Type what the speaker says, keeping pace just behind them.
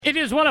It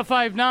is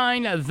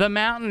 105.9, The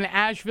Mountain,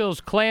 Asheville's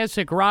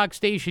classic rock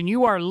station.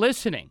 You are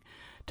listening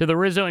to the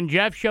Rizzo and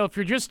Jeff Show. If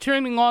you're just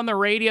turning on the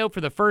radio for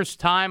the first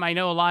time, I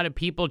know a lot of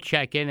people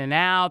check in and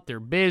out.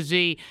 They're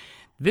busy.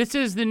 This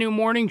is the new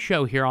morning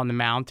show here on the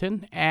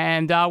mountain,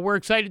 and we're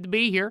excited to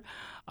be here.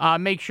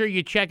 Make sure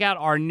you check out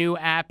our new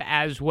app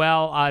as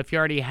well. If you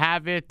already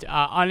have it,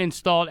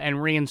 uninstall it and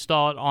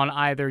reinstall it on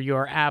either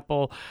your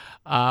Apple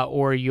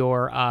or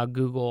your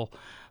Google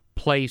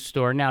Play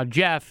Store. Now,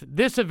 Jeff,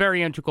 this is a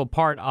very integral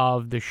part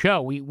of the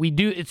show. We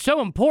do. It's so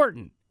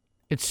important.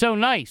 It's so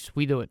nice.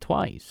 We do it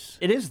twice.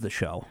 It is the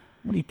show.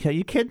 What are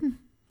you kidding?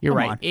 You're Come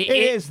right. on. It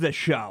is the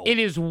show. It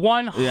is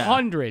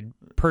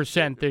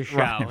 100% the show.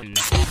 Right.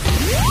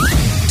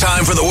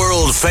 Time for the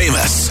world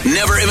famous,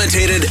 never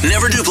imitated,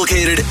 never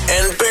duplicated,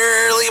 and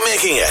barely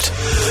making it.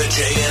 The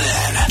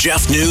JNN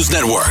Jeff News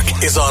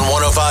Network is on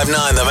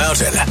 105.9 The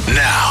Mountain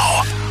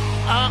now.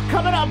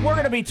 Coming up, we're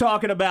going to be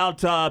talking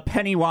about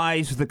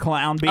Pennywise the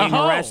clown being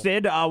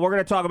arrested. We're going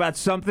to talk about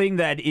something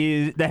that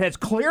has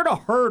cleared a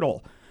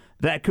hurdle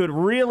that could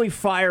really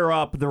fire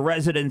up the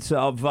residents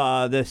of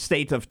the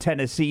state of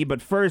Tennessee.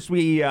 But first,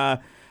 we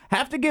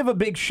have to give a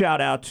big shout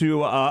out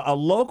to a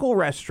local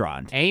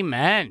restaurant.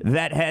 Amen.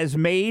 That has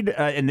made,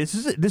 and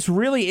this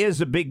really is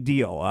a big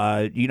deal.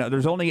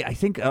 There's only, I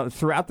think,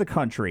 throughout the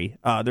country,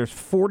 there's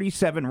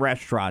 47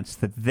 restaurants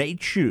that they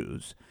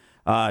choose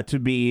to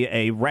be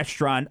a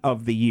restaurant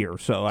of the year.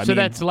 So I mean,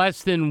 that's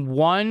less than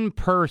one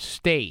per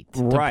state,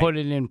 to Right. put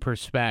it in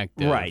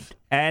perspective. Right.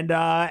 And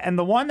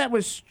the one that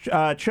was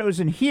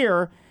chosen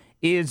here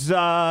is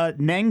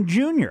Neng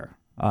Jr.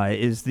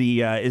 Is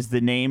the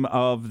name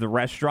of the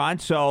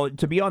restaurant. So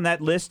to be on that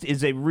list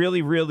is a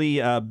really,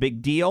 really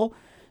big deal.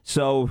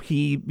 So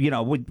we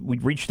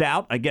reached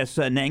out. I guess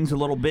Neng's a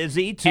little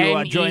busy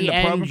to join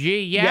the program.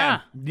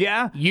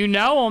 Yeah. You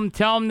know him.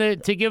 Tell him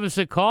to give us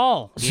a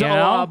call.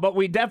 So, but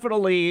we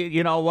definitely,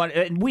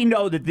 we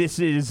know that this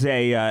is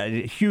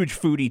a huge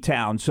foodie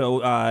town.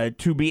 So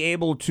to be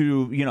able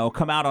to,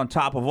 come out on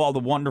top of all the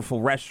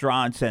wonderful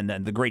restaurants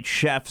and the great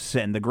chefs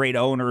and the great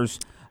owners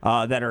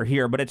that are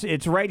here, but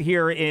it's right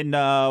here in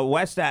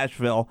West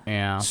Asheville.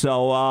 Yeah.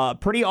 So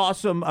pretty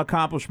awesome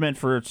accomplishment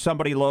for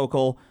somebody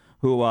local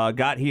who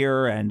got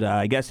here and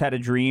I guess had a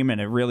dream, and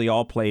it really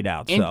all played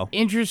out. So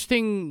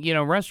interesting,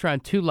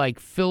 restaurant too, like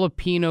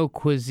Filipino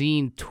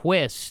cuisine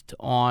twist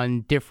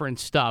on different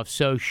stuff.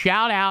 So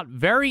shout out,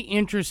 very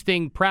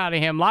interesting, proud of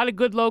him. A lot of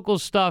good local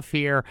stuff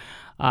here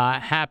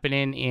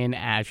happening in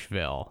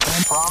Asheville.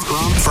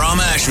 From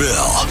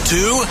Asheville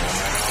to,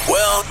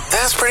 well,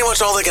 that's pretty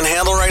much all they can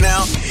handle right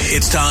now.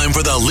 It's time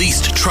for the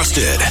least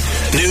trusted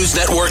news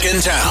network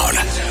in town.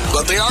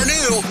 But they are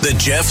new. The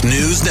Jeff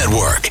News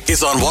Network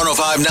is on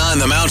 105.9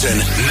 The Mountain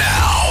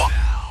now.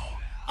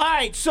 All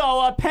right,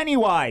 so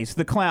Pennywise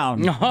the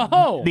clown,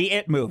 the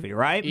It movie,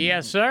 right?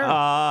 Yes,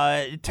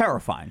 sir.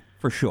 Terrifying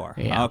for sure.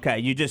 Yeah. Okay,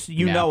 you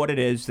know what it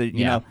is. That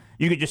you know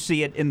you could just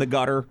see it in the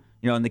gutter,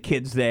 and the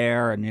kids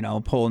there,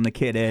 and pulling the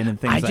kid in and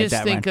things like that. I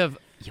just think of,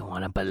 you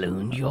want a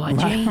balloon,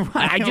 Georgie?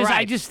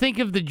 I just think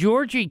of the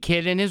Georgie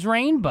kid in his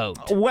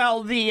rainboat.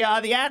 Well, the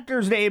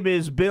actor's name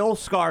is Bill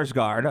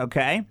Skarsgård.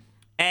 Okay,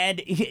 and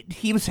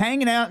he was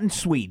hanging out in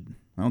Sweden.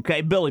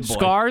 Okay, Billy Boy.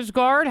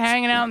 Skarsgård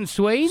hanging out in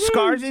Sweden?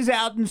 Skars is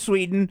out in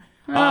Sweden.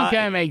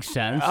 Okay, makes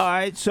sense. All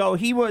right, so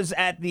he was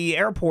at the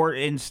airport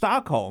in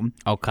Stockholm.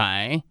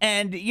 Okay.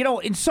 And,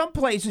 in some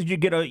places you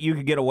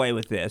could get away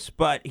with this,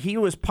 but he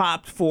was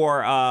popped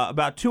for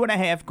about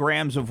 2.5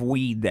 grams of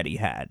weed that he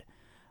had.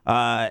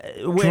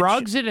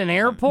 Drugs at an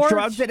airport?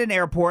 Drugs at an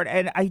airport,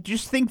 and I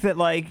just think that,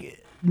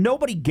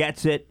 nobody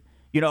gets it.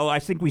 I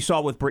think we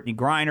saw with Brittany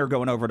Griner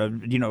going over to,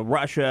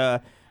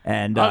 Russia.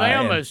 And they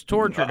almost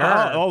tortured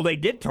her. Oh, they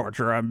did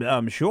torture her,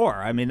 I'm sure.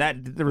 I mean,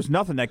 there was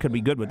nothing that could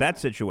be good with that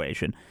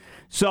situation.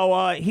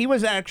 So he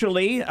was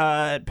actually,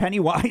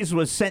 Pennywise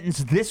was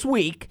sentenced this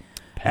week.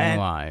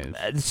 Pennywise.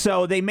 And,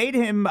 so they made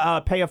him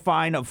pay a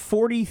fine of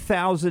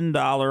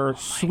 $40,000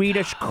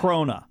 Swedish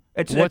krona.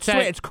 It's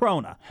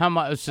krona. How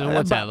much? So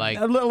what's that like?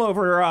 A little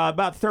over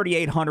about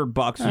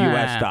 $3,800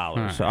 U.S.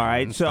 dollars. All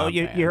right, so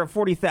you hear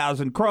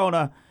 40,000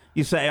 krona.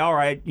 You say, all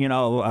right,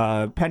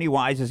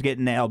 Pennywise is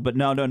getting nailed, but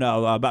no,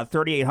 about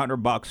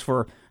 $3,800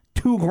 for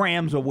 2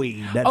 grams of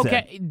weed. That's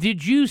okay,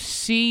 did you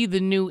see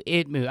the new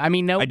It movie? I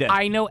mean, I did.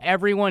 I know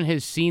everyone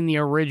has seen the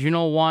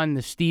original one,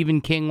 the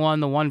Stephen King one,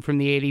 the one from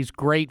the 80s.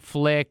 Great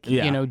flick,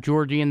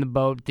 Georgie in the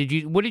boat.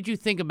 What did you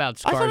think about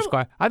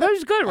Skarsgård? I thought it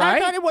was good, right? I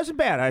thought it wasn't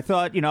bad. I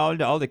thought,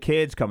 all the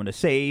kids coming to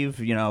save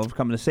them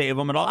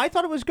and all. I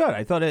thought it was good.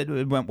 I thought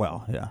it went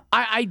well, yeah.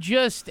 I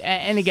just,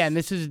 and again,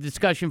 this is a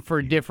discussion for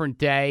a different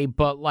day,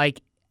 but,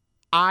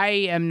 I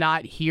am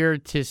not here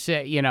to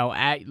say,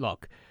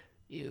 look,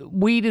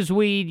 weed is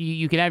weed.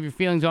 You can have your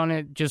feelings on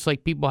it, just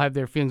like people have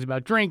their feelings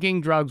about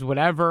drinking, drugs,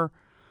 whatever.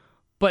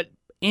 But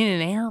in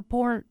an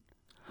airport,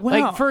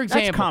 well, for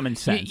example, that's common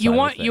sense. You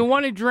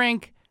want a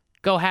drink,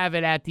 go have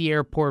it at the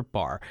airport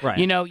bar. Right.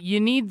 You know, you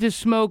need to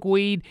smoke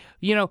weed.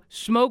 You know,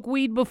 smoke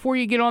weed before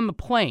you get on the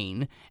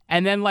plane.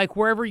 And then, like,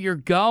 wherever you're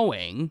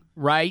going,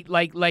 right,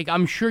 like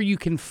I'm sure you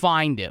can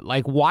find it.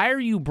 Like, why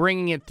are you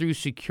bringing it through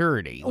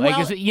security? Like,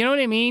 Well, is it, you know what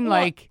I mean? Well,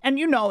 like, and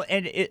you know,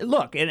 and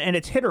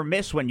it's hit or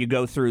miss when you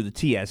go through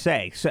the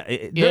TSA. So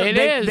it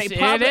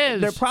is.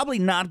 They're probably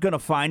not going to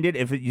find it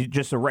if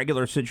just a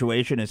regular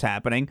situation is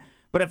happening.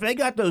 But if they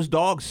got those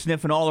dogs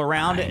sniffing all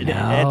around,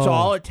 it's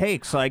all it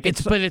takes. Like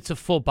but it's a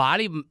full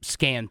body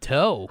scan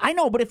too. I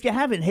know, but if you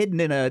have it hidden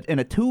in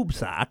a tube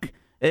sock,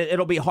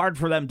 it'll be hard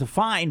for them to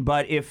find.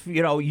 But if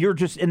you're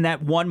just in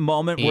that one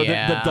moment where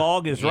the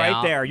dog is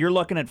right there, you're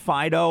looking at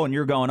Fido and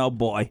you're going, oh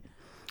boy,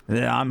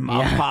 I'm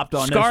popped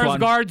on this one.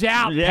 Skarsgård's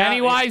out,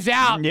 Pennywise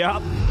out.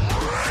 Yep.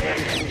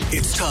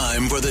 It's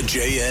time for the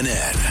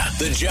JNN,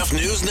 the Jeff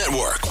News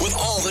Network, with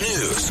all the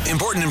news,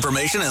 important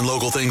information, and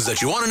local things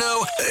that you want to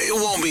know. It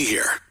won't be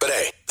here, but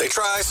hey, they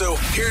try. So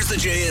here's the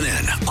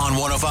JNN on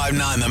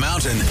 105.9 The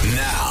Mountain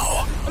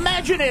now.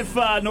 Imagine if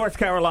North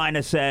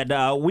Carolina said,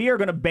 we are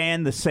going to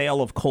ban the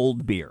sale of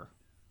cold beer.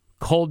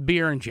 Cold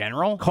beer in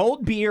general?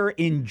 Cold beer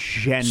in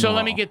general. So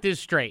let me get this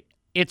straight.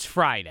 It's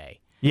Friday.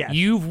 Yes.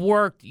 You've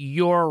worked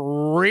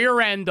your rear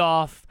end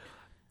off,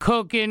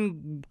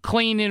 cooking,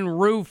 cleaning,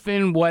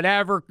 roofing,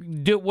 whatever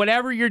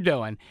you're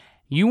doing.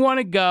 You want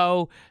to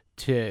go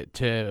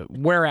to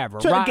wherever,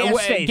 to a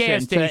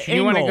gas station.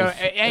 You want to go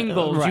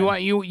Engels.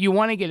 Right. You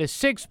want to get a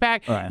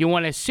 6-pack. Right. You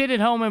want to sit at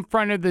home in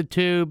front of the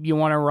tube. You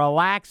want to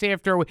relax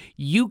after.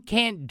 You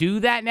can't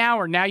do that now,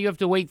 or now you have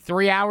to wait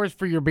 3 hours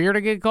for your beer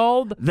to get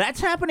cold. That's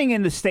happening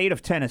in the state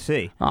of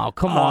Tennessee. Oh,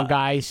 come on,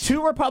 guys.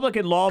 2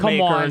 Republican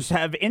lawmakers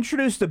have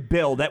introduced a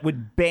bill that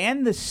would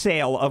ban the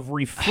sale of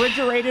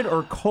refrigerated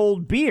or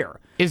cold beer.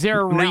 Is there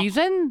a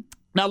reason?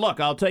 Now, look,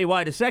 I'll tell you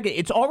why in a second.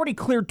 It's already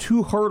cleared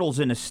 2 hurdles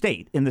in the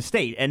state,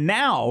 and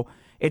now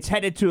it's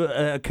headed to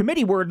a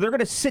committee where they're going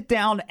to sit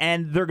down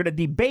and they're going to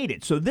debate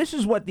it. So this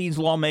is what these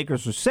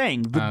lawmakers are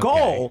saying. The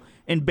goal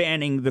in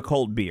banning the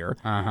cold beer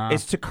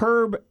is to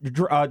curb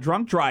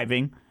drunk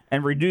driving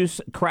and reduce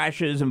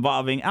crashes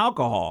involving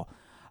alcohol.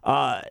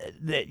 Open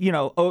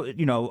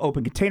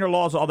container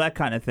laws, all that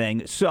kind of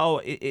thing. So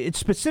it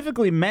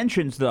specifically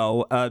mentions,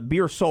 though,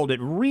 beer sold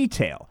at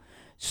retail.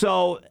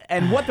 So,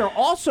 and what they're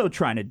also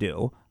trying to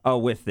do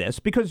with this,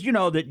 because you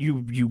know that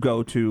you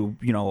go to,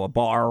 a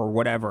bar or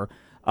whatever,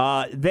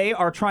 they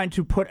are trying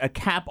to put a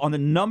cap on the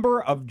number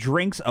of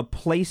drinks a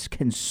place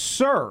can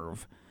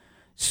serve.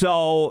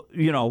 So,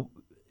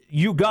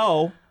 you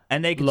go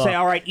and they can say,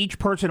 all right, each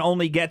person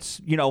only gets,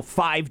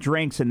 5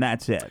 drinks and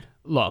that's it.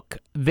 Look,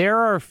 there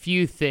are a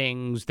few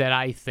things that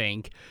I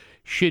think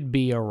should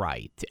be a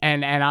right.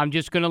 And I'm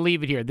just going to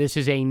leave it here. This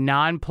is a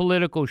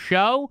non-political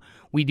show.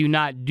 We do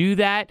not do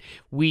that.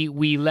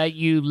 We let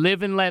you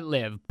live and let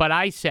live. But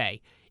I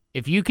say,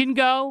 if you can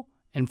go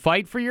and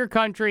fight for your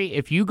country,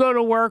 if you go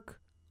to work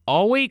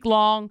all week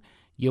long,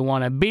 you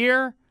want a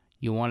beer,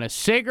 you want a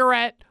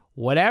cigarette,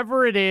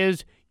 whatever it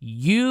is,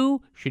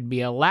 you should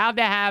be allowed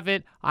to have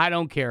it. I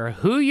don't care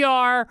who you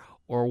are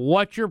or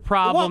what your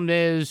problem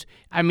is.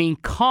 I mean,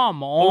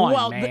 come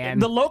on, man.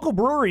 The local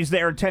breweries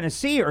there in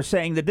Tennessee are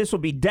saying that this will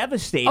be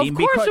devastating. Of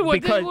course it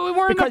would.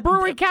 We're in the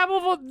brewery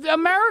capital of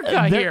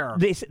America here.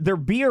 Their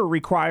beer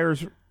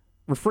requires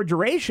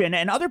refrigeration,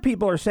 and other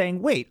people are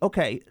saying, wait,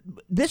 okay,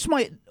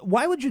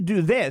 why would you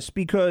do this?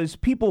 Because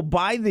people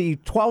buy the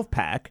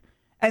 12-pack,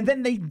 and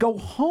then they go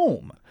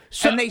home.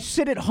 And they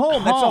sit at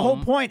home. That's the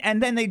whole point.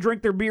 And then they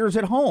drink their beers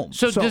at home.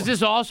 So does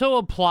this also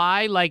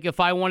apply, like, if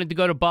I wanted to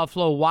go to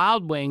Buffalo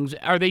Wild Wings,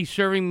 are they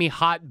serving me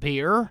hot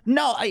beer?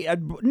 No,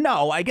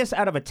 I guess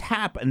out of a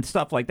tap and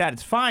stuff like that,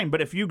 it's fine.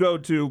 But if you go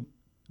to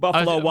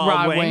Buffalo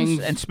Wild Wings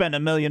and spend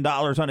 $1 million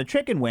on a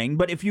chicken wing,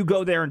 but if you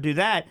go there and do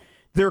that,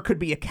 there could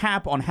be a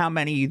cap on how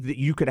many that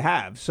you could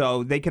have.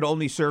 So they could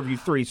only serve you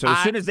 3. So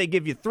as soon as they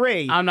give you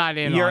 3, I'm not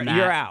in on that.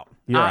 You're out.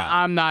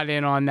 I'm not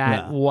in on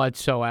that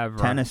whatsoever.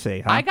 Tennessee,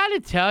 huh? I got to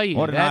tell you,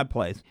 what an odd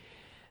place.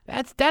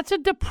 That's a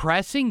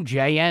depressing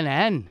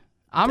JNN.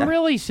 I'm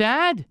really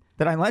sad.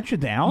 Did I let you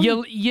down?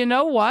 You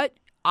know what?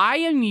 I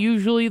am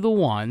usually the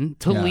one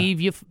to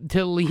leave you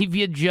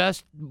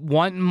just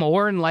wanting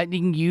more and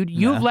letting you.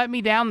 You've let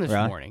me down this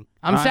morning.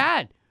 I'm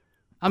sad.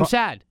 I'm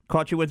sad.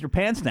 Caught you with your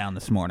pants down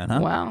this morning, huh?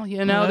 Well,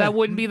 that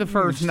wouldn't be the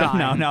first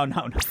time. No.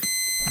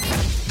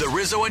 The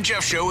Rizzo and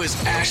Jeff Show is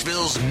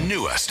Asheville's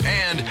newest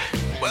and,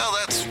 well,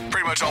 that's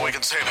pretty much all we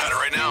can say about it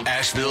right now.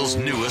 Asheville's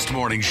newest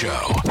morning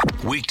show.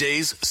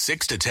 Weekdays,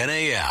 6 to 10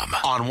 a.m.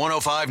 on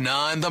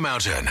 105.9 The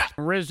Mountain.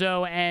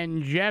 Rizzo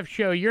and Jeff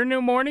Show, your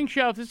new morning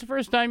show. If this is the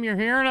first time you're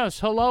hearing us,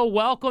 hello,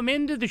 welcome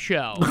into the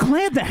show.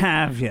 Glad to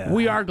have you.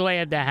 We are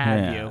glad to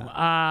have you.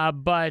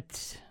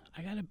 But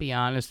I got to be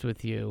honest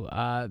with you.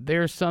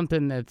 There's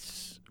something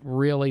that's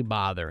really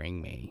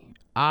bothering me.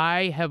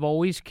 I have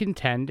always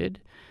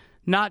contended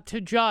not to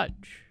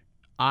judge.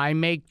 I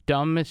make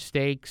dumb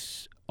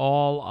mistakes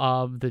all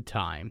of the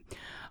time.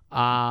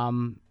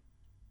 However,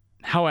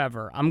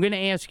 I'm going to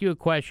ask you a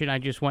question. I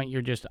just want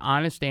your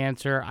honest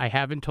answer. I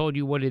haven't told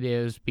you what it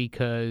is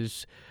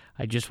because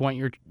I just want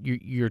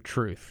your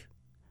truth.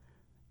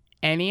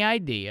 Any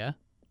idea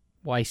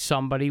why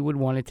somebody would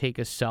want to take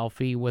a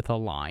selfie with a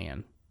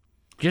lion?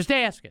 Just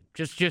ask it.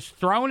 Just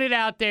throwing it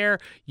out there.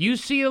 You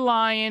see a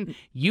lion,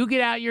 you get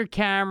out your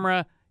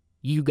camera,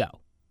 you go.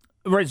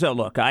 Rizzo,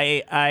 look,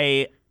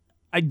 I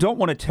don't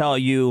want to tell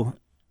you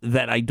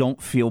that I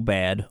don't feel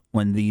bad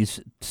when these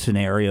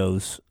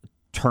scenarios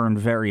turn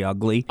very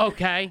ugly.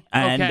 Okay.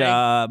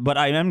 But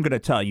I am going to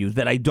tell you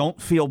that I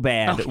don't feel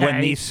bad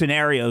when these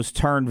scenarios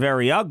turn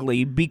very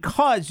ugly,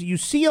 because you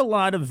see a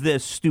lot of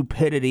this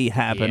stupidity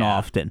happen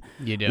often.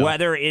 You do.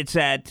 Whether it's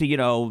at,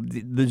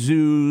 the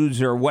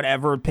zoos or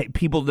whatever,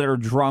 people that are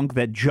drunk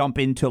that jump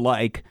into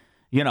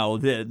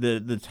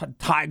the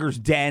tiger's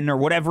den or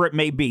whatever it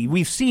may be.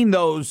 We've seen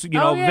those,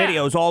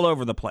 videos all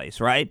over the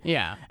place, right?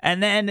 Yeah.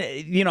 And then,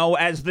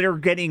 as they're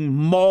getting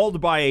mauled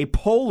by a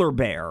polar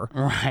bear,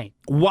 right?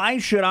 Why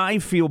should I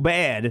feel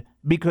bad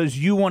because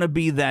you want to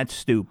be that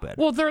stupid?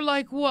 Well, they're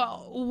like,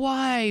 well,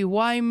 why?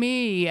 Why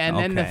me? And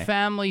then the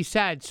family's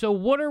sad. So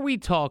what are we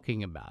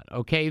talking about?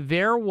 Okay,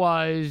 there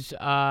was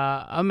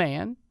a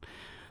man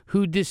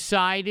who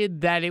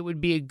decided that it would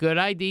be a good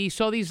idea. He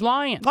saw these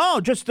lions. Oh,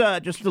 just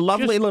the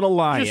lovely little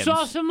lions. Just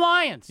saw some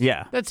lions.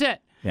 Yeah. That's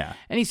it. Yeah.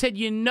 And he said,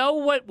 you know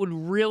what would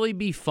really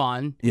be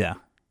fun? Yeah.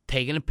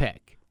 Taking a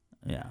pic.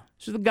 Yeah.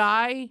 So the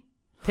guy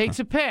takes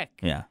a pic.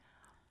 Yeah.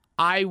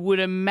 I would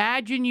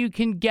imagine you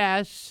can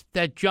guess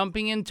that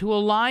jumping into a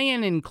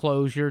lion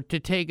enclosure to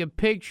take a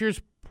picture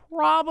is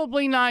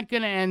probably not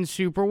going to end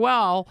super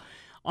well.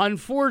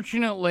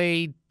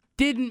 Unfortunately,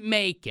 didn't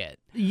make it.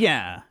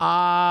 Yeah.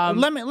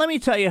 Let me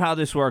tell you how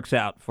this works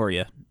out for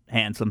you,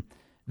 handsome.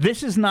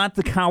 This is not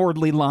the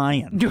Cowardly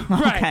Lion.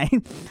 Right.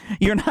 Okay?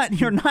 You're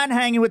not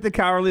hanging with the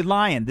Cowardly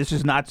Lion. This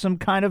is not some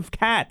kind of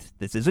cat.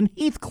 This isn't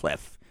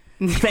Heathcliff.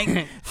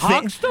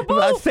 Huxtable?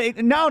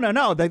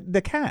 No,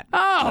 the cat.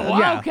 Oh,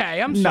 yeah.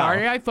 Okay. I'm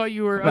sorry. I thought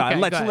you were. Okay,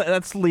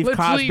 let's leave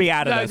Cosby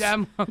out of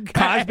this. Okay.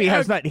 Cosby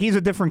has not. He's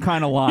a different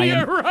kind of lion.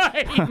 You're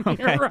right.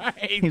 Okay? You're right.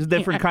 He's a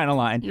different kind of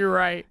lion. You're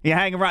right. You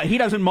hang around. He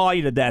doesn't maul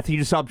you to death. He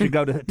just helps you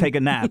go to take a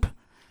nap.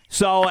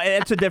 So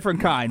it's a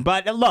different kind.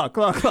 But look.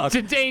 It's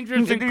a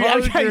dangerous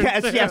enclosure.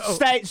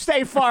 Yes.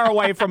 Stay far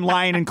away from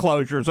lion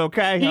enclosures,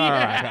 okay?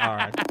 Yeah. All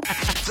right.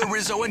 The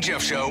Rizzo and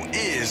Jeff Show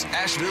is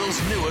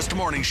Asheville's newest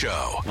morning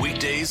show.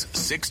 Weekdays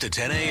 6 to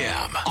 10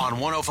 a.m. on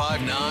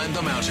 105.9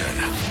 The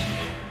Mountain.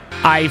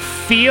 I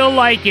feel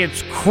like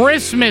it's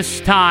Christmas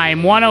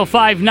time.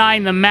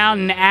 105.9 The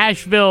Mountain,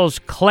 Asheville's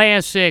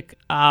classic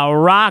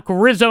rock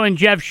Rizzo and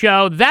Jeff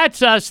show.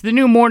 That's us, the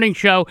new morning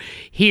show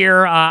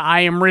here.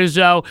 I am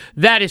Rizzo.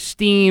 That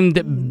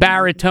esteemed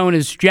baritone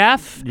is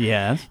Jeff.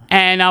 Yes.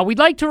 And we'd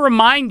like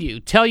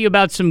to tell you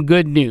about some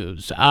good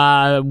news.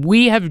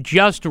 We have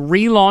just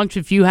relaunched,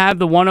 if you have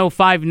the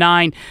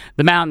 105.9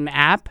 The Mountain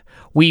app,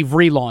 we've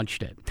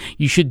relaunched it.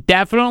 You should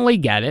definitely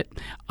get it.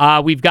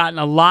 We've gotten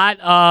a lot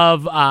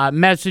of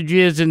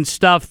messages and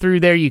stuff through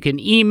there. You can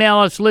email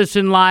us,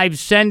 listen live,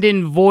 send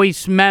in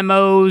voice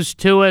memos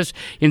to us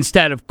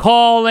instead of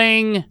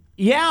calling.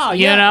 Yeah,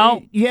 you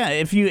know. Yeah,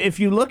 if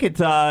you look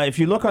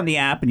on the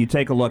app and you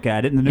take a look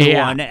at it, the new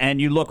one, and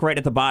you look right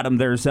at the bottom,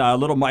 there's a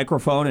little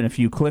microphone, and if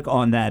you click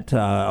on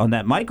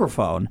that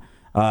microphone,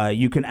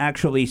 you can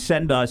actually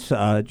send us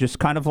just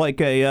kind of like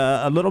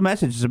a little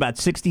message. It's about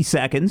 60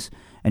 seconds.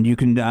 And you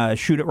can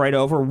shoot it right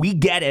over. We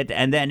get it,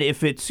 and then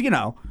if it's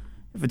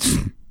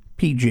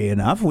PG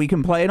enough, we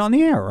can play it on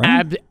the air,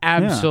 right?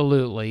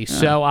 Absolutely. Yeah.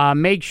 So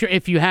make sure,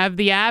 if you have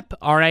the app,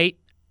 all right,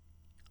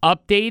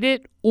 update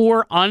it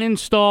or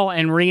uninstall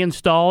and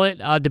reinstall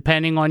it,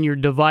 depending on your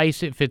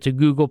device, if it's a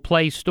Google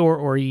Play Store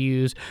or you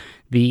use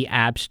the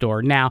App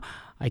Store. Now,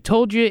 I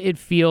told you it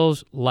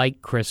feels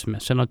like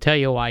Christmas, and I'll tell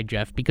you why,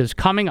 Jeff, because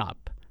coming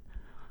up,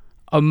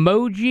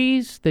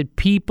 emojis that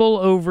people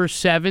over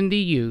 70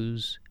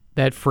 use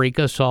that freak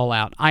us all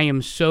out. I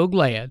am so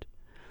glad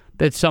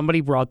that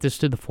somebody brought this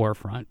to the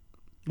forefront.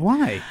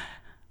 Why?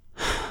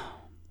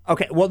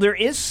 Okay, well, there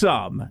is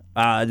some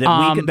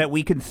that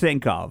we can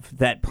think of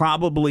that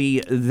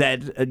probably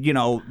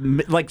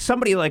like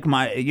somebody like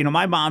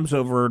my mom's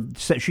over.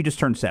 She just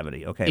turned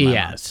 70. Okay.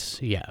 Yes.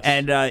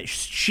 And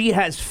she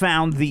has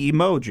found the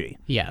emoji.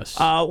 Yes.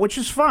 Which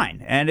is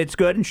fine, and it's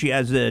good, and she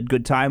has a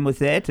good time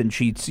with it, and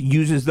she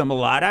uses them a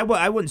lot.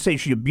 I wouldn't say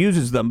she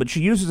abuses them, but she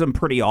uses them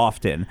pretty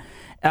often.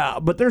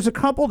 But there's a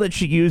couple that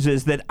she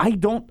uses that I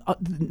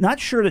not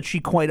sure that she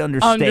quite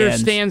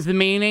understands the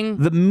meaning.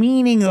 The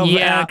meaning of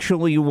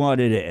actually what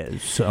it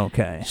is.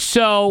 Okay.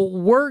 So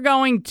we're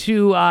going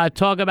to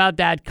talk about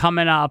that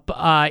coming up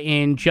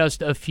in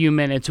just a few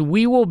minutes.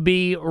 We will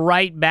be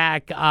right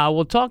back.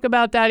 We'll talk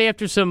about that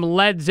after some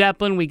Led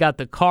Zeppelin. We got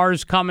the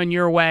Cars coming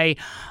your way.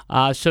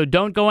 So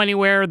don't go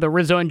anywhere. The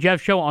Rizzo and Jeff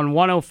Show on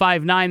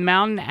 105.9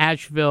 Mountain,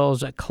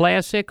 Asheville's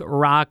classic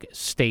rock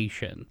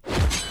station.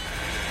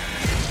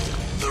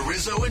 The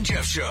Rizzo and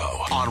Jeff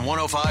Show on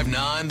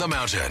 105.9 The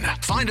Mountain.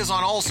 Find us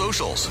on all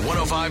socials,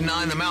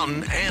 105.9 The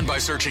Mountain, and by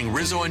searching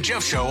Rizzo and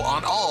Jeff Show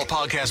on all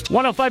podcasts.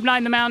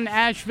 105.9 The Mountain,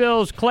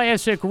 Asheville's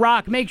classic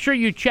rock. Make sure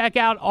you check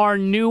out our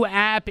new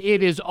app.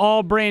 It is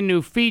all brand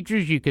new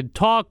features. You could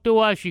talk to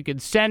us. You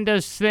could send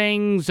us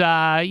things,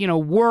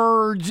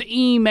 words,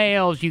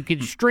 emails. You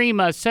could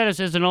stream us, set us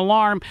as an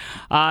alarm.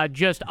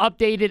 Just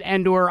update it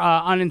and or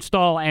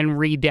uninstall and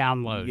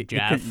re-download,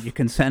 Jeff. You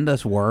can send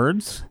us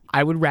words?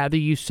 I would rather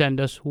you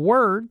send us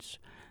words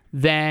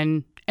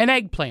than an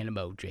eggplant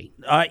emoji.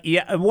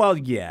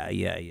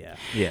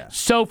 Yeah.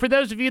 So for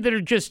those of you that are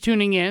just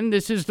tuning in,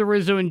 this is the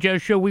Rizzo and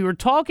Jeff Show. We were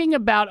talking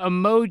about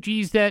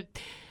emojis that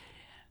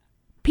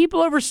people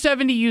over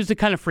 70 use to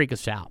kind of freak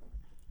us out.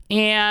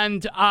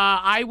 And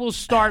I will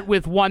start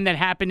with one that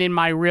happened in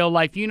my real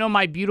life. You know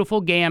my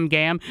beautiful Gam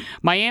Gam.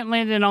 My Aunt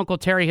Linda and Uncle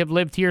Terry have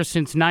lived here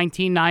since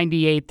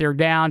 1998. They're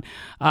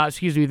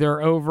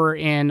they're over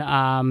in...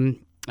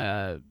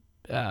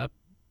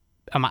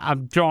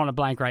 I'm drawing a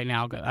blank right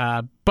now.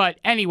 But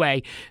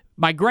anyway,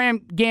 my Gam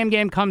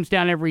Gam comes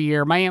down every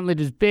year. My Aunt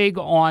Linda's big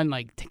on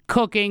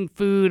cooking,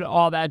 food,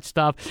 all that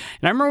stuff.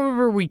 And I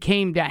remember we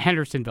came down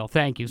Hendersonville.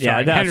 Thank you.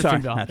 Sorry,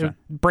 Hendersonville. That's right.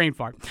 Brain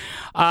fart.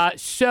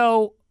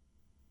 So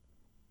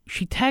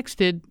she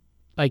texted,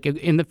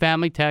 in the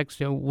family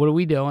text, what are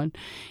we doing?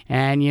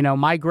 And,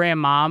 my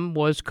grandmom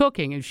was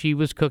cooking, and she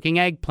was cooking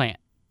eggplant.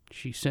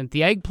 She sent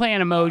the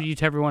eggplant emoji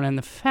to everyone in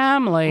the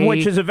family.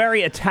 Which is a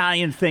very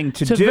Italian thing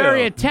to do. It's a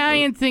very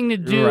Italian thing to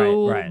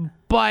do. Right.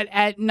 But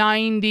at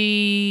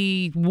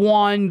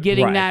 91,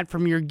 getting that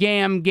from your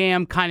Gam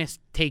Gam kind of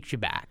takes you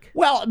back.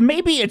 Well,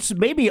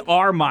 maybe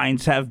our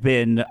minds have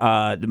been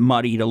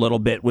muddied a little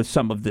bit with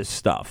some of this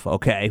stuff,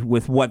 okay,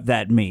 with what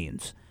that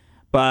means.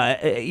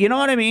 But you know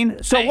what I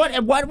mean? So what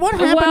happened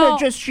to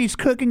just she's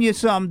cooking you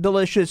some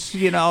delicious,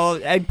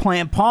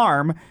 eggplant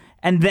parm,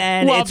 and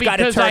then it's got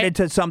to turn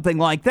into something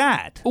like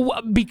that.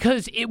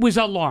 Because it was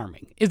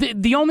alarming.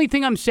 The only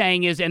thing I'm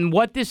saying is, and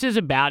what this is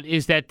about,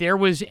 is that there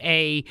was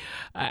a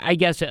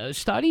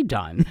study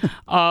done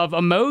of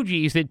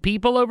emojis that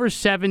people over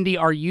 70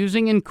 are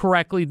using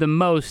incorrectly the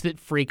most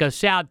that freak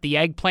us out. The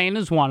eggplant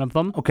is one of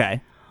them.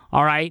 Okay.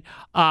 All right.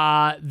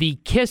 The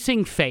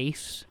kissing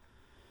face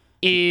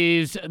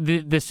is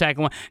the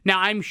second one. Now,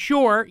 I'm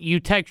sure you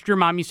text your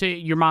mom. You say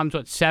your mom's,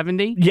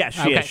 70? Yes,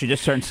 she is. She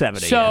just turned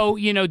 70. So,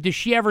 does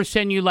she ever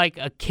send you,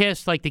 a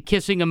kiss, the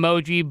kissing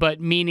emoji, but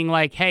meaning,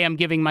 hey, I'm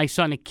giving my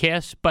son a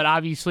kiss, but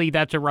obviously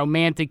that's a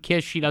romantic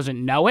kiss. She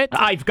doesn't know it?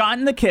 I've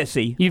gotten the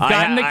kissy. You've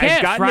gotten the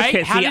kiss,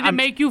 right? How did it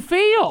make you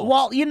feel?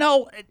 Well,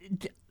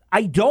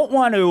 I don't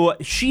want to.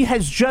 She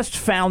has just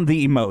found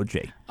the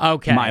emoji.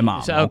 Okay. My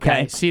mom. So,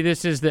 okay. See,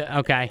 this is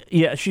okay.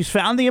 Yeah, she's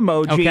found the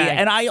emoji, okay.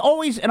 and I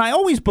always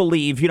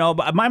believe,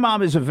 my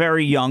mom is a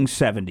very young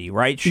 70,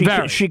 right?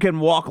 She can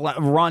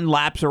run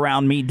laps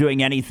around me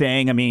doing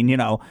anything. I mean,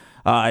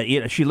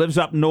 she lives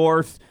up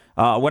north.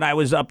 When I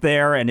was up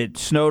there and it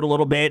snowed a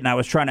little bit and I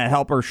was trying to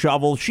help her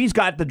shovel, she's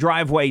got the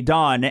driveway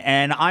done,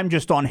 and I'm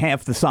just on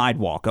half the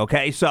sidewalk.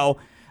 Okay, so,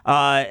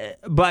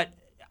 but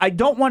I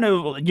don't want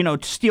to,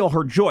 steal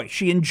her joy.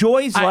 She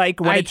enjoys,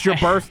 when it's your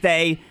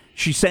birthday,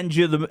 she sends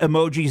you the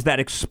emojis that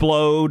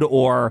explode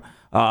or,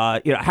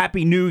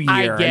 Happy New Year.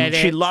 I get it.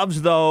 She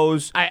loves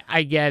those.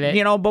 I get it.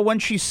 But when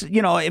she's,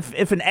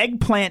 if an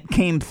eggplant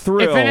came through.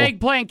 If an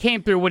eggplant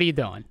came through, what are you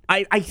doing?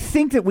 I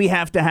think that we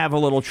have to have a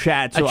little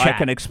chat so I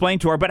can explain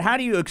to her. But how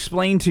do you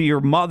explain to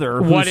your mother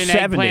who's what an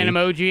 70, eggplant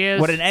emoji is?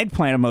 What an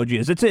eggplant emoji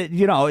is? It's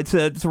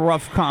a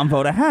rough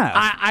convo to have.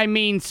 I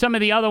mean, some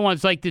of the other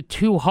ones like the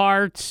 2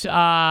 hearts,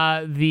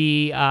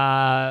 the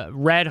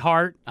red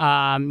heart,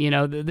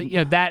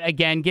 that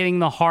again, getting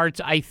the hearts.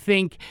 I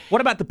think.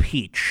 What about the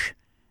peach?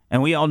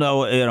 And we all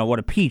know what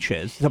a peach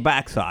is. It's a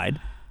backside.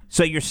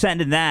 So you're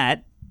sending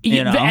that.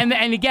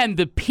 And again,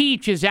 the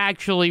peach is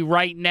actually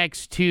right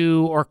next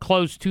to or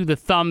close to the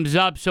thumbs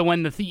up. So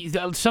when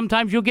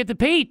sometimes you'll get the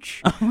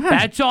peach. Right.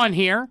 That's on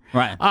here.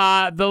 Right.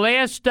 The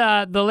last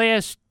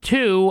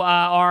 2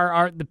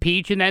 are the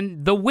peach, and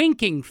then the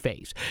winking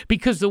face,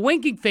 because the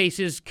winking face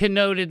is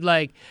connoted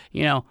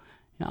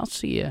I'll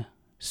see you.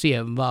 See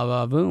a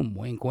boom,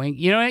 wink, wink.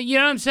 You know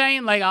what I'm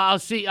saying? I'll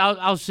see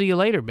you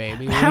later,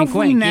 baby. Have wink, we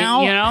wink.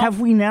 now?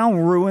 Have we now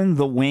ruined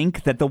the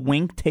wink? That the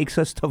wink takes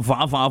us to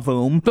va va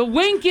voom. The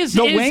wink is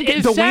the wink.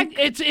 It's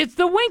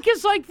the wink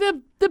is like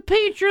the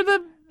peach or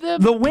the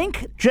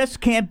wink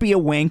just can't be a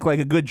wink. Like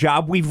a good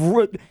job.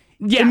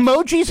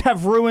 Emojis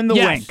have ruined the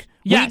wink.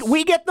 Yes.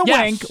 We get the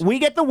wink. We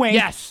get the wink.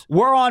 Yes.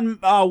 We're on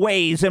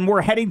Waze and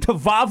we're heading to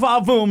va va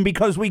voom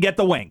because we get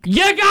the wink.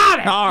 You got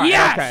it. All right.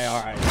 Yes. Okay.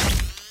 All right.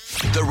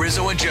 The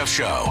Rizzo and Jeff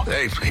Show.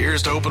 Hey,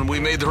 here's to hoping we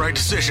made the right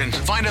decision.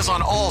 Find us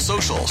on all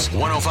socials,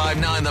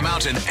 105.9 The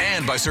Mountain,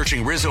 and by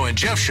searching Rizzo and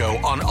Jeff Show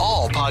on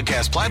all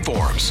podcast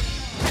platforms.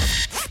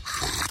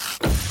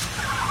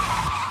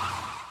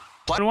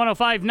 On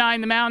 105.9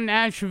 The Mountain,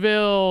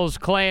 Asheville's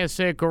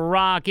classic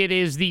rock. It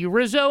is the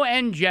Rizzo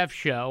and Jeff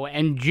Show.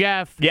 And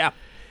Jeff, yeah,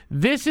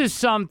 this is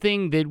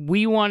something that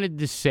we wanted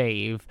to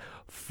save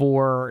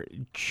for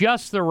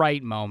just the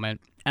right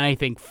moment. And I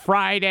think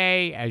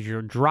Friday, as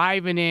you're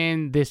driving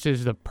in, this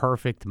is the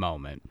perfect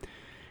moment.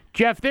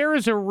 Jeff, there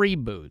is a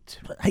reboot.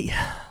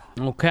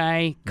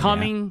 Okay?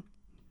 Coming.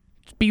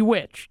 It's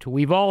Bewitched.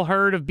 We've all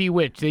heard of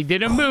Bewitched. They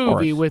did a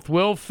movie with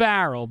Will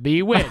Ferrell,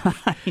 Bewitched.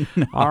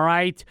 All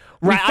right?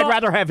 I'd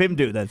rather have him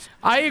do this.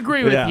 I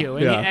agree with you.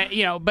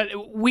 And,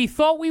 but we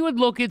thought we would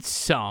look at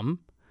some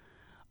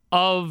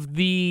of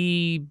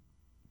the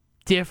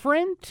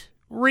different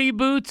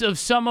reboots of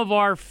some of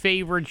our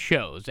favorite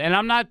shows. And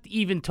I'm not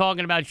even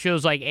talking about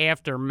shows like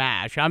After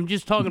MASH. I'm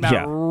just talking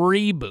about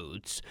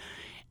reboots.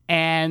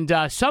 And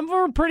some of them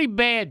are pretty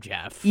bad,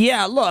 Jeff.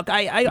 Yeah, look,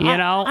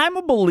 I'm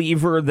a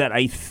believer that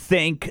I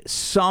think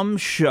some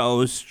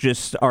shows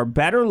just are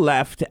better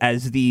left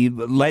as the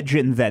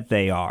legend that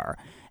they are.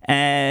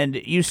 And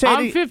you say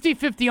I'm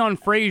 50-50 on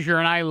Frasier,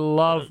 and I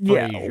love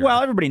Frasier. Yeah, well,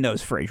 everybody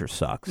knows Frasier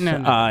sucks.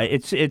 No.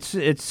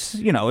 It's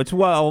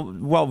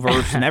well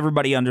versed, and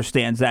everybody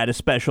understands that.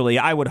 Especially,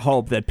 I would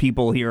hope that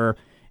people here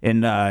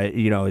in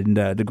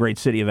the great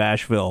city of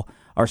Asheville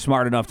are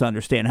smart enough to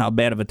understand how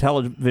bad of a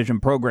television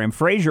program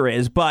Frasier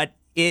is. But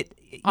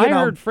I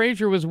heard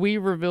Frasier was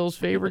Weaverville's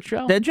favorite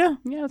show. Did you?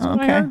 Yeah, that's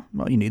what I heard.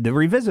 Well, you need to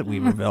revisit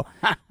Weaverville.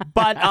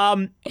 But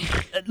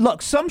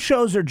look, some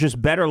shows are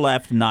just better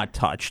left not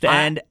touched.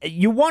 And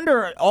you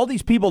wonder, all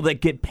these people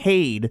that get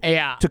paid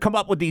to come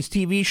up with these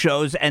TV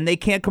shows, and they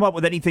can't come up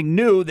with anything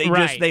new.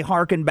 They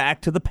harken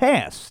back to the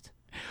past.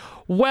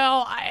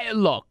 Well,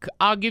 look,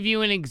 I'll give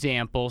you an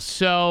example.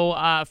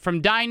 So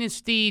from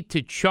Dynasty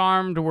to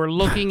Charmed, we're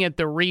looking at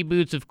the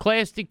reboots of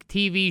classic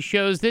TV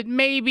shows that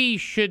maybe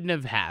shouldn't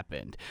have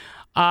happened.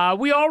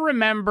 We all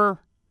remember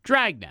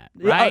Dragnet,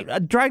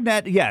 right?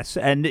 Dragnet, yes.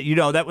 And,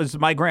 that was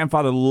my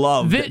grandfather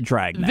loved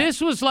Dragnet.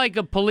 This was like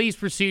a police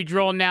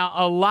procedural. Now,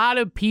 a lot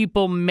of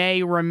people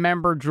may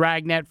remember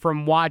Dragnet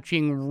from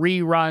watching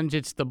reruns.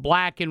 It's the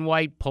black and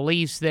white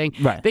police thing.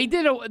 Right. They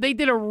did a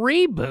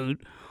reboot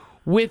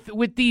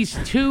with these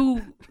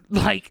two,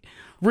 Ed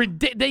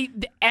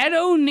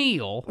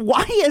O'Neill.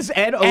 Why is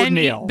Ed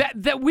O'Neill?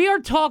 That we are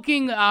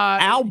talking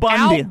Al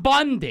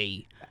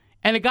Bundy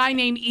and a guy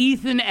named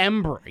Ethan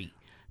Embry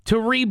to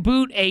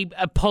reboot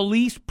a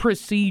police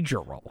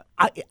procedural.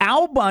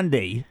 Al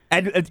Bundy,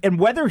 and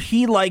whether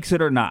he likes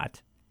it or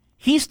not,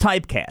 he's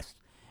typecast.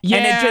 Yeah,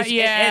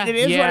 and it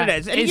is what it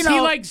is. And, is he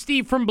like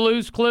Steve from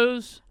Blue's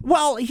Clues?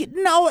 Well,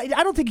 no, I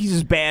don't think he's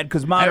as bad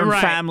because Modern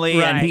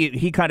Family, and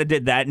he kind of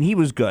did that, and he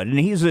was good, and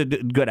he's a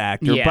good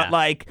actor. Yeah.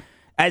 But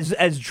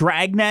as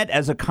Dragnet,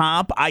 as a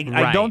cop,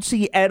 I don't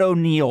see Ed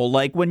O'Neill.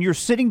 Like when you're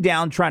sitting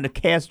down trying to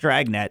cast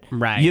Dragnet,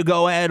 you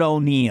go Ed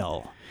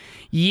O'Neill.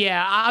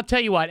 Yeah, I'll tell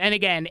you what. And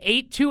again,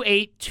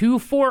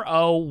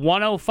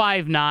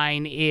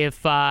 828-240-1059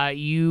 if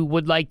you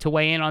would like to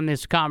weigh in on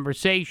this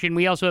conversation.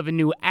 We also have a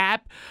new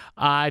app.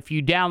 If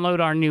you download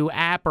our new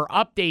app or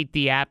update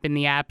the app in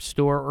the App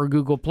Store or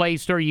Google Play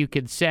Store, you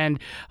could send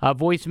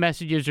voice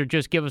messages or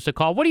just give us a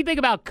call. What do you think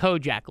about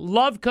Kojak?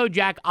 Love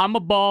Kojak. I'm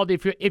a bald.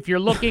 If you're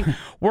looking,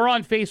 we're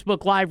on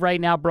Facebook Live right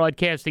now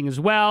broadcasting as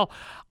well.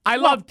 I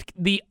loved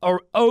the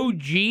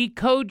OG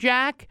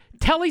Kojak.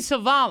 Telly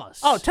Savalas.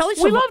 Oh, Telly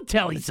Savalas. We love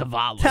Telly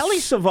Savalas. Telly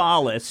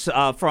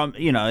Savalas from,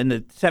 in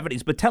the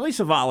 70s. But Telly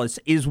Savalas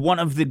is one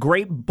of the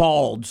great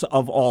balds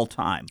of all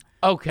time.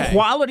 Okay.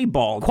 Quality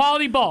bald.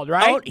 Quality bald,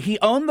 right? He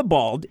owned the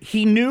bald.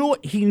 He knew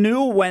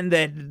when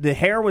the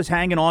hair was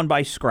hanging on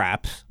by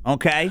scraps,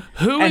 okay?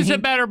 Who is a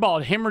better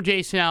bald, him or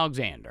Jason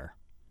Alexander?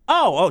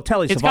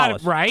 Telly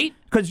Savalas. Right?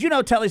 Because,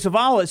 Telly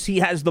Savalas, he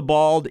has the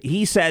bald.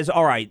 He says,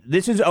 all right,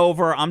 this is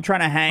over. I'm trying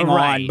to hang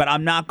on, but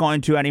I'm not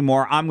going to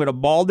anymore. I'm going to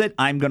bald it.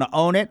 I'm going to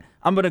own it.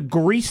 I'm going to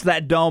grease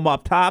that dome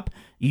up top.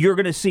 You're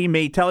going to see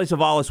me. Telly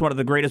Savalas, one of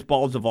the greatest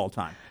balds of all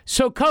time.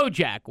 So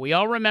Kojak, we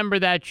all remember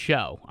that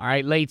show, all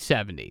right, late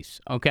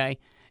 70s, okay?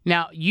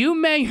 Now, you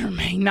may or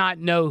may not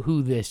know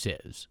who this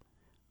is,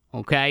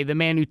 okay, the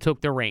man who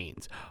took the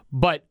reins.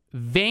 But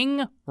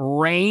Ving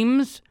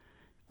Rhames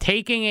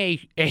taking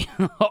a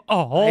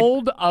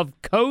hold of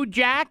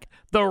Kojak,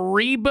 the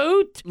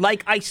reboot?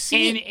 Like I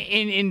see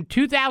in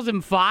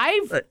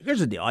 2005? Here's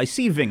the deal. I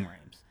see Ving Rhames.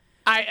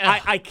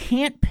 I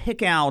can't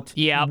pick out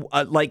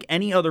like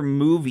any other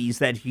movies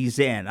that he's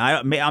in.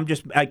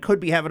 I could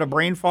be having a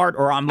brain fart,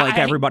 or I'm like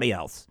everybody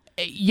else.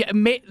 Yeah,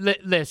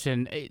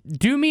 listen,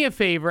 do me a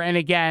favor, and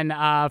again,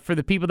 for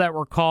the people that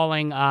were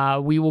calling,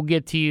 we will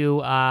get to you,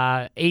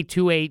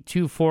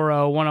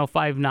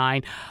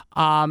 828-240-1059.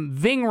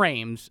 Ving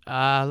Rhames,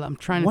 I'm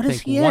trying to think. What is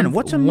he in?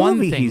 What's a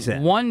movie he's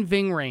in? One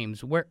Ving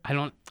Rhames. Where I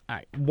don't. All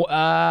right,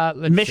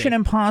 let's Mission see.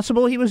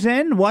 Impossible. He was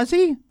in. Was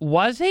he?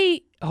 Was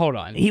he? Hold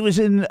on. He was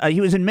in.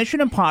 He was in Mission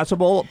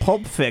Impossible,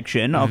 Pulp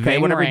Fiction. Okay,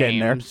 Ving whatever he did in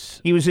there.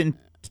 Rhames. He was in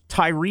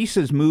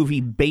Tyrese's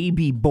movie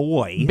Baby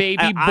Boy. Boy.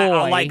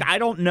 I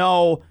don't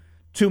know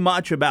too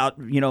much about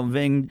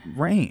Ving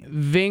Rhames.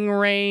 Ving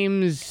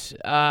Rhames,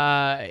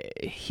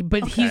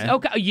 he's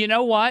okay. You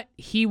know what?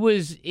 He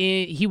was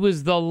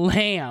the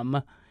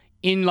lamb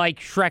in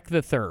like Shrek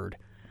the Third.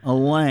 A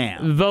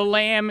lamb. The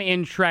lamb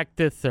in Shrek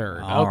the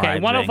Third. All okay,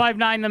 right,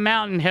 1059 The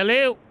Mountain.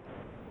 Hello.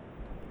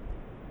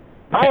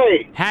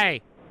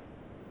 Hey.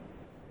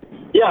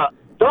 Yeah,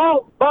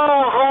 don't buy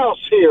a house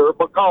here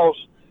because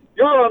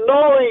you're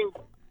annoying.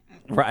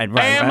 Right.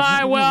 Am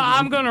I? Well,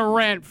 I'm going to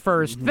rent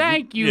first.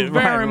 Thank you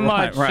very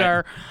much,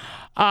 sir.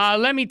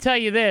 Let me tell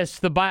you this: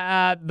 the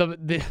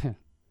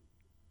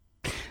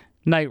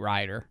Knight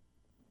Rider.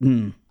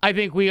 I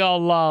think we all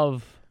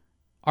love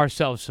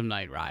ourselves some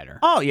Knight Rider.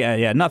 Oh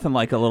yeah. Nothing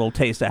like a little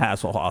taste of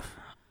Hasselhoff.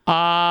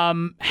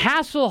 Hasselhoff,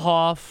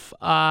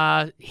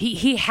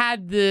 he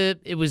had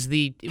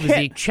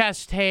the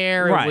chest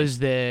hair. Right.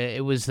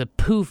 It was the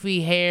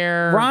poofy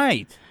hair.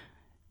 Right.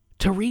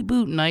 To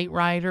reboot Knight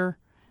Rider,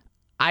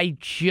 I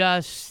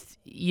just,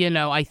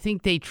 I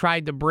think they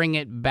tried to bring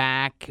it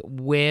back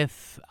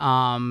with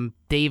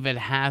David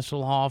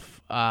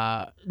Hasselhoff.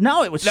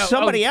 No, it was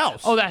somebody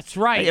else. Oh, that's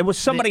right. It was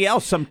somebody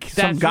else, some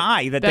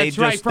guy that that's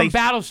they right, just... from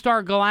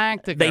Battlestar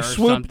Galactica. They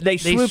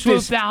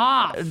swooped the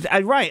Hoff.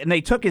 Right, and they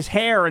took his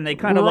hair and they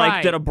kind of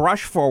like did a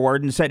brush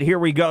forward and said, here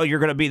we go, you're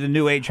going to be the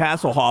new age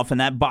Hasselhoff,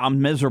 and that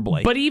bombed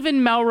miserably. But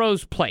even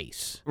Melrose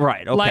Place.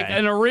 Right, okay. Like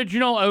an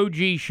original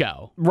OG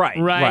show.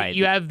 Right.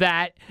 You have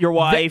that. Your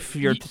wife,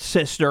 your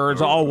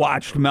sisters all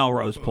watched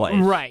Melrose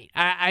Place. Right.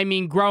 I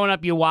mean, growing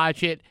up, you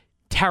watch it.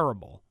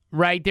 Terrible.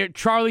 Right there,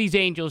 Charlie's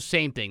Angels,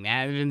 same thing.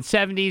 In the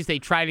 70s, they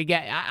try to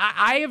get.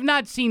 I have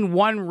not seen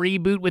one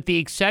reboot, with the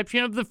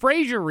exception of the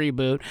Frasier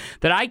reboot,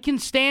 that I can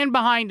stand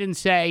behind and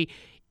say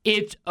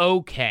it's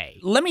okay.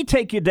 Let me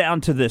take you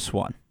down to this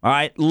one. All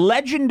right,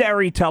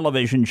 legendary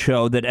television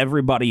show that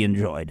everybody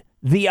enjoyed,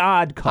 The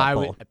Odd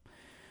Couple.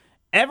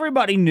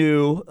 Everybody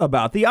knew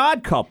about The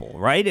Odd Couple,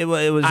 right? It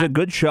was a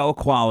good show, a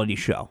quality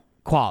show.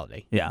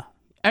 Quality, yeah.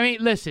 I mean,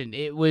 listen,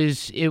 it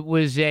was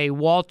a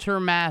Walter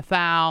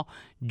Matthau,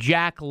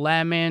 Jack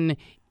Lemmon.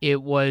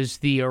 It was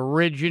the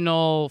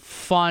original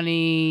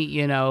funny,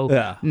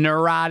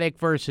 neurotic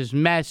versus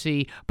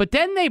messy. But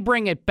then they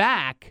bring it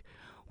back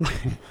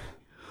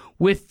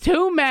with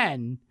two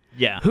men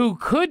who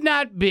could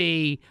not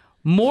be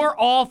more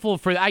awful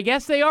for. I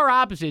guess they are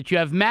opposites. You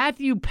have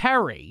Matthew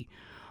Perry,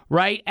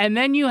 right? And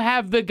then you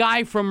have the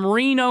guy from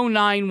Reno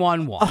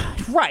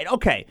 911. Right,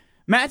 okay.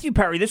 Matthew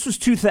Perry, this was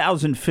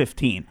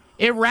 2015.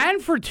 It ran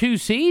for 2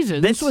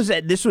 seasons.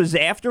 This was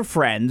after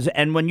Friends,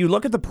 and when you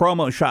look at the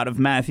promo shot of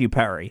Matthew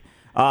Perry,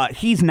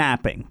 he's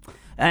napping.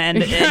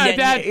 And he's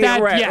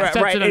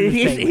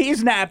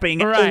napping.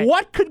 Right.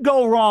 What could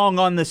go wrong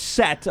on the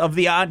set of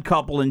The Odd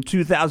Couple in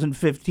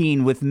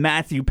 2015 with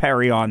Matthew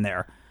Perry on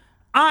there?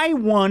 I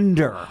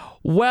wonder.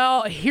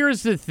 Well,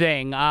 here's the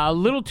thing: a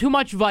little too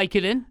much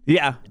Vicodin.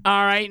 Yeah.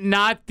 All right,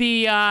 not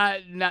the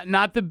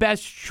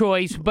best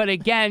choice. But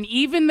again,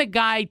 even the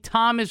guy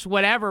Thomas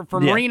whatever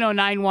from Reno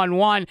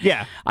 911.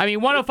 Yeah. I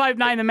mean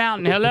 105.9 The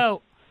Mountain.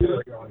 Hello. Hey,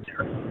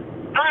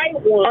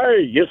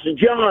 this is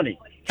Johnny.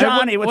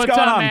 Johnny, what's going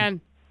up, on,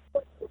 man?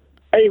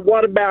 Hey,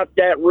 what about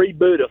that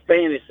reboot of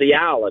Fantasy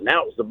Island?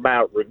 That was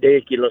about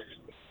ridiculous.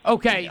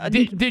 Okay,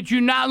 did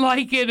you not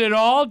like it at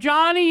all,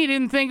 Johnny? You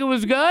didn't think it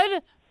was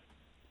good?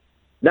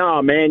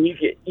 No, man, you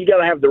got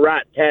to have the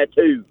right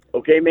tattoo,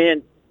 okay,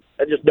 man?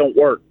 That just don't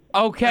work.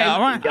 Okay,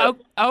 all right.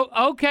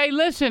 Okay.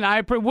 Listen,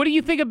 what do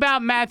you think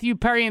about Matthew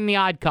Perry and The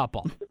Odd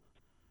Couple?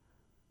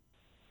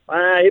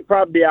 He'd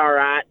probably be all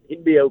right.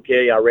 He'd be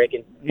okay, I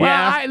reckon. Well,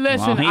 I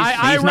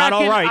reckon, not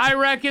all right. I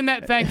reckon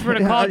that. Thanks for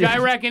the call. I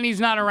reckon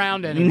he's not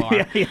around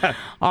anymore. Yeah.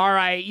 All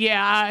right.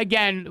 Yeah.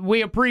 Again,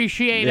 we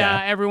appreciate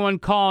everyone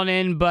calling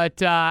in,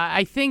 but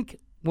I think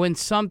when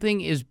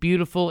something is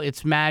beautiful,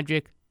 it's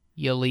magic.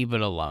 You leave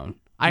it alone.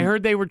 I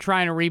heard they were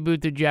trying to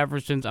reboot the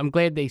Jeffersons. I'm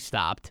glad they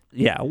stopped.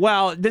 Yeah.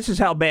 Well, this is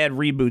how bad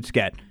reboots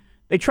get.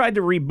 They tried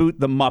to reboot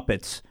the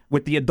Muppets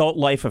with The Adult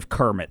Life of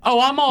Kermit. Oh,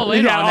 I'm all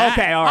in on that.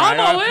 Okay, all right. I'm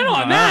all in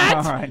on that.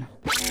 All right.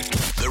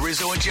 The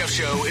Rizzo and Jeff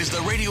Show is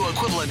the radio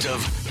equivalent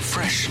of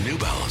fresh New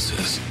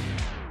Balances.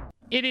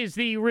 It is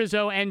the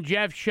Rizzo and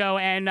Jeff Show,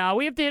 and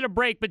we have to hit a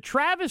break, but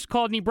Travis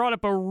called and he brought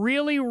up a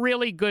really,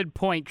 really good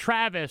point.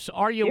 Travis,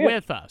 are you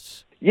with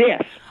us?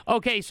 Yes.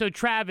 Okay, so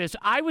Travis,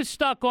 I was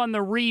stuck on the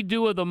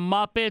redo of the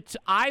Muppets.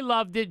 I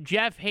loved it.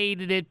 Jeff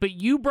hated it, but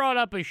you brought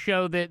up a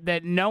show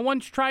that no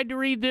one's tried to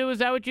redo. Is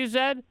that what you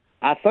said?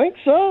 I think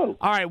so.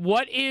 All right,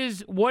 what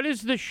is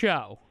the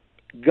show?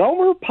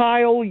 Gomer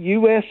Pyle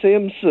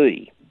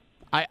USMC.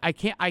 I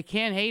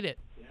can't hate it.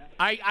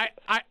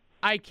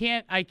 I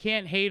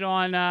can't hate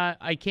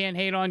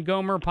on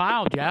Gomer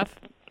Pyle, Jeff.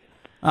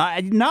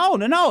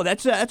 No.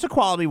 That's a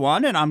quality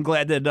one, and I'm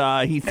glad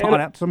that he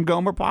thought out some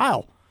Gomer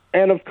Pyle.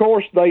 And of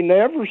course, they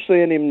never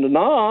sent him to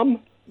Nam.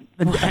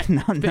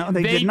 No,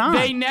 they did not.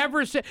 They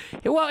never said.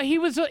 Well,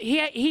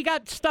 he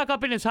got stuck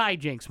up in his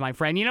hijinks, my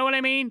friend. You know what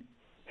I mean?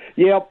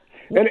 Yep.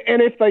 And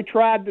if they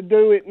tried to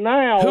do it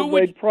now,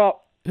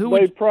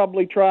 they'd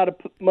probably try to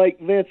make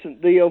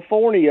Vincent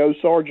D'Onofrio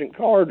Sergeant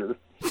Carter.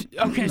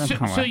 Okay,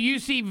 so you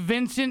see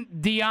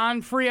Vincent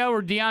D'Onofrio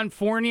or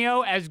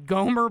D'Onofrio as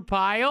Gomer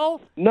Pyle?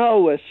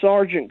 No, as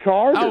Sergeant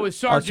Carter. Oh, as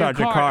Sergeant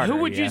Carter. Who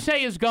would yeah. you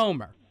say is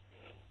Gomer?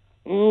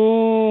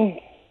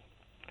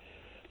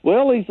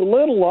 Well, he's a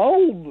little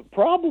old, but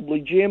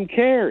probably Jim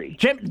Carey.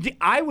 Jim,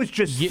 I was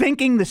just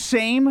thinking the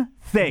same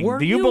thing.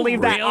 Do you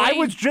believe that? I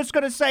was just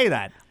going to say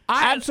that.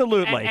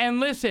 Absolutely. And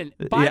listen,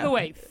 by the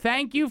way,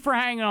 thank you for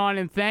hanging on,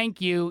 and thank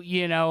you,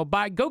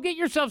 go get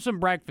yourself some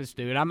breakfast,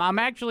 dude. I'm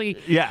actually,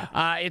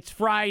 it's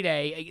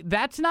Friday.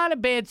 That's not a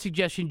bad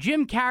suggestion.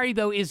 Jim Carrey,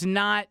 though, is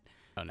not.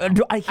 He'd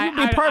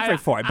be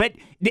perfect for it. But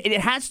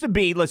it has to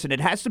be, listen, it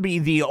has to be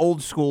the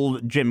old school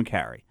Jim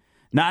Carrey.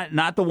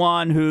 Not the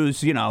one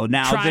who's, now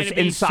trying just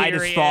inside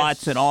his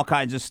thoughts and all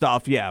kinds of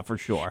stuff. Yeah, for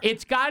sure.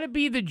 It's got to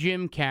be the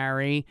Jim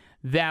Carrey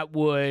that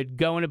would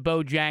go into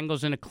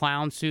Bojangles in a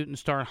clown suit and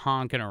start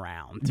honking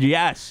around.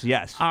 Yes.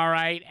 All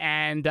right.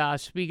 And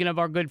speaking of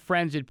our good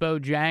friends at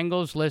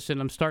Bojangles,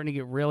 listen, I'm starting to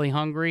get really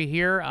hungry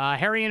here.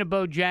 Hurry into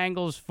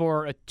Bojangles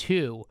for a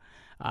 2.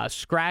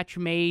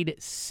 Scratch-made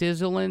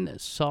sizzling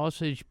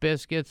sausage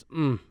biscuits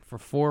for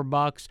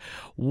 $4.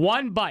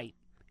 1 bite.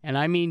 And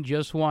I mean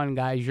just one,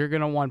 guys. You're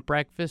going to want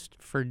breakfast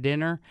for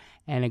dinner,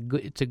 and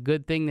it's a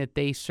good thing that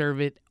they serve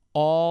it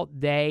all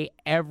day,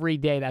 every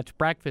day. That's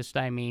breakfast,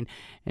 I mean.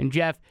 And,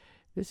 Jeff,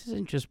 this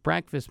isn't just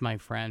breakfast, my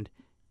friend.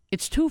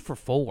 It's 2 for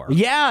 $4.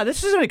 Yeah,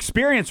 this is an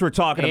experience we're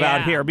talking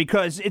about here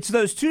because it's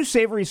those 2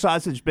 savory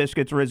sausage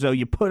biscuits, Rizzo.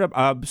 You put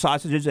up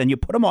sausages and you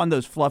put them on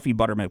those fluffy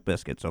buttermilk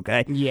biscuits,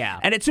 okay?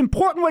 Yeah. And it's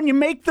important when you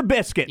make the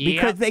biscuit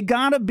because they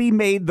got to be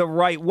made the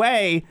right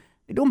way.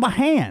 They do them by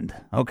hand,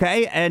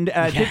 okay? And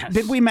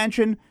did we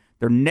mention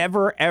they're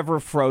never, ever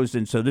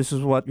frozen, so this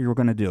is what you're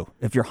going to do.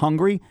 If you're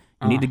hungry,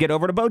 you need to get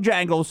over to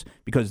Bojangles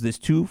because this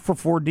 2 for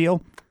 $4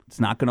 deal, it's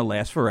not going to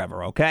last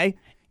forever, okay?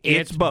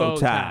 It's Bo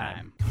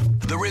time.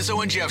 The Rizzo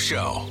and Jeff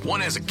Show.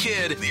 One as a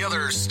kid, the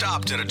other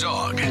stopped at a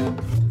dog.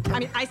 I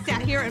mean, I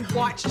sat here and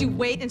watched you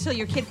wait until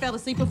your kid fell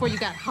asleep before you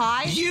got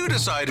high. You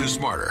decide who's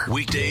smarter.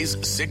 Weekdays,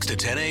 6 to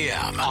 10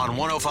 a.m. on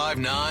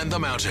 105.9 The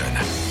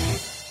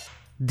Mountain.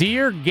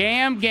 Dear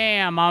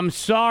Gam, I'm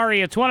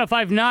sorry. It's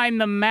 105.9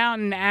 The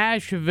Mountain,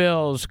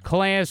 Asheville's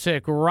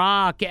classic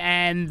rock,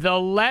 and the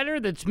letter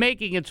that's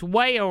making its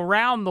way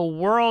around the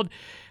world.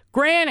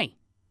 Granny,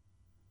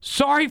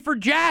 sorry for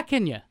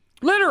jacking you.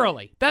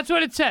 Literally, that's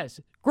what it says.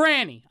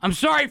 Granny, I'm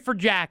sorry for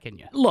jacking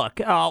you. Look,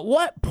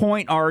 what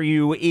point are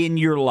you in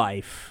your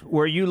life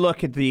where you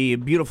look at the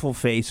beautiful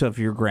face of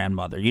your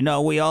grandmother?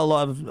 We all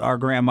love our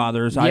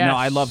grandmothers. Yes. I know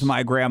I loved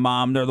my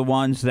grandmom. They're the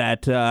ones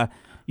that...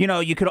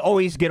 you could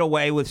always get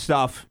away with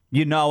stuff.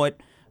 You know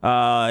it.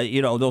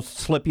 They'll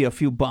slip you a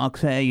few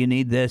bucks. Hey, you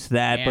need this,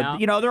 that. Yeah.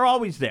 But, they're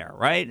always there,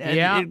 right?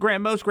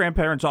 And most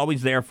grandparents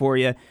always there for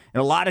you. In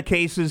a lot of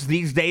cases,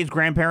 these days,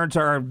 grandparents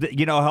are,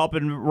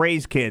 helping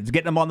raise kids,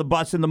 getting them on the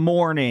bus in the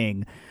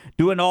morning,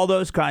 doing all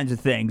those kinds of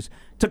things.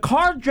 To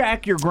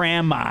carjack your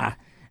grandma,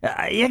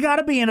 you got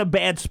to be in a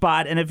bad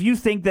spot. And if you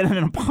think that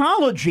an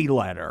apology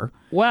letter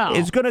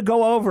is going to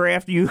go over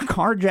after you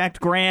carjacked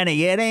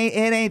Granny, it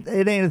ain't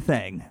a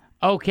thing.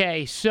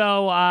 Okay,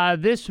 so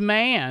this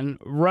man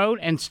wrote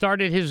and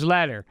started his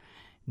letter.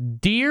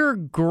 Dear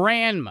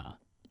Grandma,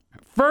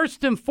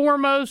 first and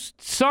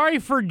foremost, sorry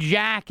for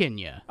jacking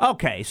you.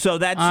 Okay, so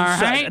that's...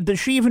 right. Does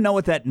she even know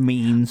what that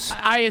means?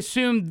 I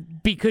assume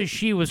because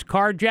she was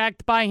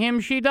carjacked by him,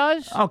 she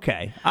does.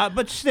 Okay,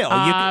 but still,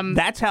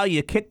 that's how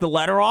you kick the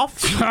letter off?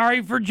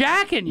 Sorry for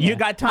jacking you. You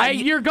got time...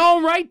 You're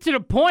going right to the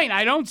point.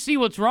 I don't see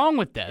what's wrong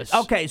with this.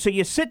 Okay, so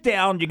you sit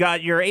down, you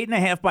got your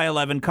 8.5 by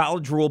 11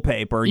 college rule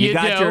paper, you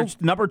got your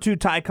number 2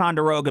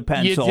 Ticonderoga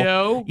pencil. You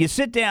do. You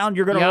sit down,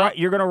 you're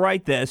gonna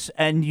write this,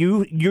 and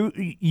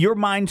your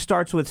mind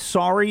starts with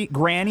sorry,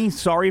 Granny,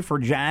 sorry for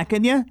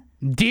jacking you.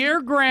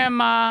 Dear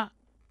Grandma,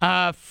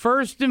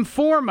 first and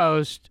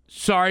foremost,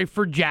 sorry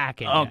for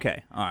jacking you.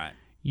 Okay, all right.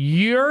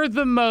 You're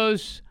the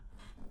most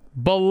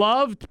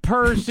beloved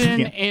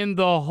person in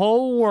the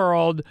whole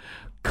world,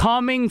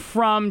 coming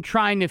from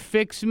trying to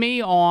fix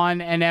me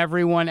on and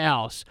everyone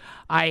else.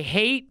 I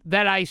hate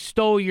that I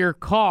stole your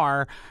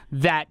car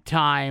that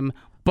time,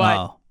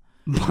 but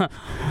but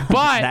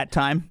that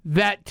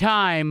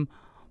time,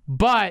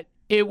 but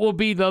it will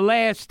be the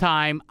last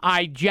time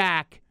I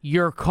jack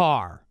your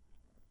car.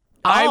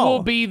 I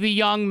will be the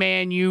young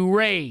man you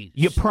raised.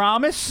 You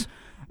promise?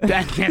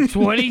 That's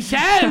what he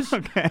says.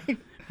 Okay.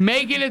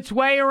 Making its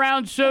way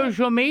around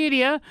social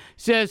media,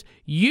 says,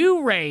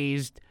 you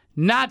raised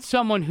not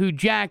someone who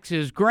jacks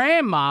his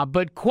grandma,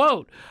 but,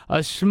 quote,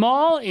 a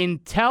small,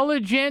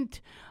 intelligent,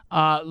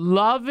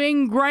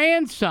 loving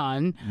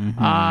grandson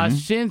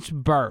since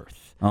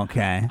birth.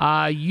 Okay.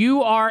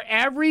 You are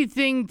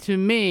everything to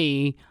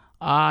me.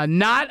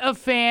 Not a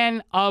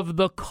fan of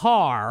the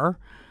car,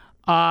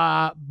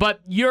 but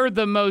you're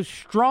the most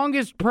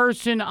strongest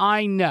person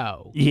I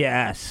know.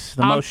 Yes,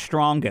 the most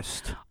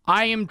strongest.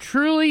 I am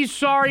truly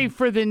sorry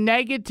for the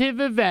negative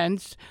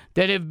events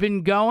that have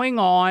been going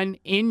on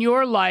in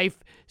your life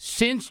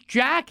since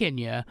jacking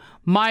you.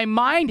 My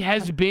mind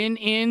has been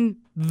in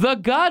the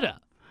gutter.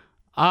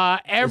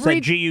 Is that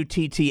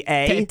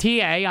G-U-T-T-A?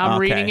 T-A. I'm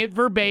reading it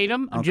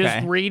verbatim. I'm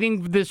just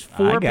reading this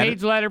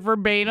 4-page letter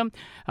verbatim,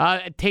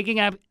 taking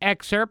up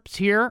excerpts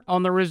here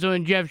on the Rizzo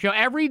and Jeff Show.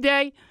 Every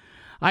day,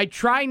 I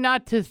try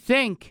not to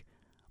think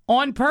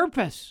on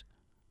purpose.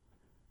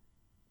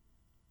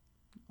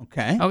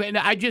 Okay. Okay.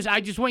 I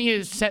just want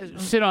you to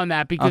sit on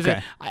that because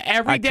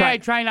every day I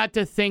try not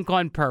to think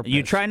on purpose.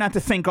 You try not to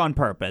think on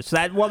purpose.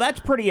 That's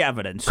pretty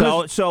evident.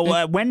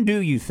 So when do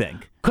you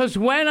think? Because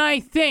when I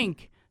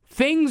think,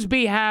 things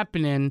be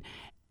happening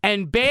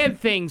and bad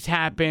things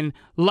happen,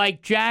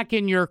 like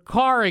jacking your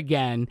car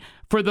again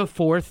for the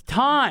 4th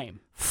time.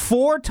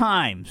 4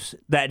 times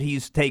that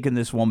he's taken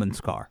this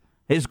woman's car.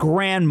 His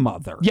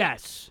grandmother.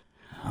 Yes.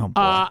 Oh,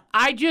 boy.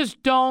 I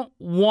just don't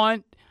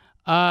want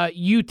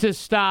you to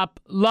stop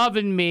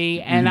loving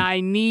me, and I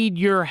need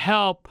your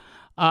help.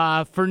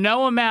 For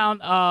no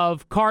amount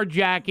of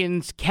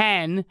carjackings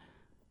can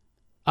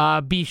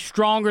be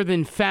stronger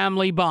than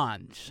family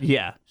bonds.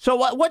 Yeah. So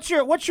what's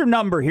your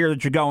number here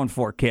that you're going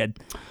for, kid?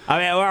 I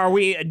mean, are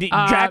we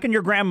jacking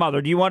your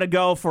grandmother? Do you want to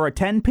go for a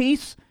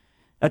 10-piece?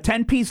 A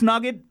 10-piece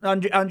nugget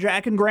on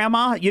jacking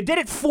grandma? You did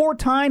it 4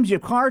 times. You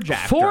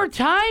carjacked 4 her.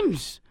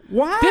 times?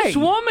 Why? This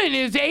woman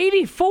is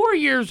 84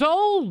 years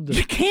old.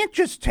 You can't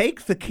just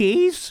take the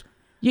keys.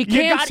 You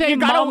can't say,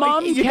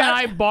 Mom, can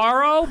I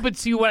borrow? But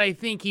see what I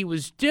think he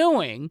was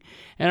doing,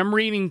 and I'm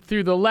reading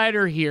through the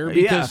letter here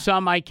because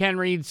some I can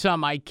read,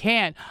 some I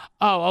can't.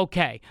 Oh,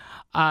 okay.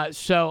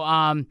 So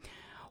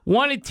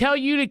want to tell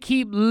you to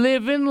keep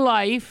living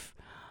life.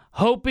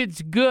 Hope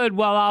it's good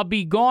while I'll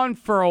be gone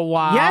for a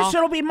while. Yes,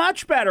 it'll be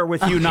much better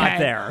with you not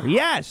there.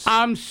 Yes.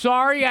 I'm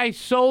sorry I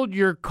sold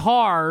your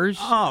cars.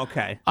 Oh,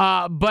 okay.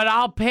 But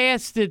I'll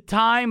pass the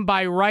time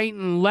by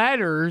writing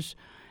letters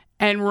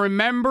and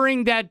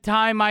remembering that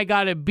time I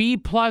got a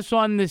B+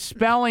 on the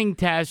spelling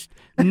test.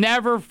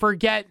 Never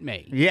forget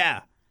me. Yeah.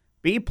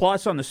 B+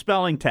 on the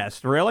spelling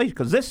test. Really?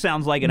 Because this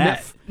sounds like an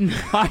F.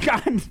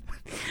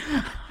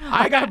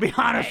 I got to be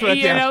honest with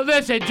you. You know,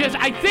 listen,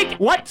 I think...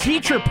 What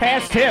teacher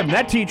passed him?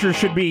 That teacher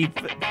should be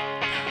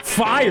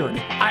fired.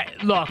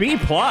 Look. B+.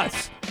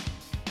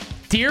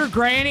 Dear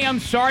Granny, I'm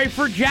sorry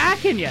for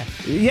jacking you.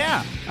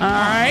 Yeah. All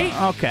right.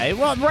 Okay.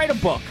 Well, write a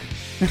book.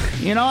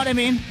 You know what I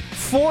mean?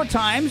 4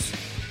 times.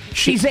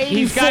 She's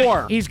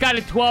 84. He's got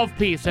a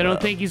 12-piece. I don't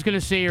think he's going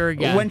to see her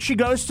again. When she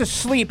goes to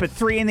sleep at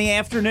 3 in the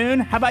afternoon,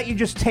 how about you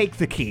just take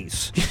the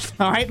keys?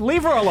 All right?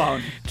 Leave her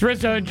alone. It's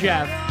Rizzo and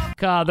Jeff.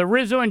 The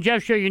Rizzo and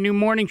Jeff Show, your new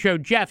morning show.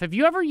 Jeff, have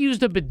you ever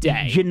used a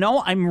bidet? You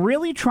know, I'm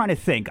really trying to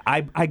think.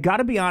 I got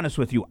to be honest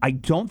with you. I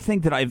don't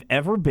think that I've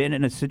ever been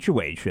in a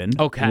situation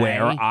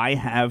where I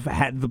have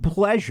had the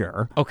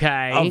pleasure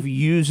of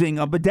using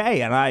a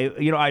bidet. And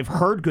I've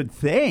heard good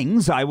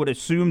things. I would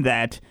assume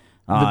that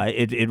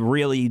it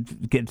really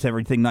gets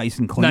everything nice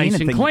and clean. Nice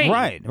and clean.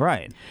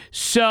 Right.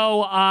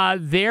 So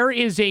there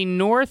is a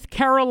North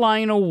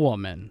Carolina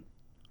woman,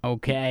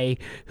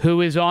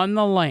 who is on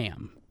the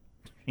lam.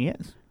 She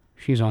is.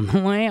 She's on the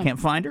lam. Can't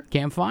find her?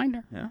 Can't find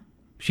her. Yeah.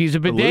 She's a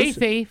bidet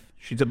thief.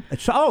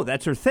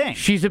 That's her thing.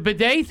 She's a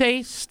bidet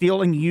thief.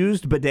 Stealing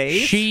used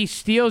bidets? She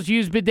steals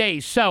used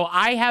bidets. So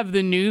I have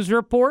the news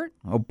report.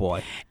 Oh,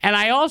 boy. And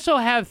I also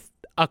have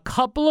a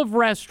couple of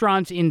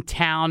restaurants in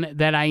town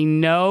that I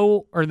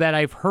know or that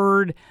I've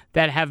heard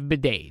that have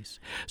bidets.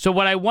 So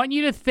what I want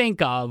you to think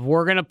of,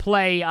 we're going to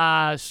play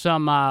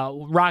some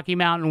Rocky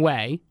Mountain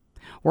Way.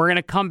 We're going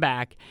to come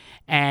back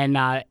and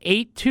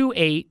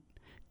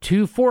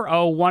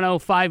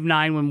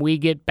 828-240-1059 when we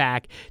get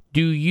back.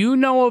 Do you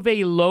know of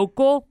a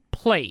local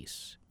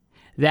place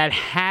that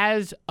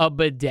has a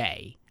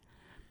bidet?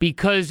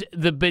 Because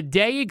the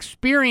bidet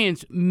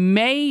experience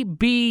may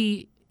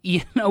be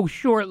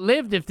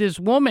short-lived if this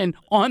woman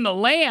on the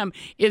lam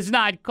is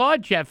not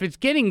caught, Jeff. It's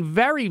getting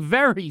very,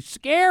 very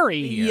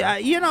scary here.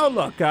 Yeah,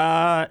 look,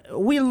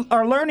 we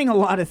are learning a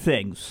lot of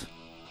things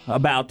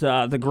about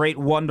the great,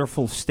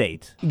 wonderful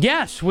state.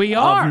 Yes, we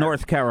are. Of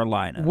North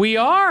Carolina. We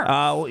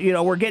are.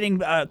 We're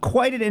getting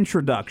quite an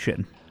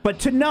introduction. But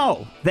to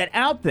know that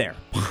out there,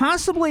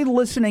 possibly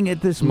listening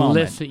at this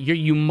moment...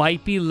 You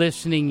might be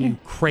listening, you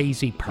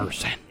crazy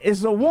person.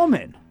 ...is a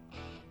woman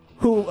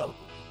who...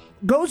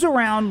 goes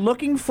around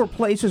looking for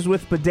places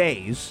with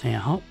bidets.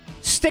 Yeah.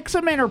 Sticks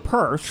them in her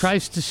purse.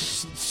 Tries to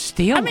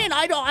steal them. I mean,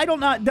 I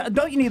don't know.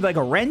 Don't you need like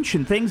a wrench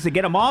and things to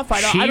get them off?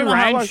 I don't know. She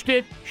wrenched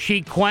it.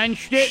 She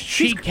quenched it.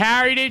 She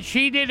carried it.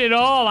 She did it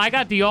all. I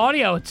got the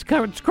audio. It's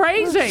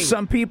crazy.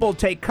 Some people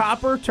take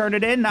copper, turn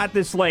it in. Not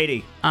this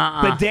lady.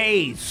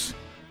 Bidets.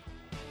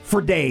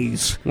 For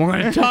days. We're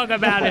going to talk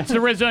about it. It's the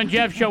Rizzo and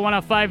Jeff Show,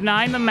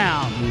 105.9 The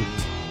Mountain.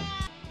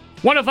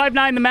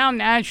 105.9 The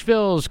Mountain,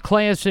 Asheville's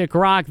classic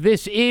rock.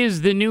 This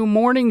is the new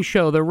morning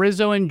show, the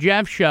Rizzo and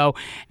Jeff Show.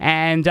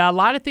 And a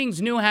lot of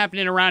things new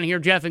happening around here,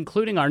 Jeff,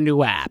 including our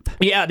new app.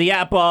 Yeah, the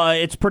app,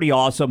 it's pretty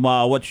awesome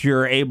what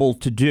you're able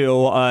to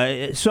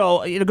do.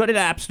 So go to the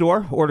App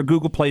Store or the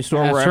Google Play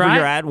Store, wherever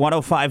you're at,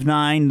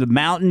 105.9 The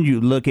Mountain. You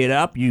look it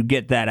up, you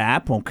get that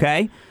app,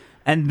 okay?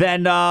 And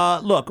then,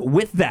 look,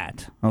 with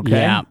that, okay?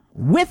 Yeah.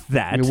 With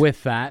that,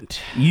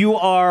 you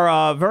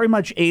are very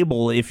much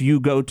able, if you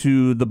go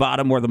to the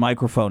bottom where the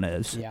microphone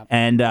is,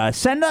 and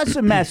send us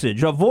a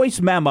message, a voice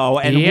memo,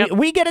 and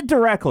we get it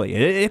directly.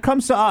 It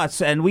comes to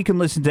us, and we can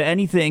listen to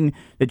anything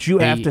that you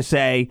have to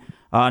say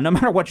no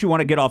matter what you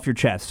want to get off your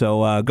chest.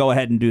 So go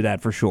ahead and do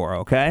that for sure,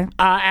 okay?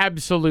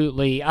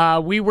 Absolutely.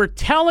 We were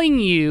telling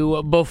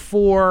you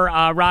before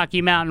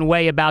Rocky Mountain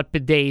Way about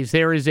bidets.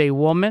 There is a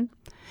woman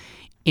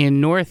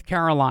in North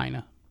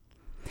Carolina.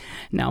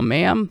 Now,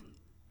 ma'am,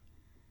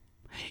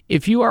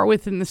 if you are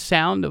within the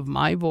sound of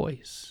my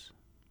voice,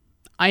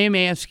 I am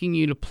asking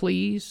you to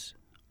please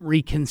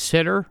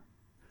reconsider,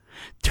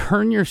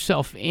 turn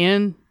yourself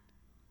in.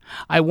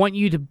 I want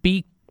you to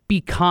be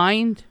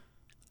kind.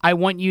 I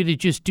want you to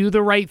just do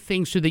the right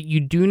thing so that you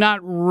do not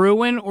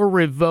ruin or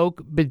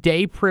revoke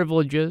bidet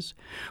privileges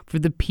for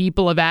the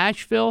people of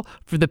Asheville,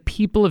 for the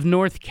people of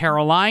North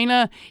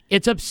Carolina.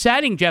 It's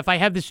upsetting, Jeff. I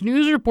have this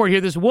news report here.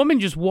 This woman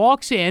just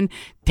walks in,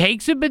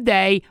 takes a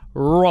bidet,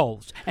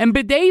 rolls. And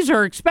bidets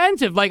are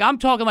expensive. Like, I'm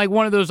talking like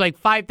one of those like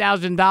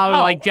 $5,000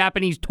 like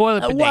Japanese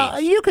toilet bidets.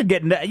 Well,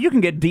 you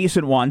can get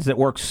decent ones that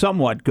work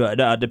somewhat good,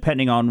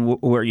 depending on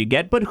where you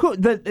get. But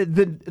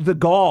the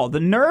gall, the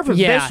nerve of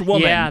this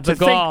woman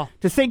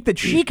to think that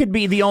she could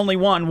be the only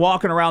one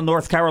walking around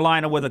North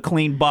Carolina with a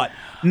clean butt,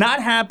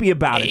 not happy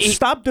about it.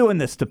 Stop doing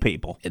this to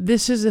people.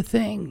 This is a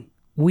thing.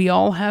 We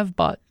all have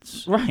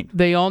butts. Right.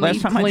 They all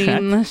need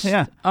cleanness.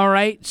 Yeah. All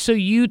right. So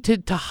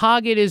to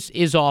hog it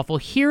is awful.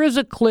 Here is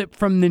a clip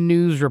from the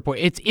news report.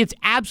 It's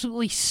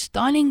absolutely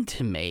stunning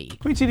to me.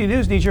 Queen City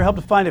News needs your help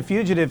to find a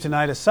fugitive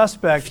tonight. A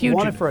suspect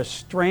wanted for a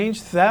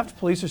strange theft.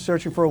 Police are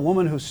searching for a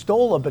woman who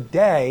stole a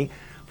bidet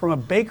from a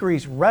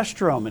bakery's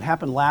restroom. It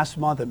happened last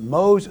month at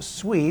Moe's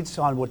Sweets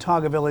on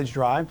Watauga Village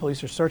Drive.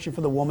 Police are searching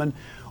for the woman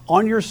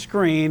on your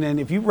screen, and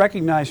if you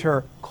recognize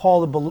her,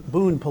 call the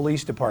Boone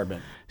Police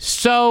Department.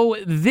 So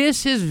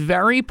this is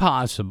very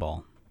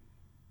possible,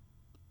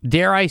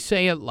 dare I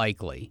say it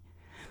likely,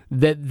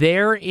 that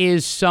there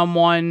is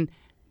someone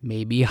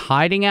maybe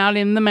hiding out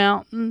in the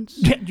mountains.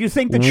 Do you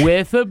think that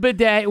with a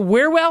bidet?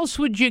 Where else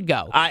would you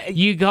go?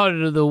 You go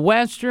to the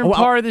western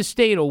part of the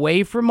state,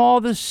 away from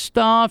all the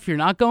stuff. You're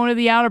not going to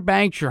the Outer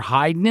Banks. You're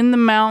hiding in the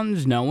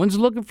mountains. No one's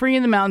looking for you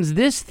in the mountains.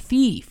 This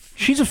thief.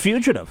 She's a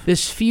fugitive.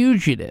 This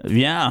fugitive.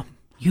 Yeah.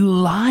 You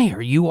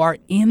liar. You are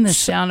in the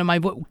sound of my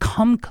voice.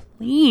 Come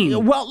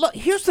clean. Well, look,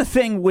 here's the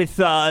thing with,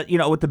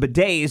 with the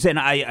bidets, and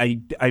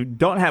I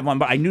don't have one,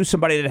 but I knew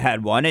somebody that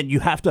had one, and you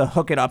have to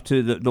hook it up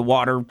to the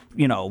water,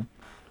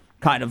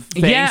 kind of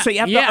thing. Yeah, so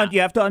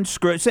you have to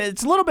unscrew it. So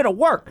it's a little bit of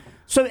work.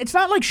 So it's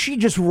not like she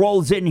just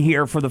rolls in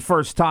here for the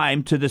first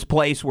time to this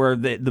place where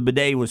the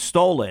bidet was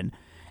stolen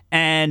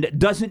and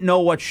doesn't know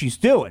what she's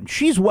doing.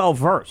 She's well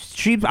versed.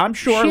 I'm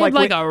sure, she had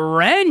like a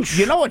wrench.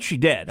 You know what she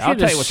did? I'll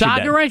tell you what she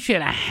did. Wrench. She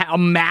had a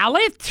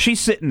mallet. She's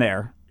sitting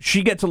there.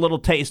 She gets a little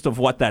taste of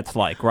what that's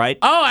like, right?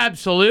 Oh,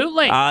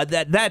 absolutely.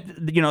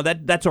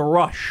 That's a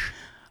rush.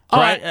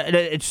 Right,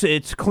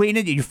 it's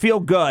cleaning. You feel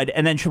good,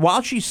 and then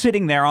while she's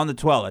sitting there on the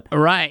toilet,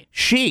 right,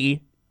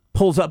 she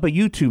pulls up a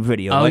YouTube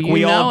video, like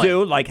we all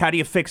do. Like, how do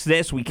you fix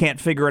this? We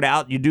can't figure it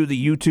out. You do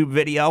the YouTube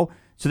video.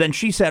 So then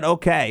she said,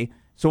 okay.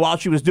 So while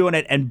she was doing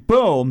it, and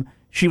boom,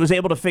 she was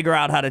able to figure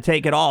out how to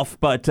take it off.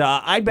 But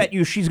I bet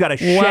you she's got a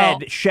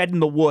shed in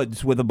the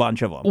woods with a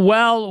bunch of them.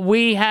 Well,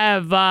 we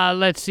have,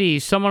 let's see,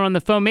 someone on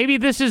the phone. Maybe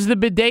this is the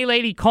bidet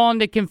lady calling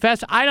to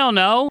confess. I don't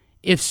know.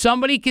 If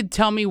somebody could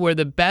tell me where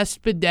the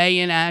best bidet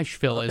in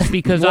Asheville is,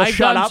 because I've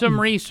done some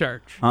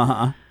research.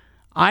 Uh-huh.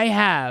 I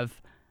have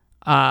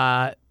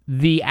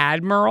the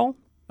Admiral.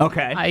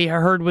 Okay. I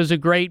heard was a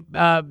great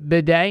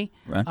bidet.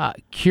 Right.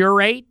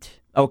 Curate.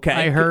 Okay.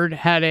 I heard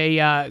had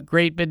a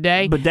great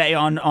bidet. Bidet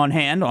on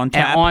hand, on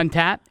tap. On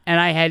tap. And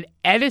I had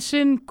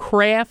Edison,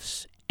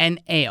 Crafts,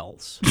 and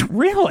Ales.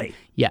 Really?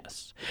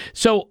 Yes.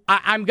 So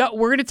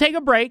we're going to take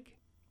a break.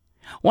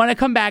 When I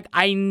come back,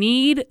 I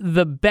need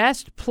the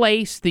best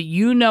place that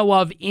you know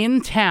of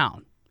in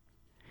town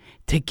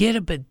to get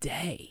a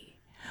bidet.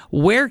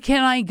 Where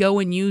can I go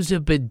and use a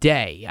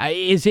bidet?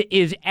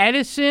 Is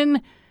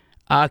Edison,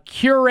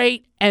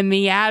 Curate, and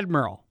the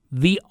Admiral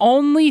the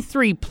only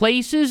three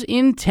places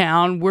in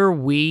town where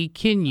we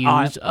can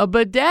use a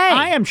bidet?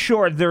 I am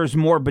sure there's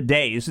more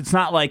bidets. It's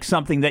not like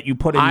something that you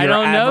put in your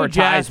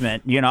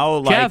advertisement.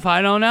 Jeff. Jeff,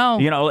 I don't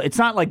know. It's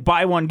not like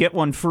buy one, get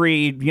one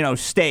free,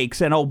 steaks.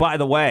 And, oh, by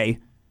the way,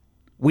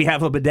 we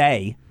have a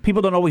bidet.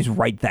 People don't always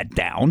write that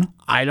down.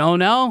 I don't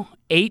know.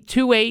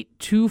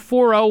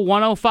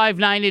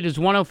 828-240-1059. It is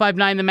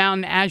 1059 The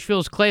Mountain,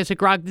 Asheville's Classic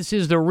Rock. This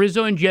is the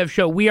Rizzo and Jeff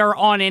Show. We are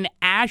on an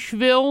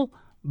Asheville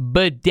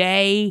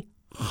bidet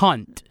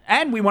hunt.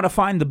 And we want to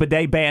find the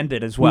bidet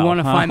bandit as well. We want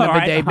to find the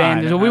bidet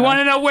bandit. We want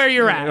to know where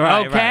you're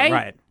at,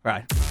 okay?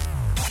 Right.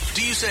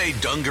 Do you say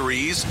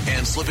dungarees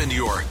and slip into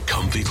your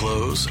comfy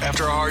clothes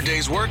after a hard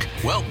day's work?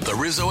 Well, the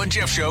Rizzo and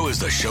Jeff Show is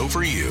the show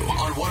for you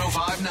on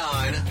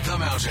 1059 The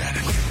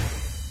Mountain.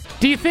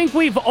 Do you think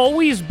we've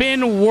always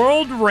been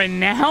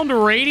world-renowned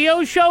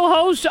radio show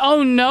hosts?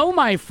 Oh, no,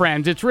 my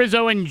friends. It's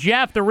Rizzo and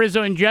Jeff, the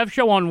Rizzo and Jeff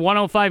Show on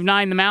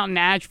 1059 The Mountain,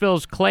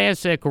 Asheville's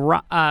classic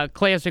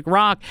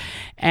rock.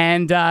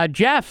 And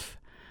Jeff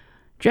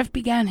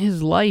began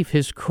his life,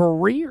 his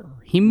career.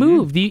 He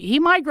moved. He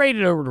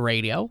migrated over to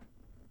radio.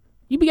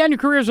 You began your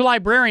career as a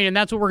librarian, and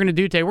that's what we're going to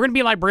do today. We're going to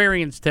be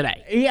librarians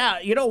today. Yeah,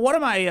 one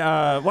of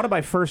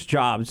my first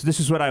jobs. This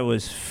is when I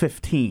was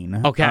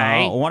 15.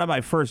 Okay. One of my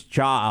first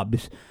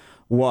jobs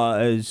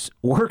was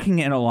working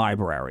in a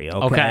library.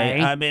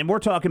 Okay. I mean, we're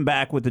talking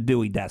back with the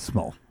Dewey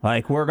Decimal.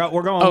 Like we're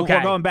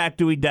going back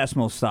Dewey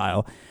Decimal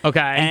style. Okay.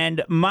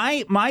 And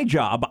my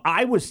job,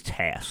 I was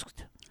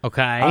tasked.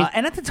 Okay.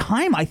 And at the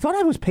time, I thought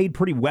I was paid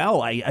pretty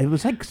well. It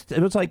was like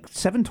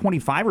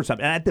 $7.25 or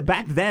something. And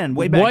back then,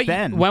 back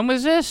then. When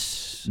was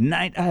this?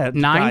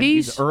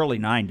 90s, early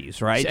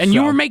 90s, right? And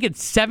you were making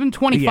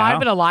 $7.25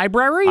 at a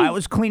library? I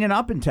was cleaning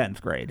up in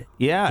 10th grade.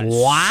 Yeah.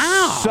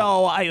 Wow.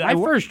 So my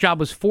first job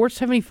was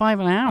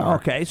 $4.75 an hour.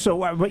 Okay. So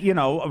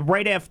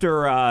right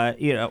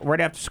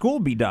after school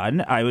would be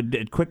done, I would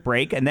a quick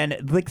break, and then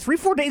like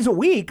 3-4 days a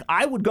week,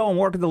 I would go and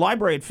work at the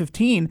library at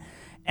 15.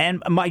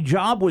 And my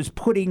job was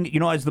putting,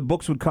 as the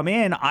books would come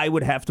in, I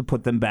would have to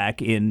put them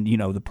back in,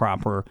 the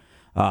proper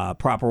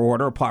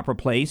order, proper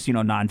place,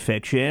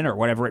 nonfiction or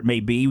whatever it may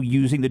be,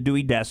 using the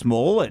Dewey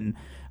Decimal and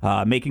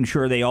making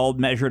sure they all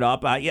measured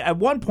up. At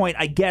one point,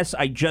 I guess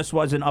I just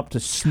wasn't up to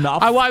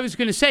snuff. I was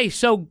going to say,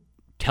 so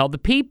tell the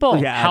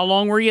people. Yeah. How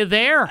long were you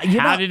there?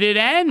 How did it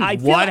end?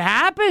 What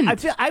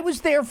happened? I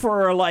was there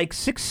for like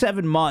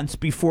 6-7 months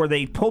before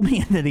they pulled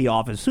me into the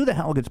office. Who the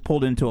hell gets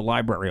pulled into a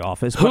library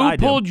office? Who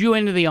pulled you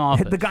into the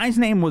office? The guy's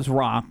name was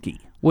Rocky.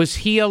 Was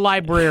he a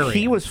librarian?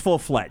 He was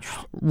full-fledged.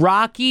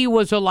 Rocky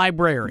was a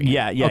librarian.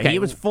 Yeah. Okay. He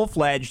was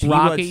full-fledged.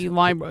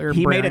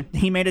 Librarian.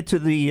 He made it to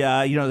the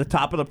the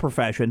top of the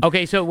profession.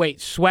 Okay, so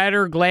wait,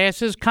 sweater,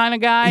 glasses kind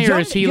of guy, or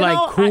is he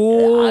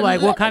cool?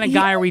 What kind of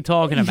guy are we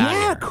talking about?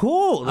 Yeah, here?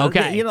 Cool.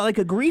 Okay, like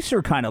a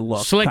greaser kind of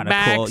look. Slick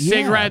back, cool.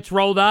 Cigarettes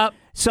rolled up.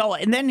 So,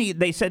 and then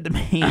they said to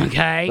me,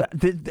 okay,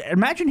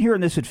 imagine hearing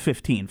this at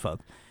 15,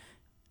 folks.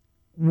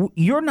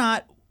 You're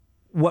not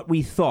what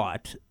we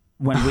thought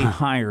when we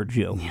hired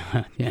you.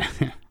 Yeah.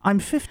 I'm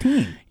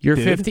 15. You're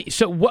 15.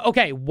 So,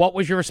 what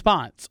was your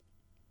response?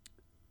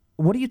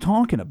 What are you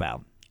talking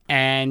about?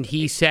 And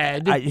he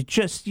said, I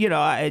just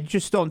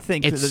don't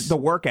think the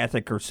work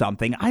ethic or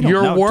something. I don't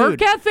know. Your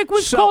work ethic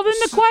was called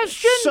into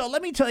question? So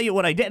let me tell you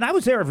what I did. And I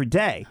was there every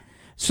day.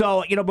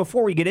 So,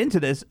 before we get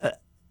into this.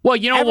 Well,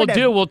 what we'll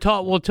do? We'll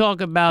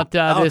talk about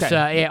this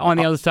on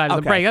the other side of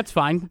the break. That's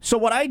fine. So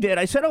what I did,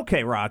 I said,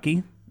 okay,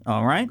 Rocky,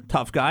 all right,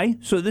 tough guy.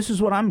 So this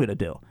is what I'm going to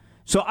do.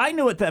 So I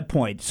knew at that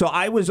point. So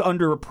I was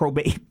under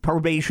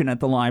probation at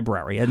the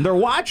library, and they're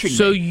watching me.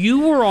 So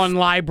you were on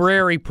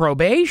library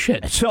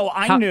probation. So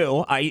I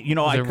knew.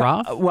 Was it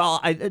rough?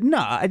 Well,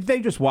 they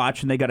just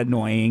watched and they got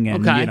annoying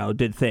and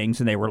did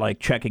things, and they were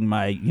like checking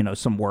my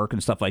some work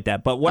and stuff like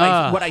that. But what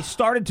I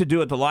started to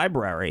do at the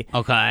library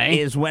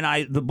is when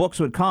the books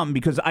would come,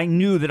 because I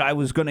knew that I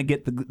was going to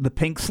get the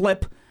pink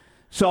slip.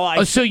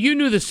 So so you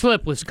knew the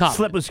slip was coming.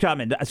 Slip was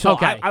coming. So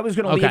I was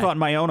going to leave on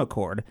my own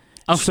accord.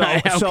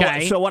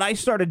 So what I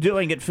started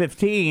doing at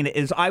 15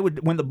 is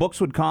when the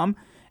books would come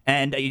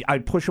and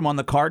I'd push them on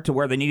the cart to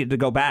where they needed to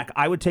go back,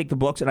 I would take the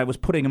books and I was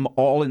putting them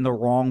all in the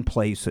wrong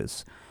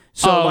places.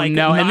 So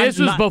and this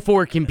was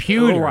before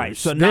computers. Right.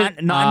 So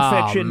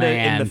nonfiction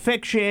into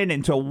fiction,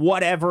 into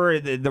whatever,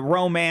 the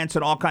romance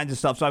and all kinds of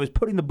stuff. So I was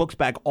putting the books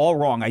back all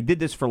wrong. I did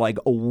this for like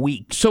a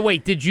week. So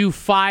wait, did you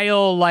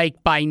file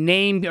by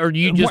name, or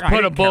you just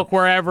put a book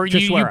wherever?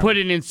 You put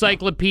an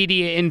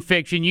encyclopedia in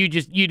fiction. You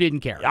didn't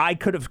care. I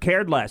could have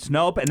cared less.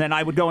 Nope. And then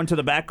I would go into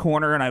the back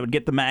corner and I would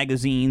get the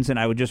magazines and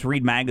I would just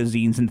read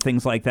magazines and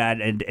things like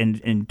that, and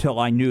until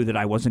I knew that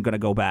I wasn't going to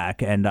go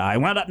back. And I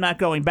wound up not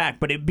going back,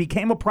 but it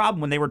became a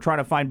problem when they were trying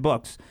to find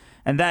books,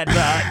 and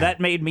that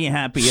made me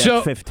happy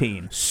at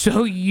 15.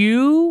 So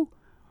you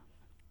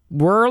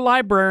were a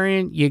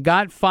librarian, you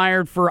got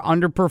fired for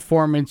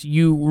underperformance,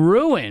 you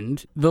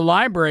ruined the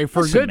library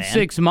for a good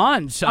 6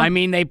 months. I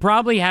mean, they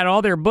probably had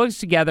all their books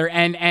together,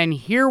 and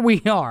here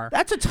we are.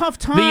 That's a tough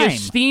time. The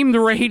esteemed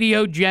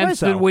radio gents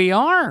that we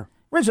are.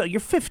 Rizzo,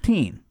 you're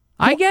 15.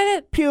 I get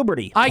it.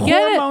 Puberty. I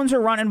get it. Hormones are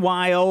running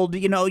wild.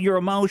 You're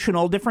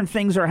emotional. Different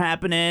things are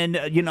happening.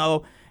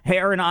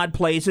 Hair in odd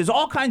places,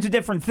 all kinds of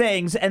different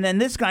things. And then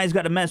this guy's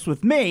got to mess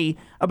with me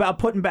about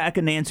putting back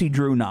a Nancy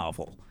Drew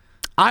novel.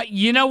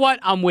 You know what?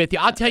 I'm with you.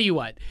 I'll tell you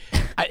what.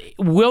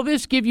 Will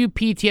this give you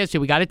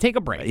PTSD? We got to take a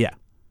break. Yeah.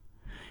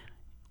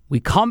 We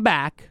come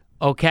back,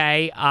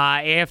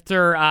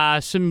 after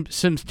some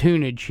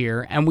tunage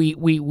here, and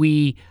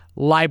we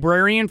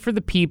librarian for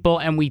the people,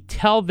 and we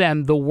tell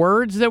them the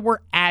words that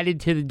were added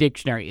to the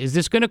dictionary. Is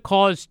this going to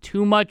cause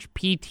too much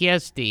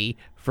PTSD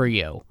for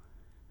you?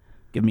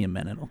 Give me a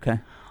minute, okay?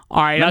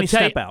 All right, Let me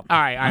step out. All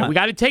right. We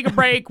got to take a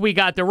break. We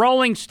got the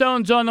Rolling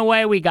Stones on the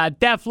way. We got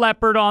Def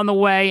Leppard on the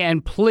way.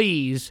 And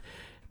please,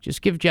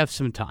 just give Jeff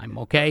some time,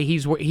 okay?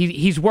 He's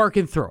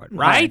working through it,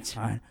 right?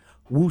 All right.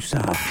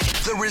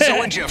 Woosah. The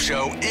Rizzo and Jeff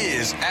Show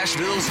is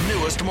Asheville's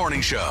newest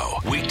morning show.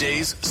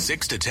 Weekdays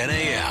 6 to 10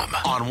 a.m.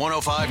 on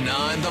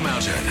 105.9 The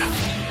Mountain.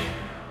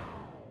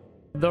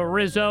 The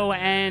Rizzo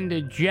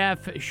and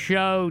Jeff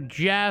Show.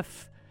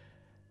 Jeff,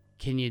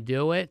 Can you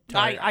do it?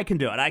 I can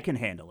do it. I can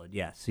handle it.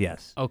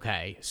 Yes.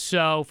 Okay.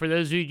 So for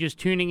those of you just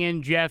tuning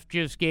in, Jeff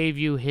just gave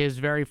you his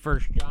very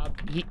first job.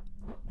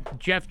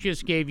 Jeff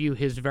just gave you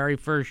his very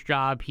first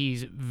job.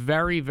 He's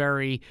very,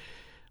 very,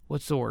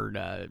 what's the word?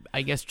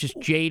 I guess just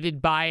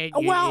jaded by it.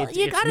 Well,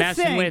 you got to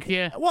messing think. With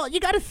you. Well, you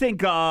got to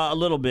think a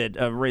little bit,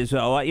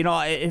 Rizzo.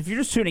 If you're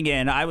just tuning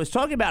in, I was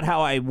talking about how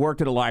I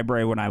worked at a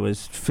library when I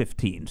was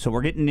 15. So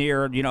we're getting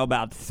near,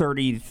 about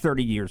 30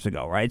 years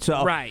ago, right?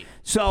 So, right.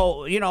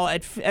 So,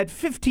 at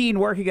 15,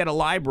 working at a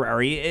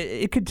library,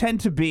 it could tend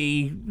to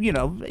be,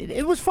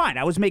 it was fine.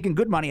 I was making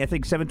good money. I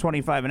think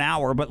 $7.25 an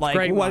hour. But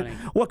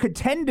what could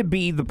tend to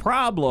be the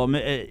problem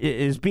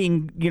is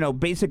being,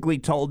 basically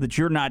told that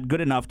you're not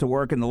good enough to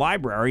work in the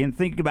library, and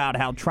think about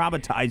how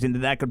traumatizing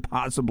that could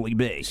possibly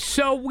be.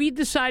 So we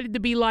decided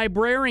to be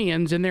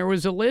librarians, and there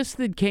was a list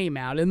that came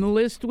out, and the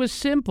list was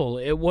simple.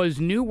 It was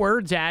new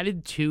words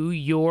added to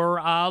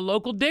your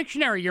local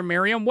dictionary, your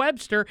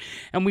Merriam-Webster,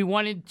 and we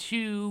wanted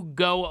to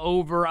go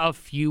over a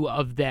few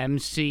of them,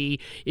 see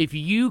if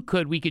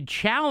we could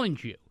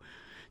challenge you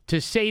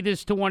to say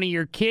this to one of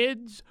your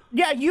kids.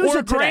 Yeah, use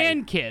it today.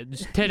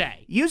 Grandkids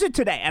today. Use it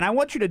today, and I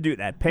want you to do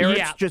that.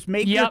 Parents, just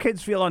make your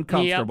kids feel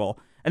uncomfortable.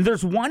 Yep. And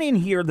there's one in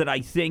here that I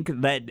think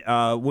that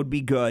would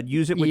be good.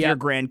 Use it with your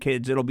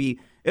grandkids. It'll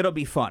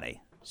be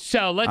funny.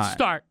 So let's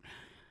start.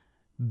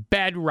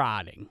 Bed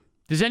rotting.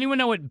 Does anyone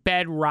know what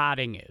bed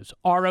rotting is?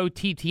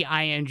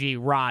 ROTTING,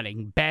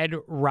 rotting. Bed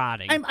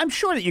rotting. I'm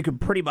sure that you can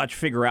pretty much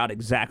figure out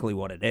exactly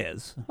what it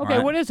is. Okay,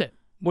 what is it?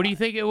 What do you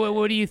think?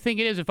 What do you think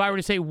it is? If I were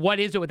to say, what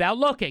is it without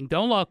looking?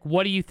 Don't look.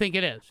 What do you think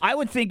it is? I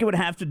would think it would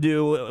have to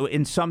do,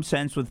 in some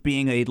sense, with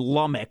being a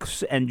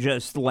lummox and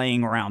just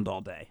laying around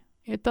all day.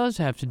 It does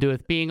have to do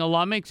with being a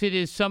lummox. It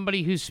is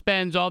somebody who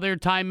spends all their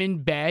time in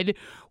bed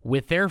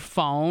with their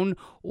phone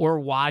or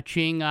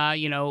watching,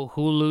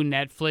 Hulu,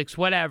 Netflix,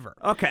 whatever.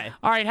 Okay.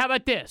 All right, how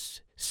about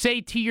this?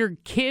 Say to your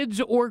kids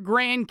or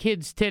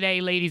grandkids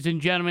today, ladies and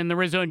gentlemen, the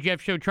Rizzo and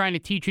Jeff Show trying to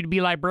teach you to be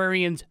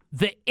librarians,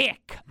 the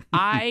ick.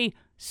 I-C-K.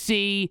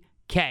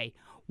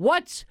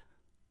 What's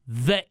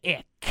the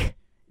ick?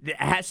 It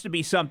has to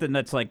be something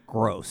that's,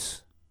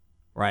 gross,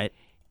 right?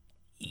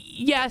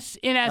 Yes,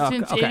 in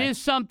essence, It is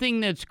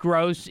something that's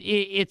gross.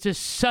 It's a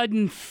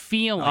sudden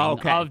feeling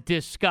of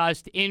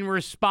disgust in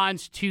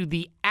response to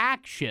the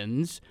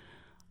actions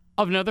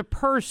of another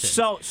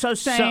person. So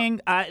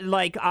saying,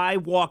 I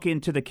walk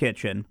into the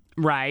kitchen.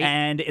 Right.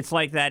 And it's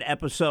like that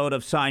episode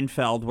of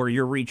Seinfeld where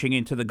you're reaching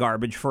into the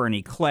garbage for an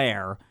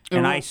eclair,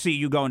 and I see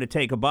you going to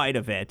take a bite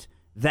of it.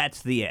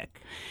 That's the ick.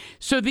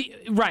 So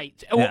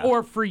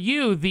or for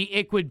you, the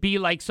ick would be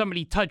like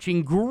somebody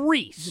touching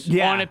grease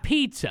on a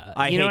pizza.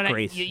 I hate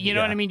grease. You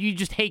know what I mean? You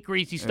just hate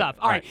greasy stuff.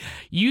 All right.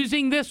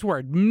 Using this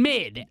word,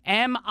 mid,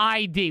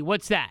 M-I-D.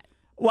 What's that?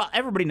 Well,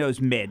 everybody knows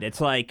mid. It's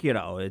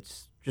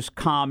it's just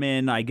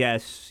common, I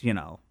guess.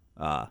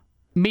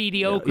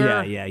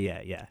 Mediocre.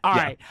 Yeah. All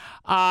right.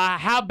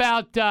 How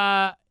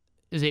about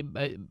is it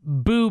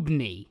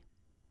Boobne?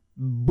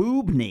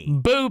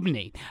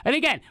 Boobne. And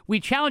again, we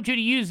challenge you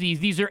to use these.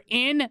 These are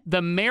in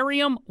the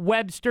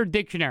Merriam-Webster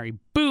dictionary.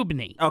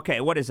 Boobne.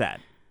 Okay, what is that?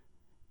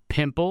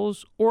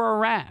 Pimples or a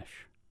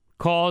rash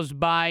caused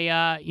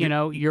by,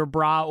 your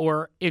bra,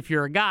 or if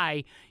you're a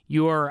guy,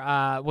 your,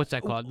 what's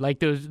that called? Like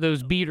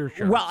those beater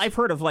shirts. Well, I've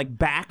heard of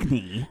back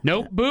knee.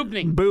 Nope,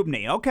 boobne.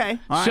 Boobne, okay.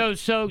 All right.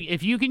 So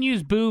if you can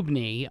use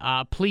boobne,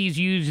 please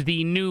use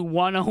the new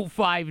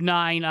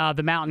 1059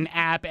 The Mountain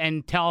app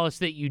and tell us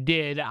that you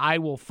did. I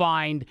will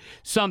find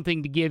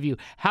something to give you.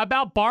 How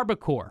about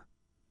Barbacore?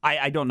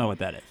 I don't know what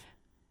that is.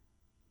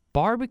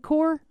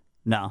 Barbacore?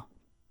 No.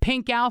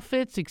 Pink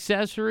outfits,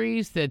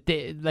 accessories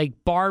like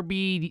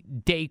Barbie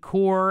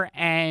decor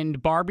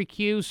and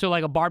barbecue. So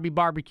like a Barbie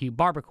barbecue,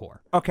 Barbacore.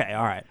 Okay,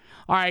 all right.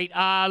 All right,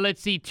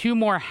 let's see. Two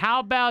more.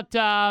 How about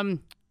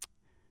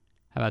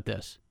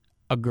this?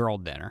 A girl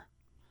dinner.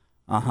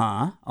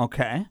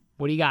 Okay.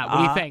 What do you got? What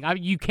do you think?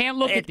 You can't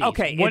look at these.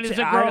 Okay. What is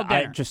a girl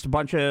dinner? Just a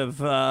bunch of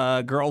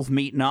girls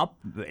meeting up,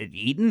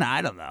 eating?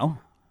 I don't know.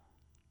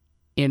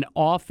 An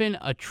often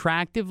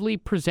attractively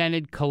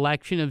presented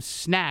collection of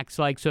snacks.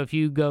 So if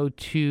you go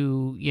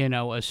to,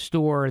 a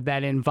store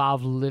that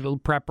involves little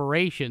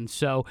preparation.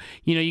 So,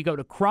 you go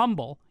to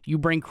Crumble, you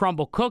bring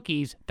Crumble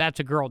cookies, that's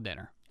a girl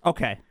dinner.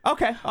 Okay. All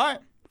right.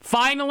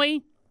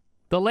 Finally,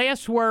 the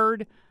last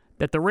word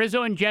that the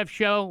Rizzo and Jeff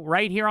Show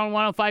right here on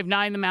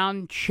 105.9 The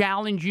Mountain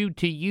challenge you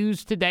to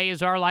use today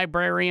as our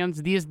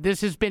librarians.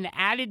 This has been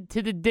added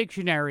to the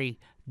dictionary,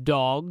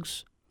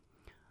 dogs.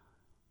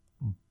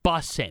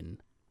 Bussin.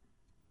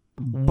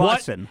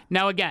 Bussin.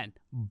 Now again,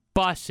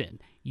 bussin.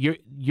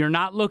 You're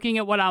not looking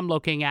at what I'm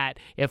looking at.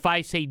 If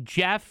I say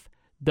Jeff,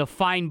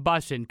 define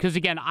bussin, because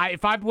again,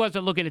 if I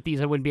wasn't looking at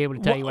these, I wouldn't be able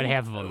to tell you what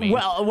half of them mean.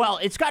 Well,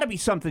 it's got to be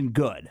something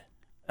good.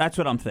 That's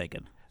what I'm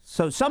thinking.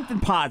 So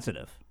something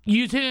positive.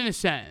 Use it in a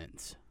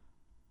sentence.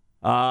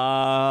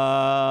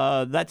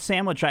 That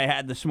sandwich I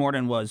had this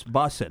morning was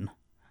bussin.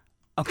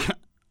 Okay.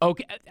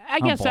 Okay,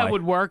 I guess that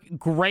would work.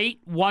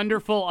 Great,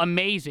 wonderful,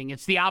 amazing.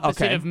 It's the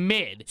opposite of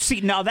mid.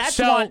 See, now that's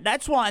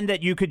one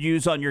that you could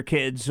use on your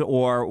kids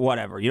or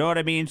whatever. You know what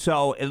I mean?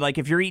 So, like,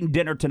 if you're eating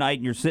dinner tonight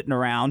and you're sitting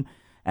around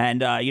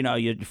and,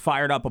 you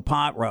fired up a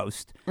pot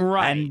roast.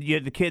 Right. And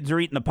the kids are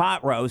eating the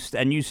pot roast,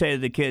 and you say to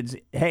the kids,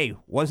 hey,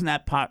 wasn't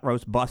that pot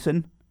roast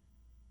bussin'?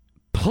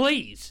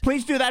 Please.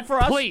 Please do that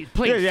for us. Please.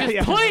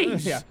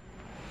 Please.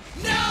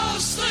 No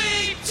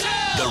sleep till.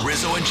 The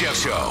Rizzo and Jeff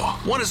Show.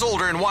 One is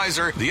older and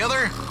wiser. The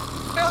other?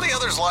 Well, the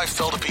other's life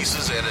fell to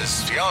pieces and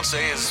his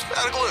fiance is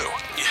out of glue.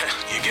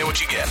 Yeah, you get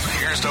what you get.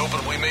 Here's to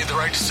hoping we made the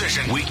right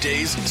decision.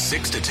 Weekdays,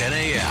 6 to 10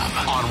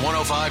 a.m. on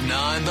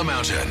 105.9 The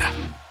Mountain.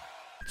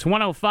 It's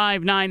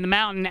 105.9 The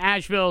Mountain,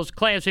 Asheville's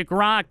classic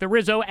rock, the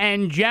Rizzo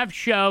and Jeff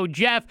Show.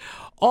 Jeff,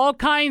 all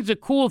kinds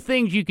of cool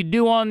things you could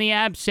do on the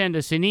app. Send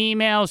us an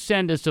email,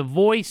 send us a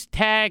voice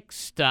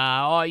text.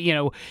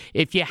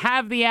 If you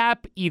have the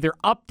app, either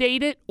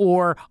update it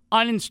or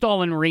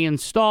uninstall and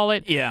reinstall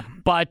it. Yeah.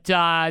 But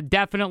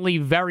definitely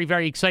very,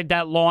 very excited.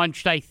 That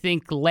launched, I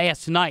think,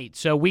 last night.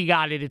 So we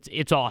got it.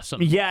 It's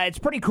awesome. Yeah, it's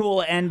pretty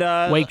cool. And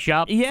wakes you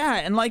up. Yeah,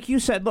 and like you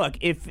said, look,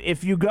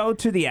 if you go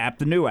to the app,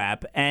 the new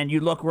app, and you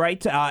look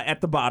right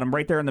at the bottom,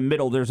 right there in the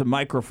middle, there's a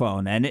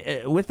microphone. And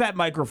with that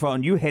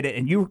microphone, you hit it,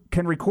 and you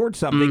can record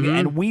something,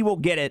 and we will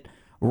get it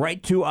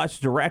right to us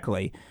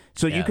directly.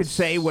 So you could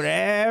say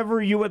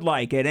whatever you would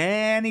like at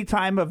any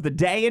time of the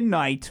day and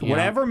night,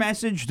 whatever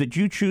message that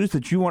you choose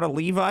that you want to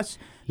leave us.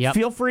 Yep.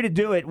 Feel free to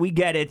do it. We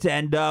get it,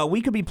 and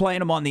we could be playing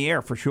them on the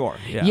air for sure.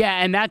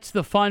 Yeah, and that's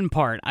the fun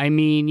part. I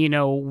mean, you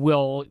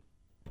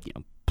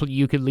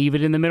could leave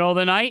it in the middle of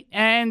the night,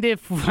 and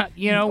if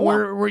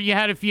where you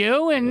had a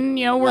few, and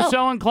we're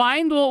so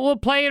inclined, we'll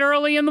play it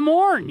early in the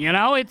morning.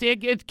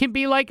 It can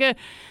be like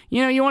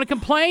you want to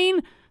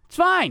complain. It's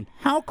fine.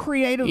 How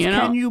creative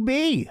can you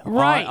be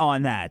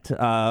on that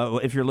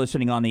if you're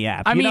listening on the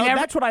app?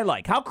 That's what I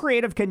like. How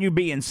creative can you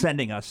be in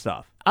sending us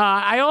stuff?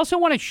 I also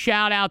want to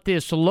shout out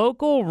this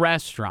local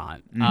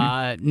restaurant,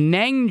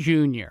 Neng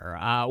Jr.,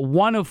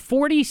 one of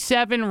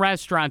 47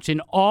 restaurants in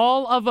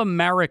all of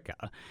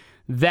America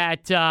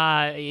that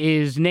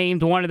is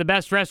named one of the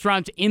best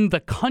restaurants in the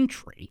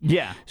country.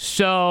 Yeah.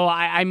 So,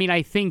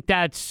 I think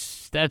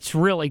that's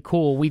really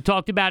cool. We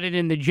talked about it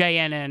in the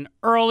JNN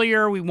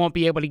earlier. We won't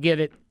be able to get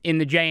it in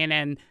the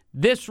JNN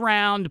this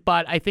round,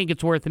 but I think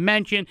it's worth a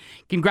mention.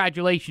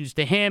 Congratulations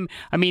to him.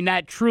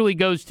 That truly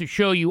goes to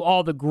show you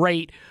all the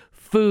great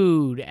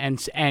food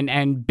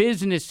and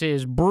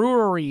businesses,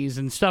 breweries,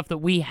 and stuff that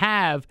we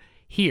have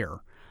here.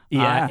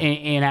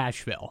 In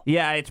Asheville.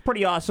 Yeah, it's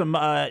pretty awesome.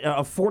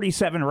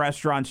 47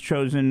 restaurants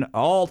chosen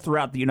all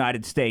throughout the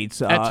United States.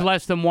 That's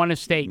less than one a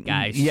state,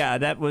 guys. Yeah,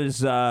 that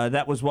was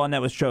one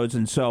that was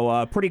chosen.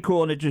 So pretty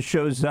cool, and it just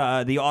shows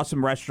the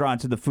awesome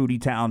restaurants in the foodie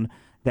town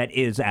that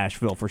is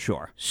Asheville for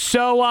sure.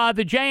 So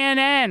the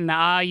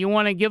JNN, you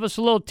want to give us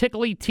a little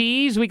tickly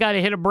tease? We got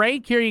to hit a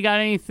break here. You got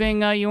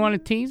anything you want to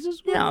tease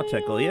us with? Yeah, I'll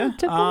tickle you.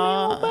 Tickle me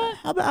a little bit?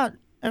 How about...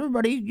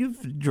 Everybody,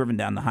 you've driven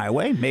down the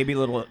highway. Maybe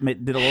did a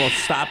little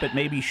stop at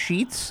maybe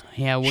Sheetz.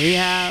 Yeah, we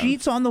have.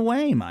 Sheetz on the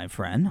way, my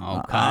friend. Okay.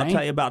 I'll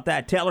tell you about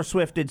that. Taylor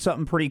Swift did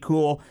something pretty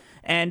cool.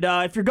 And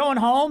if you're going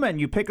home and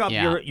you pick up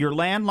your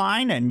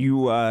landline and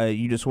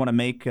you just want to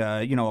make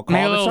a call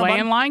to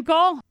somebody, landline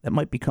call, that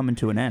might be coming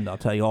to an end. I'll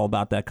tell you all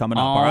about that coming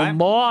up. Oh, all right,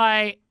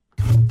 boy.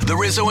 The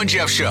Rizzo and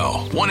Jeff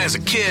Show. One has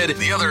a kid,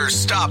 the other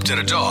stopped at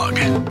a dog.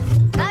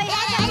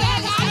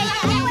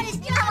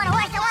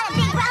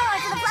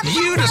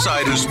 You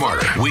decide who's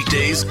smarter.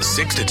 Weekdays,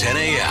 6 to 10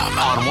 a.m.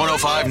 on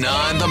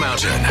 105.9 The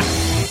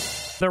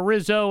Mountain. The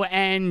Rizzo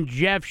and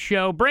Jeff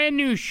Show. Brand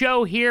new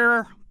show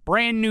here.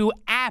 Brand new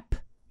app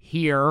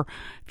here.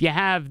 If you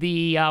have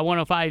the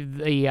 105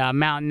 the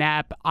Mountain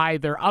app,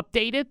 either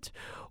update it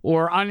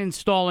or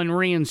uninstall and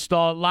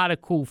reinstall. A lot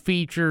of cool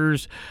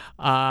features,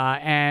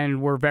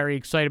 and we're very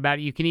excited about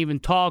it. You can even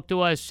talk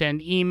to us,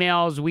 send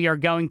emails. We are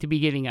going to be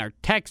getting our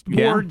text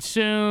board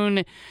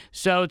soon,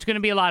 so it's going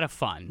to be a lot of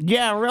fun.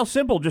 Yeah, real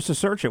simple. Just to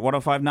search it,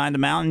 105.9 The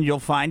Mountain, you'll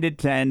find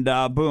it, and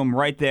boom,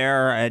 right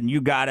there, and you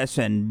got us.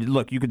 And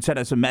look, you can send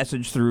us a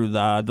message through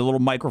the little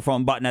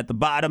microphone button at the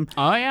bottom.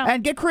 Oh, yeah.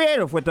 And get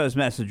creative with those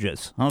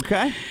messages,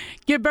 okay?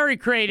 Get very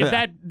creative.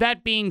 Yeah.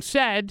 That being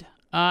said,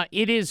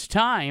 it is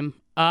time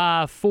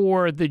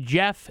for the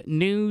Jeff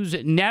News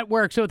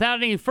Network. So without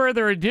any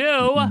further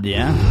ado...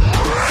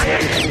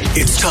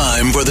 It's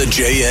time for the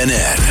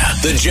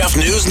JNN, the Jeff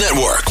News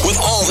Network, with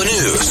all the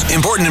news,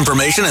 important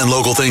information, and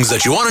local things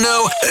that you want to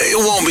know. It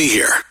won't be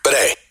here, but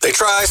hey, they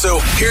try, so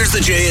here's the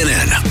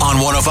JNN on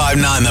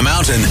 105.9 The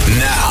Mountain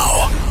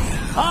now.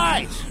 All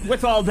right,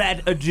 with all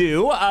that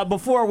ado,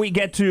 before we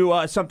get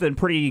to something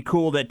pretty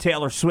cool that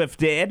Taylor Swift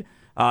did,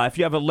 if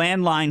you have a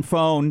landline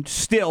phone,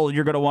 still,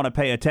 you're going to want to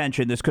pay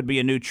attention. This could be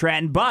a new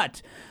trend.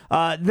 But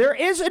there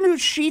is a new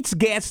Sheetz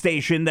gas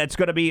station that's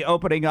going to be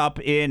opening up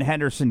in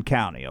Henderson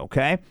County,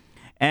 okay?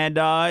 And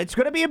it's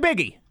going to be a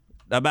biggie.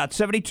 About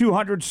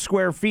 7,200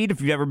 square feet.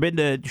 If you've ever been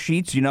to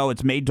Sheetz, you know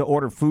it's made to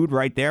order food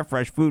right there,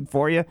 fresh food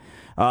for you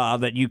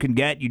that you can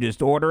get. You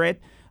just order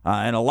it.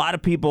 and a lot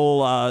of people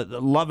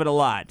love it a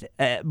lot.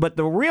 But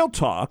the real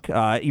talk,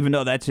 even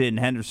though that's in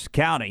Henderson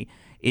County,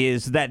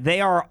 is that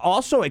they are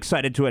also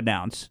excited to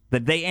announce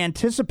that they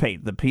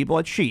anticipate, the people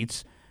at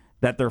Sheetz,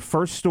 that their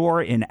first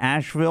store in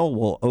Asheville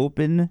will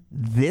open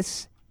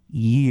this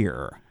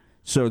year.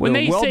 So when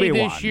there they will say be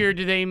this one. year,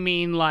 do they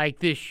mean like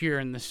this year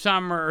in the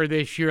summer, or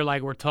this year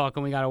like we're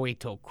talking we got to wait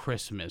till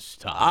Christmas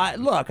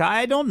time? Look,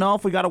 I don't know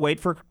if we got to wait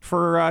for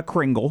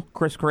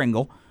Kris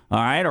Kringle. All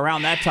right,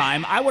 around that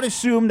time, I would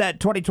assume that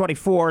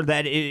 2024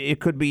 that it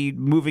could be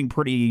moving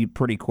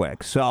pretty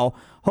quick. So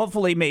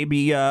hopefully,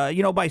 maybe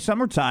by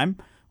summertime,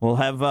 we'll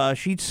have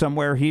Sheetz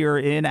somewhere here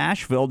in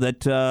Asheville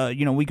that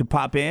we could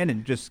pop in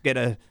and just get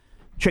a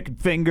chicken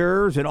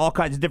fingers and all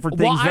kinds of different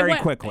things very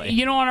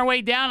quickly. On our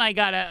way down, I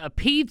got a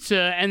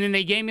pizza, and then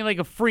they gave me like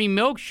a free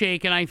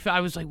milkshake, and I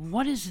was like,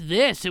 what is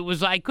this? It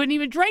was I couldn't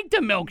even drink the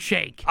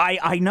milkshake.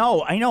 I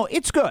know.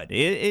 It's good.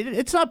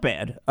 It's not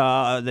bad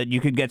that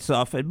you could get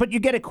stuff, but you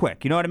get it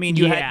quick. You know what I mean?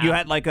 You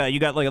got like a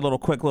little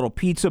quick little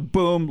pizza,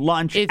 boom,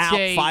 lunch, out,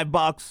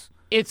 $5.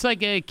 It's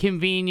like a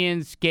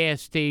convenience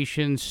gas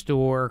station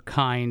store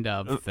kind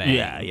of thing.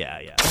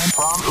 Yeah.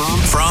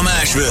 From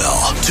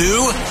Asheville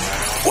to,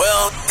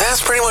 well,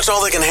 that's pretty much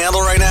all they can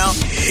handle right now.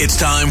 It's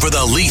time for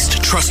the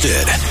least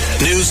trusted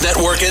news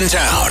network in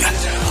town.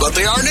 But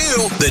they are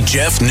new. The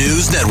Jeff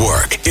News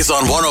Network is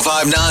on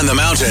 105.9 The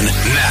Mountain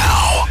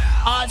now.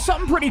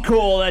 Something pretty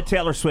cool that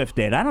Taylor Swift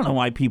did. I don't know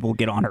why people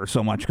get on her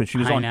so much because she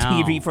was on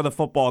TV for the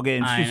football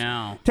games. I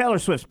know. Taylor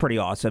Swift's pretty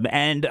awesome,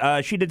 and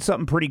she did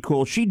something pretty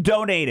cool. She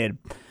donated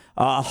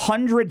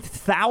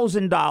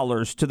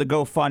 $100,000 to the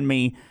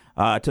GoFundMe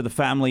to the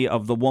family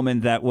of the woman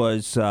that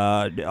was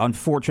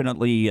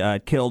unfortunately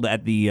killed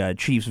at the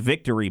Chiefs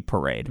victory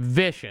parade.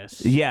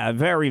 Vicious. Yeah,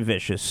 very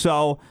vicious.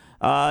 So,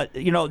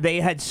 they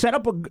had set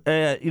up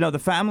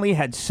the family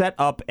had set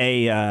up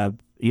a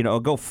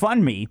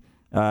GoFundMe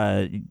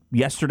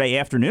yesterday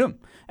afternoon,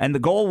 and the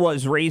goal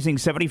was raising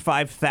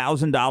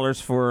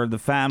 $75,000 for the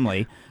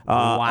family.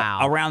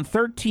 Wow! Around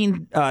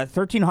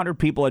 1,300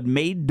 people had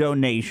made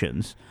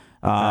donations.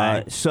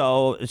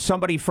 So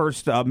somebody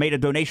first made a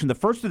donation. The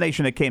first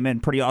donation that came in,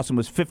 pretty awesome,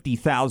 was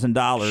 $50,000.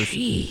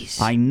 Jeez,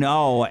 I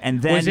know.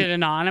 And then was it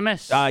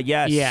anonymous?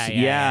 Yes,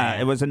 yeah.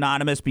 It was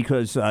anonymous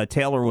because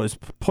Taylor was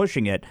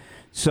pushing it.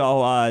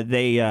 So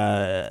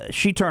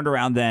she turned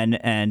around then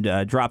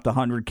and dropped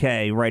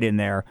 $100K right in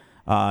there.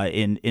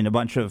 In a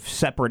bunch of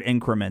separate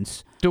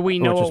increments. Do we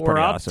know what we're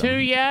up awesome. to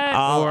yet?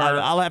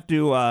 I'll have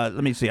to,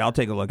 let me see. I'll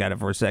take a look at it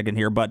for a second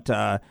here. But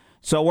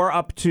so we're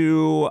up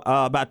to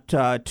about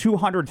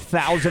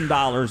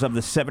 $200,000 of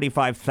the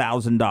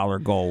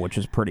 $75,000 goal, which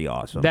is pretty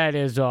awesome. That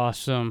is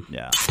awesome.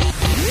 Yeah.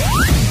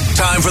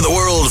 Time for the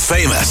world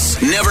famous,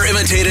 never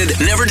imitated,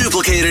 never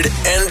duplicated,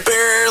 and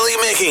barely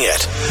making it.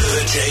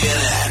 The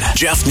JNN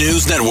Jeff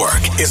News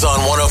Network is on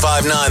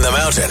 105.9 The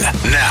Mountain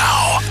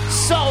now.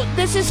 So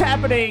this is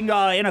happening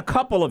in a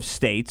couple of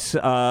states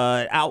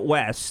out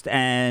west,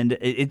 and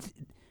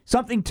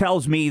something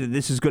tells me that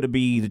this is going to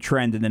be the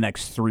trend in the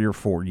next 3 or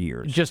 4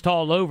 years. Just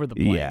all over the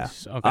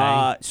place. Yeah.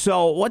 Okay.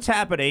 So what's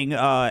happening,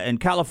 and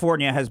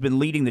California has been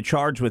leading the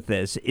charge with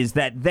this, is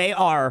that they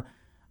are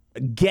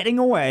getting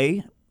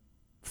away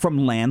from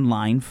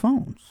landline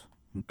phones.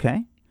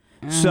 Okay?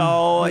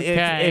 So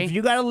if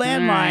you got a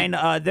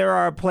landline, there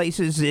are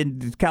places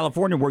in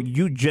California where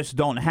you just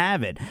don't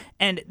have it.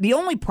 And the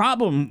only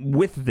problem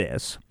with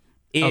this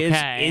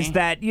is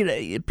that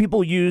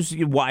people use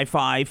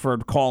Wi-Fi for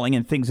calling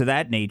and things of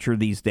that nature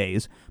these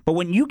days. But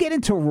when you get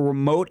into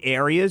remote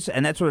areas,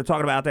 and that's what they're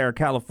talking about there in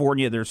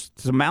California, there's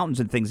some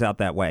mountains and things out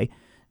that way,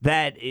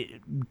 that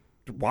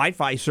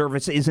Wi-Fi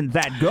service isn't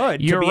that good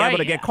to be able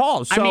to get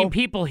calls. So, I mean,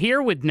 people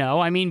here would know.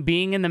 I mean,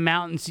 being in the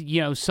mountains,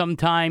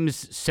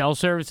 sometimes cell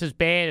service is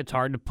bad. It's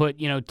hard to put,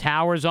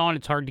 towers on.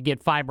 It's hard to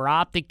get fiber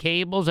optic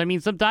cables. I mean,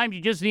 sometimes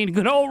you just need a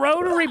good old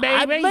rotary,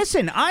 baby.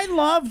 Listen, I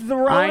love the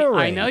rotary.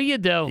 I know you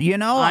do.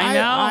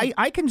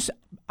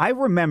 I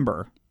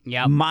remember.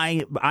 Yeah.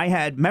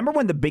 Remember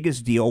when the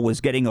biggest deal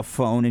was getting a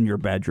phone in your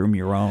bedroom,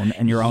 your own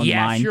line?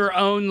 Yes, your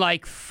own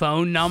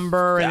phone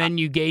number, and then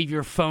you gave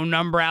your phone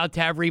number out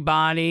to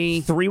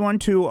everybody.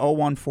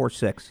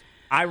 312-0146.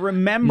 I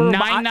remember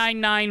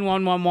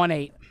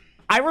 999-1118.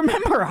 I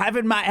remember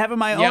having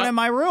my own in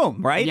my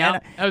room, right?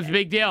 Yeah, that was a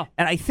big deal.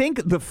 And I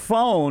think the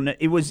phone,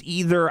 it was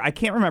either, I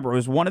can't remember, it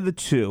was one of the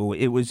two.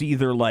 It was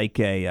either like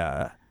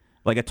a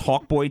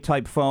Talkboy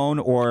type phone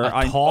or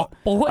a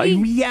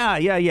Talkboy?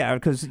 Yeah,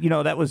 because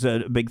that was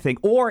a big thing.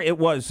 Or it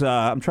was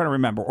I'm trying to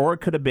remember. Or it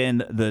could have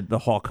been the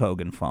Hulk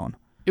Hogan phone.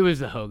 It was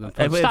the Hogan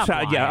phone. Stop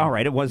lying. Yeah, all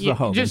right, it was the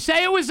Hogan. Just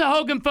say it was the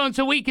Hogan phone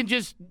so we can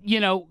just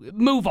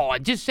move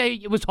on. Just say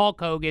it was Hulk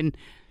Hogan,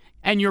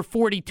 and you're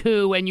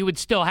 42, and you would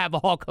still have a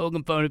Hulk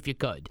Hogan phone if you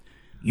could.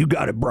 You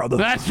got it, brother.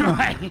 That's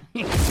right.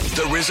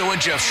 The Rizzo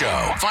and Jeff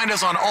Show. Find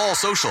us on all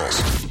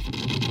socials.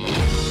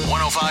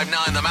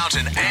 105.9 The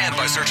Mountain, and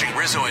by searching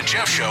Rizzo and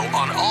Jeff Show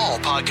on all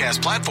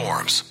podcast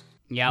platforms.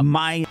 Yep.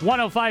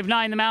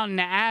 105.9 The Mountain,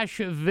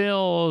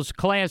 Asheville's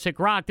classic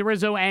rock, the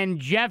Rizzo and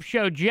Jeff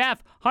Show.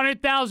 Jeff,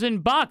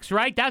 $100,000,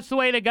 right? That's the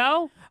way to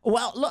go?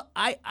 Well, look,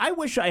 I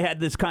wish I had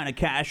this kind of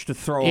cash to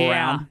throw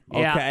around.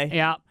 Okay.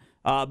 Yeah.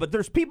 But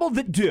there's people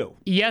that do.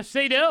 Yes,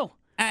 they do.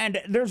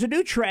 And there's a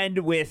new trend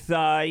with, the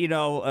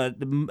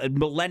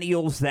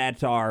millennials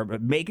that are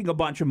making a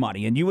bunch of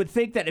money. And you would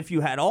think that if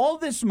you had all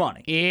this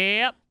money,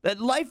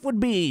 that life would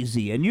be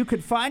easy and you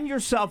could find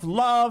yourself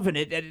love and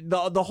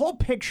the whole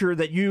picture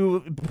that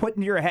you put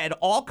in your head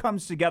all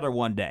comes together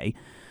one day.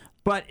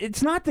 But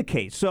it's not the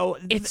case. So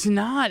it's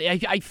not.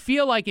 I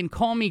feel like, and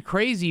call me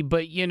crazy,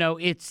 but,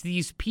 it's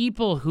these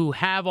people who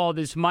have all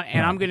this money.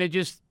 And I'm going to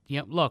just...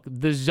 look,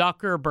 the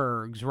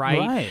Zuckerbergs,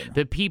 right?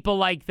 The people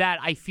like that.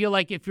 I feel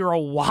like if you're a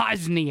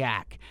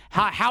Wozniak,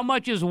 how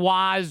much is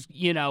Woz,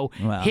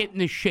 hitting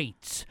the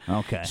sheets?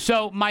 Okay.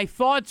 So my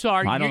thoughts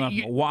are... I don't know.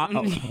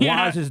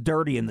 Woz is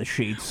dirty in the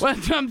sheets. Well,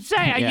 that's what I'm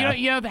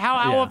saying.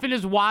 How often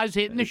is Woz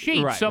hitting the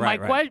sheets? Right, so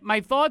right. my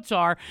thoughts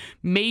are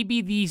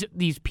maybe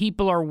these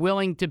people are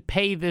willing to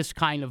pay this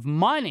kind of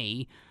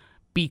money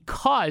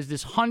because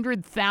this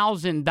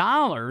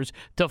 $100,000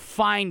 to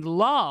find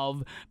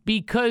love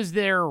because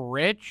they're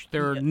rich,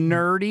 they're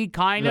nerdy,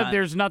 kind of. Right.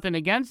 There's nothing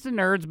against the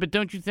nerds, but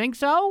don't you think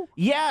so?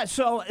 Yeah,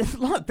 so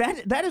look,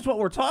 that is what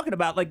we're talking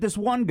about. Like this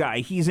one guy,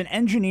 he's an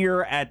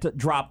engineer at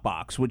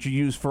Dropbox, which you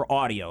use for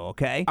audio,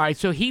 okay? All right,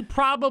 so he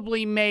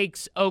probably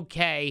makes,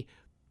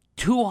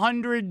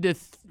 200 to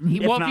if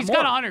he's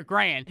got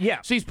 $100,000,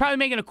 yeah. So he's probably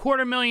making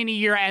 $250,000 a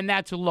year, and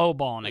that's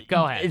lowballing it.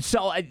 Go ahead.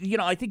 So I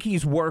think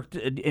he's worked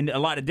in a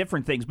lot of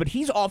different things, but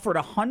he's offered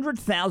a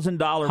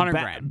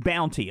 $100,000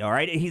 bounty. All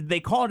right, they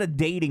call it a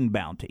dating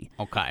bounty.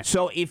 Okay.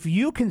 So if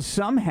you can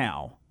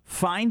somehow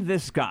find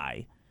this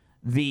guy,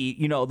 the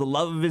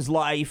love of his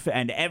life,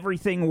 and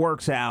everything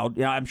works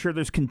out, I'm sure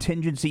there's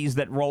contingencies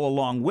that roll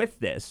along with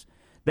this,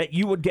 that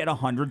you would get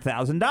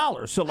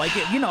 $100,000. So, like,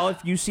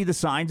 if you see the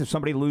signs, if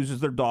somebody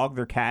loses their dog,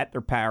 their cat, their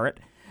parrot,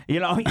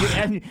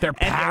 and their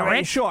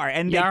parrot, sure,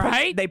 and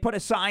they put a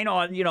sign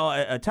on,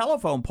 a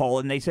telephone pole,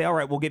 and they say, all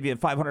right, we'll give you a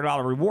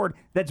 $500 reward.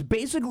 That's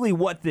basically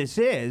what this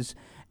is.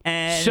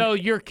 And so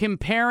you're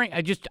comparing.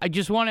 I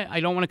don't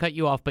want to cut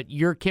you off, but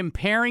you're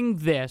comparing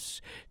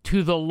this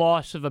to the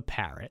loss of a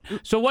parrot.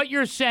 So what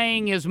you're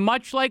saying is,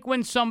 much like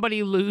when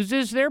somebody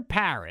loses their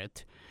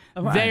parrot,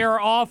 they are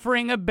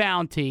offering a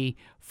bounty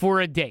for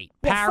a date.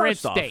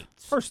 Parrots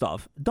dates. First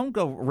off, don't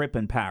go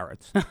ripping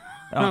parrots.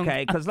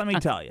 Okay, because let me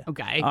tell you.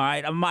 Okay. All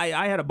right,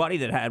 I had a buddy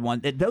that had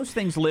one. Those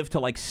things live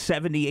to like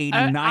 70, 80,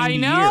 90 I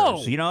know.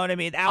 years. You know what I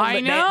mean? I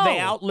know. They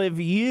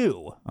outlive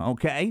you.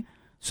 Okay.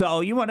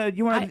 So you want to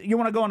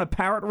go on a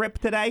parrot rip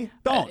today?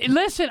 Don't.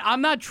 Listen,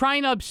 I'm not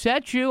trying to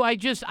upset you. I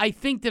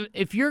think that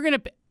if you're going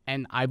to...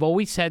 And I've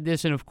always said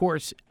this, and of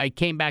course, it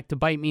came back to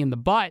bite me in the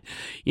butt,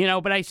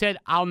 but I said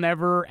I'll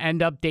never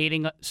end up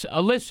dating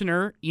a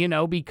listener,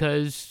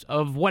 because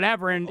of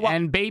whatever.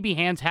 And Baby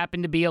Hands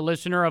happened to be a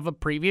listener of a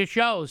previous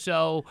show.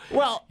 So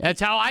that's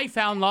how I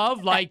found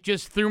love, like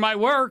just through my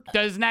work.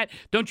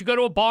 Don't you go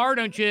to a bar?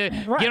 Don't you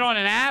get on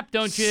an app?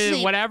 Don't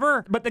you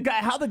whatever? But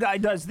how the guy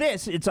does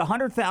this, it's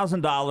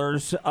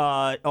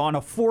 $100,000 on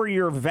a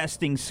 4-year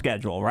vesting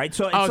schedule, right?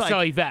 So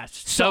so he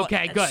vests.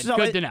 Okay, good. So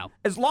good to know.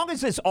 As long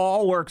as this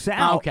all works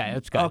out. Okay,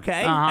 that's good.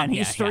 Okay, and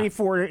he's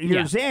 4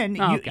 years in.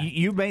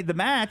 You made the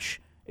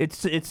match.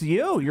 It's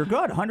you. You're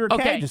good.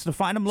 $100K just to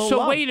find him a little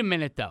love. So wait a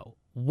minute though.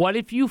 What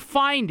if you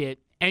find it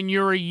and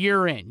you're a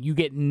year in? You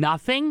get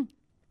nothing?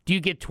 Do you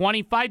get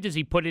 25? Does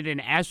he put it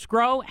in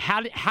escrow?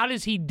 How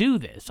does he do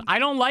this? I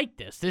don't like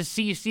this. This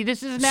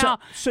is now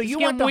so you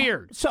want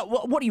weird. So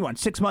what do you want?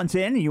 6 months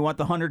in, and you want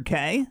the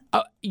 $100K?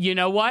 You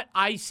know what?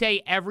 I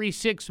say every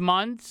 6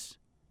 months.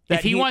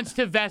 If he wants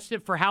to vest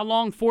it for how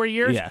long? 4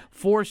 years? Yeah.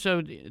 4,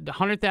 so the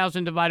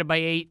 $100,000 divided by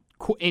 8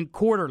 in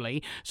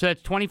quarterly. So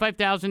that's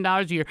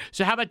 $25,000 a year.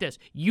 So how about this?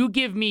 You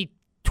give me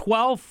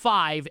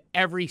 $12,500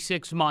 every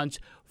 6 months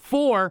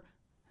for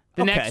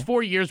the next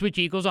 4 years, which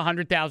equals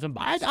 $100,000.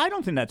 I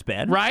don't think that's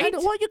bad. Right?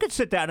 Well, you could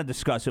sit down and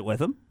discuss it with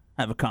him.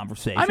 Have a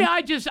conversation. I mean,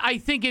 I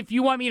think if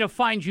you want me to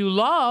find you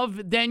love,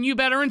 then you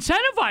better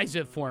incentivize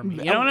it for me.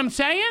 You know what I'm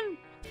saying?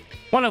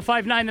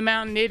 105.9 The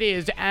Mountain, it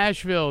is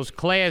Asheville's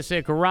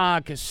classic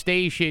rock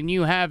station.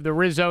 You have the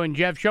Rizzo and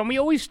Jeff show. And we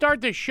always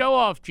start the show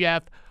off,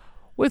 Jeff,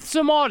 with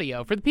some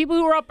audio for the people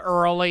who are up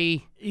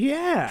early.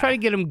 Yeah. Try to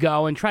get them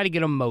going. Try to get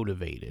them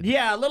motivated.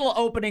 Yeah, a little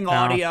opening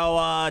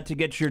audio to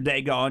get your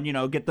day going.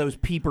 Get those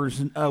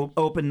peepers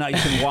open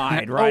nice and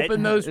wide, right?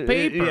 Open those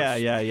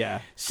peepers. Yeah.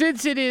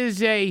 Since it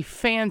is a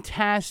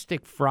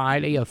fantastic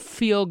Friday, a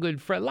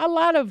feel-good Friday, a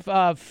lot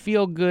of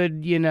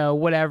feel-good,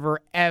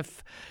 whatever,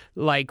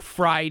 like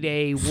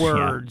Friday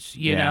words,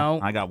 you know?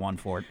 I got one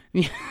for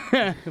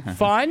it.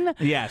 Fun?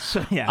 Yes.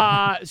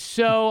 Yeah.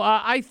 So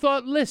I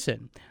thought,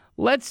 listen,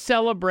 let's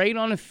celebrate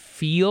on a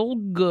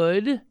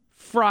feel-good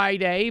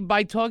Friday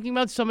by talking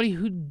about somebody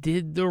who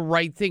did the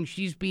right thing.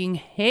 She's being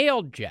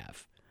hailed,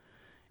 Jeff,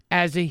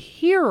 as a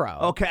hero.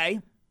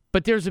 Okay.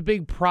 But there's a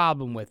big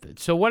problem with it.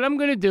 So what I'm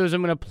going to do is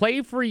I'm going to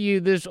play for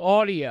you this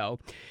audio.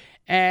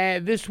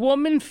 This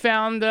woman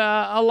found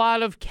a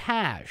lot of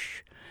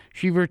cash.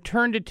 She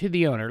returned it to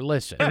the owner.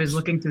 Listen. I was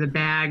looking through the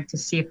bag to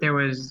see if there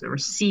was a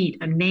receipt,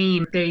 a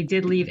name. They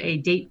did leave a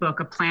date book,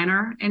 a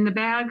planner in the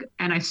bag.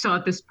 And I saw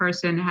that this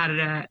person had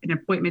an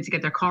appointment to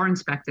get their car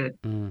inspected.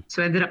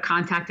 So I ended up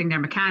contacting their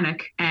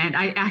mechanic. And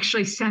I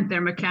actually sent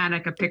their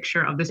mechanic a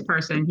picture of this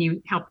person. He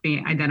helped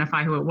me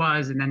identify who it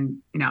was. And then,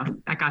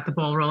 that got the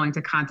ball rolling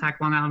to contact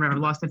Long Island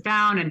Railroad Lost and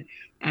Found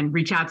and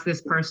reach out to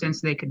this person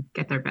so they could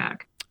get their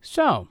bag.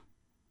 So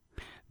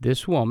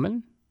this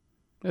woman,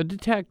 a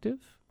detective,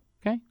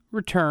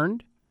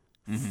 returned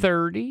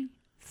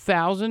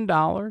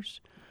 $30,000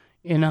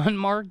 in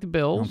unmarked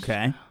bills.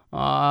 Okay.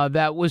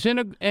 That was in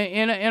a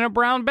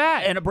brown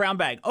bag. In a brown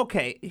bag.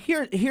 Okay.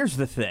 Here's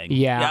the thing.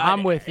 Yeah,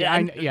 I'm with you.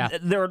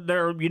 They're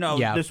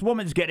this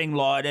woman's getting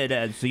lauded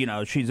as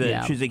she's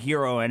a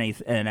hero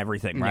and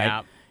everything, right?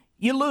 Yeah.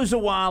 You lose a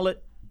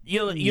wallet.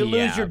 You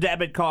lose your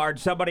debit card.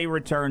 Somebody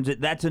returns it.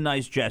 That's a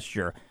nice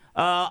gesture.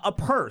 A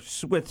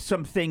purse with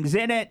some things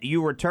in it.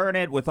 You return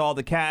it with all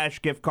the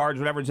cash, gift cards,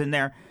 whatever's in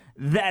there.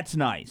 That's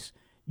nice.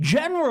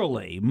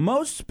 Generally,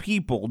 most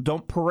people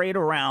don't parade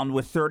around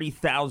with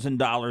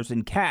 $30,000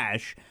 in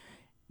cash.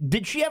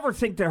 Did she ever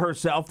think to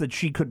herself that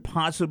she could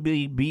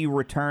possibly be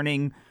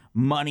returning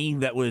money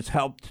that was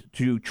helped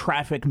to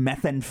traffic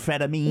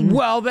methamphetamine?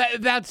 Well,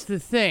 that's the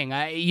thing.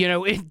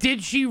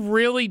 Did she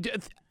really?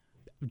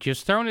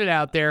 Just throwing it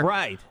out there.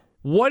 Right.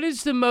 What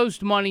is the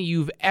most money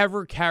you've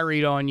ever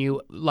carried on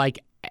you, like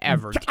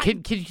ever?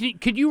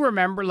 Could you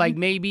remember, like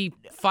maybe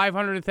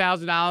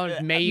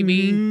 $500,000,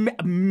 maybe?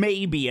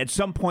 Maybe at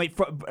some point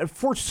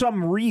for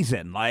some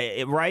reason,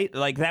 right?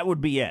 Like that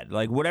would be it.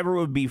 Like whatever it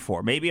would be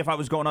for. Maybe if I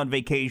was going on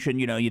vacation,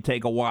 you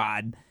take a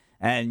wad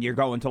and you're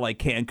going to like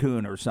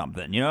Cancun or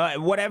something,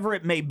 whatever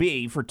it may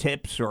be for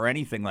tips or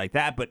anything like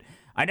that. But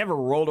I never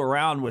rolled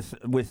around with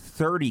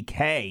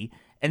 $30K,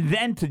 and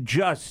then to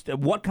just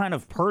what kind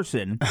of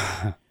person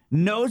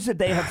knows that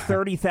they have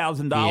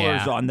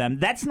 $30,000 on them.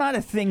 That's not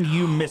a thing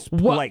you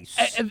misplace. Well,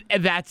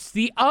 that's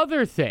the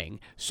other thing.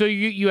 So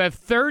you have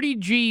 30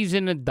 G's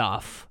in a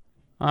duff,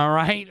 all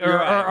right,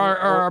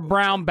 or a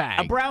brown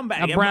bag. A brown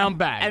bag. A brown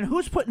bag. And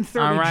who's putting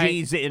 30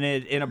 G's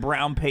in a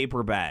brown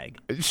paper bag?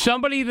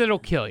 Somebody that'll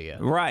kill you.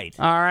 Right.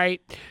 All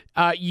right.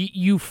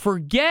 You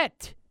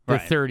forget the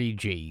 30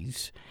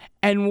 G's.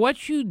 And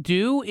what you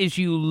do is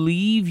you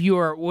leave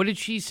your, what did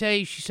she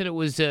say? She said it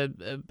was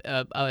an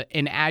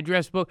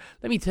address book.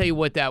 Let me tell you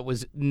what that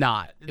was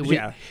not.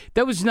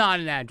 That was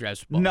not an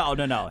address book. No.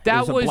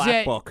 That was a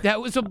black book.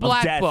 That was a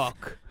black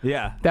book.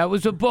 Yeah. That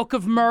was a book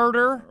of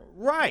murder.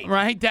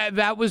 Right.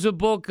 That was a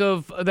book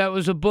of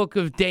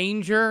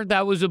danger.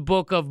 That was a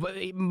book of,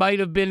 it might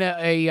have been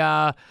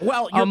a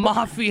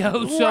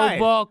mafioso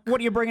book. What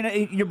are you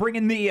bringing? You're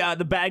bringing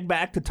the bag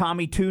back to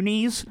Tommy Two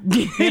Knees.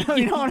 You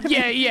know what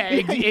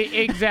I mean?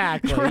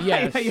 Exactly.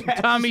 Yes.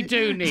 Tommy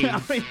Two Knees.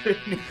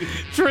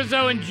 It's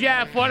Rizzo and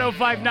Jeff,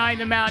 105.9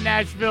 The Mountain,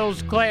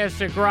 Nashville's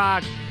classic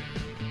rock.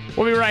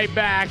 We'll be right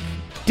back.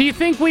 Do you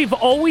think we've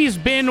always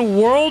been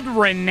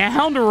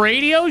world-renowned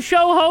radio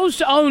show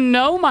hosts? Oh,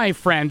 no, my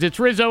friends. It's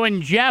Rizzo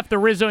and Jeff, the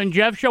Rizzo and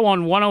Jeff Show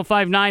on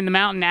 105.9 The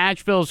Mountain,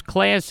 Nashville's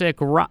classic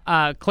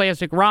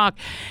rock.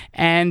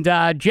 And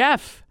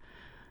Jeff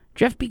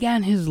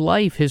began his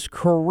life, his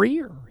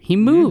career. He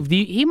moved.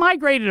 He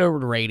migrated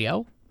over to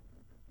radio.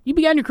 You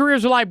began your career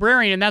as a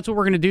librarian, and that's what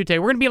we're going to do today.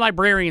 We're going to be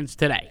librarians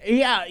today.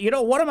 Yeah,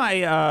 one of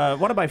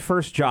my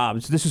first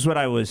jobs, this is when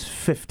I was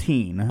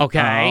 15.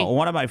 Okay.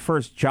 One of my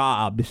first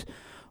jobs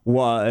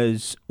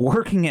was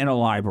working in a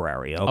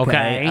library.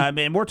 Okay. I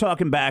mean, we're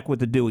talking back with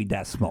the Dewey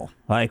Decimal.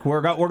 Like we're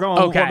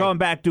going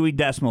back Dewey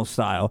Decimal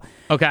style.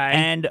 Okay.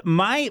 And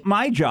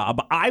my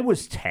job, I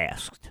was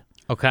tasked.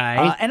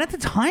 Okay. And at the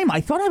time,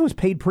 I thought I was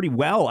paid pretty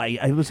well.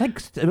 It was like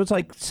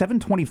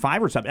 $7.25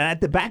 or something.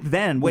 And back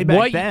then. When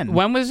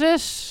was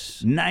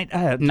this?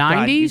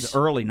 90s,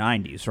 early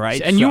 90s,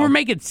 right? And you were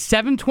making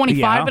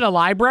 $7.25 at a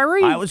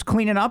library? I was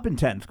cleaning up in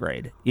 10th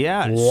grade.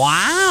 Yeah.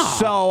 Wow.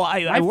 So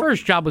my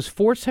first job was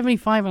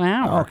 $4.75 an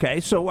hour. Okay.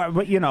 So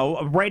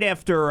right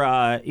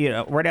after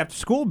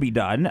school would be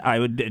done, I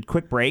would do a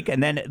quick break,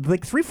 and then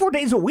like 3-4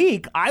 days a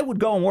week, I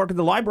would go and work at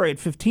the library at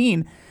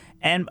 15.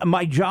 And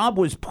my job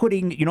was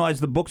putting, as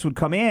the books would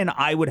come in,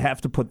 I would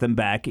have to put them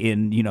back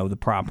in, the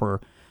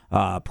proper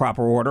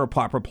order,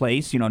 proper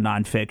place,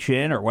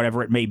 nonfiction or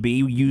whatever it may be,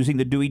 using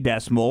the Dewey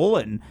Decimal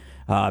and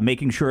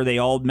making sure they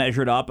all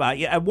measured up.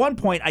 At one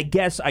point, I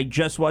guess I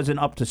just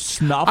wasn't up to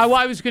snuff.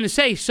 I was going to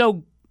say,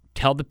 so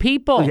tell the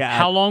people. Yeah.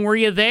 How long were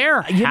you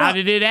there? How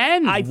did it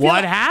end?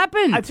 What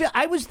happened?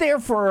 I was there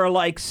for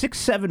like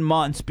 6-7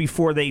 months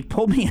before they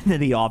pulled me into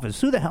the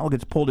office. Who the hell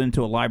gets pulled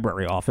into a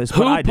library office?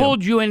 Who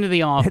pulled you into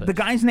the office? The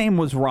guy's name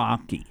was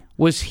Rocky.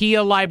 Was he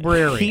a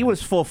librarian? He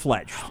was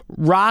full-fledged.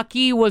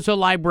 Rocky was a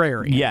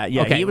librarian.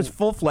 Yeah. Okay. He was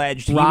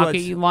full-fledged.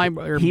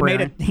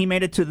 Librarian. He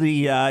made it to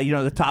the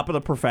the top of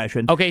the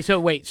profession. Okay, so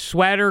wait,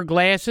 sweater,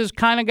 glasses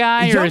kind of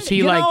guy, or is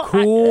he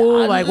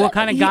cool? What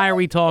kind of guy are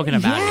we talking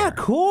about? Yeah, here?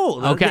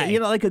 Cool. Okay,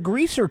 like a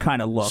greaser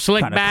kind of look.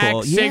 Slick back,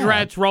 cool.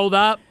 Cigarettes rolled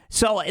up.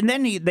 So, and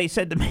then they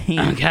said to me,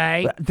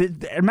 okay,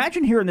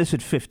 imagine hearing this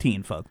at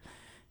 15, folks.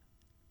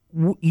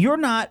 you're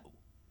not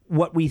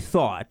what we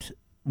thought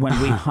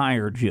when we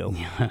hired you.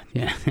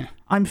 Yeah.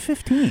 I'm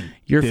 15.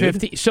 You're dude.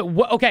 15. So,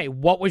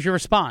 what was your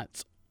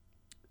response?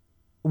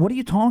 What are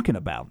you talking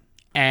about?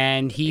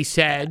 And he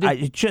said,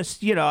 I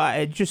just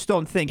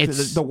don't think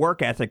the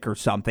work ethic or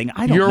something.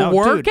 I don't your know.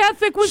 Your work dude.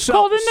 ethic was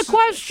called into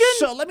question?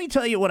 So let me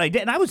tell you what I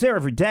did. And I was there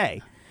every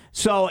day.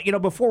 So,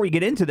 before we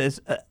get into this.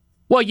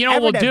 Well, you know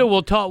what we'll do?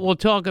 We'll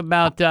talk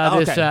about this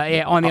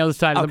on the other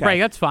side of the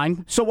break. That's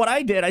fine. So what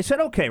I did, I said,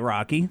 okay,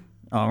 Rocky,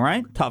 all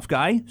right, tough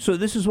guy. So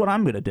this is what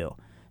I'm going to do.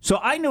 So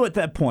I knew at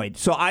that point.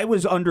 So I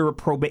was under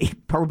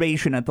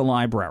probation at the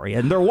library,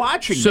 and they're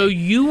watching me. So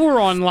you were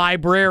on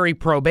library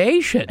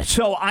probation.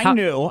 So I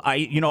knew.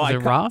 Was it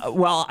rough?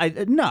 Well,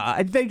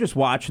 they just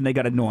watched and they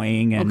got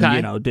annoying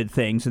and did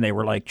things, and they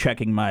were like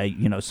checking my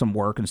some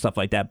work and stuff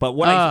like that. But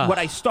what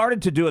I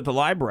started to do at the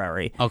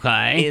library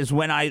is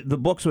when the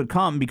books would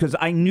come, because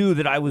I knew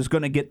that I was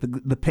going to get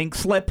the pink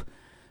slip.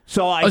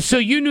 So so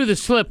you knew the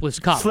slip was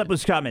coming. Slip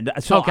was coming.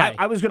 So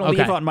I was going to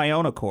leave on my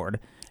own accord.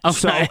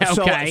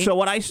 Okay. So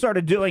what I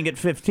started doing at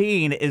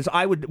 15 is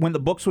when the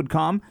books would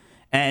come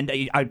and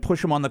I'd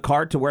push them on the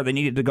cart to where they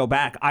needed to go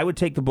back, I would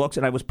take the books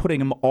and I was putting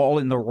them all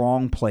in the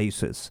wrong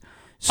places.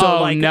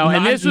 So and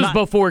this was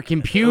before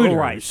computers.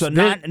 Right. So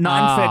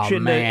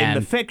nonfiction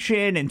into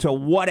fiction, into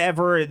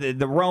whatever,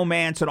 the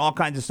romance and all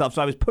kinds of stuff.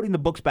 So I was putting the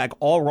books back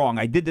all wrong.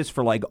 I did this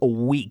for like a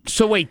week.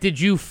 So wait, did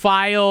you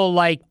file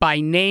like by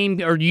name,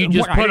 or you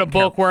just put a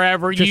book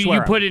wherever?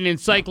 You put an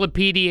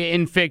encyclopedia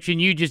in fiction.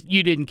 You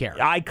didn't care.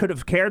 I could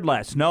have cared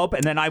less. Nope.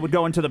 And then I would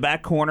go into the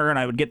back corner and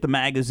I would get the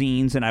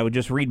magazines and I would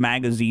just read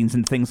magazines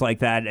and things like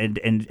that and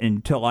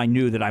until I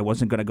knew that I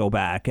wasn't going to go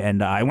back.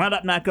 And I wound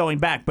up not going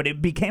back. But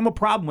it became a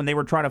problem when they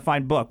were trying to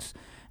find books,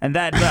 and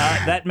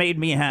that made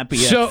me happy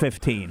at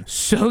 15.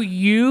 So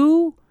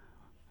you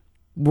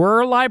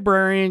were a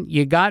librarian.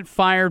 You got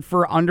fired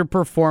for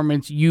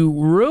underperformance. You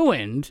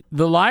ruined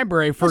the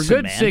library for a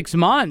good 6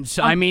 months.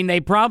 I mean, they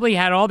probably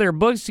had all their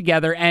books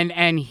together,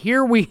 and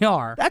here we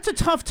are. That's a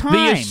tough time.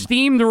 The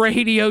esteemed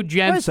radio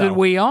gents that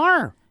we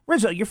are.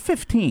 Rizzo, you're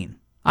 15.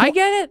 I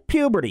get it.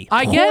 Puberty.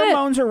 I get it.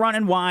 Hormones are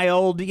running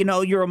wild.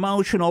 You're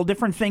emotional.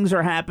 Different things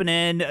are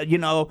happening.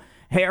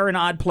 Hair in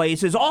odd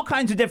places, all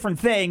kinds of different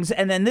things.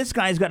 And then this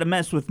guy's got to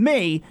mess with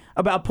me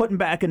about putting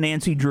back a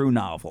Nancy Drew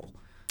novel.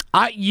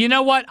 You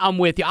know what? I'm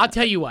with you. I'll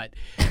tell you what.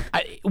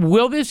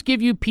 Will this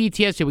give you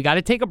PTSD? We got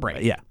to take a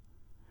break. Yeah.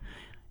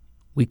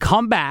 We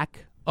come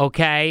back,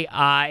 okay,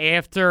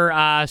 after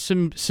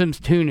some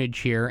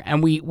tunage here,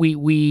 and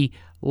we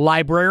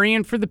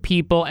librarian for the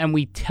people, and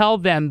we tell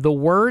them the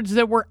words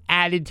that were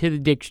added to the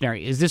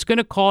dictionary. Is this going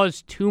to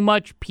cause too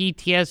much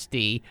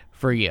PTSD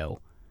for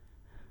you?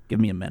 Give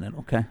me a minute,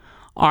 okay?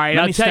 All right,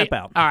 Let me step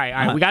out. All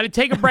right. We got to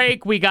take a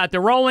break. We got the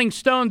Rolling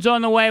Stones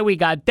on the way. We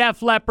got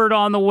Def Leppard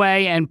on the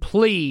way. And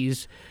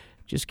please,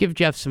 just give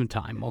Jeff some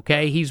time,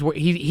 okay? He's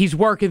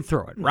working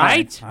through it,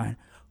 right? All right.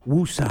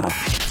 Woosah.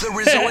 The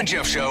Rizzo and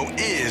Jeff Show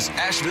is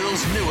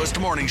Asheville's newest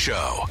morning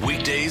show.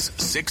 Weekdays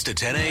 6 to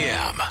 10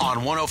 a.m. on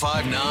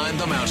 105.9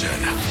 The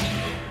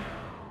Mountain.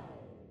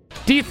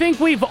 Do you think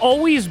we've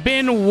always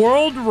been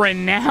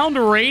world-renowned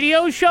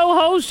radio show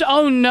hosts?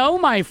 Oh, no,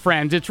 my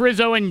friends. It's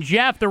Rizzo and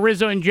Jeff, the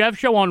Rizzo and Jeff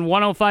Show on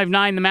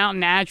 105.9 The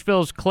Mountain,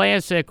 Asheville's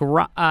classic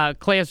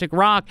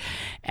rock.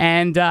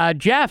 And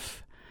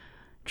Jeff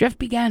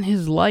began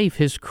his life,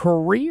 his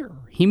career.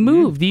 He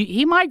moved.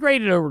 He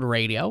migrated over to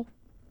radio.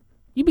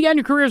 You began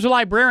your career as a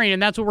librarian,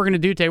 and that's what we're going to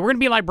do today. We're going to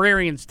be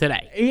librarians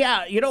today.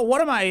 Yeah,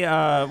 one of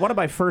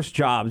my first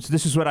jobs,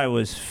 this is when I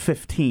was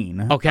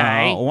 15.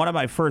 Okay. One of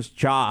my first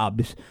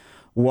jobs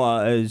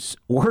was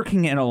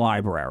working in a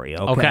library.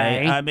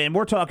 Okay. I mean,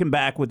 we're talking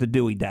back with the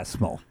Dewey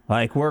Decimal.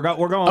 Like we're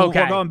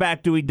going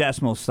back Dewey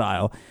Decimal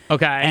style.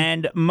 Okay.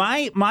 And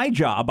my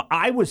job,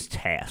 I was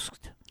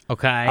tasked.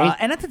 Okay.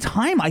 And at the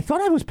time, I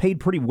thought I was paid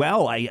pretty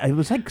well. It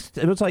was like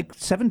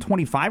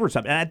 $7.25 or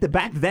something. And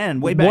back then.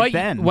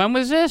 When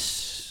was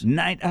this?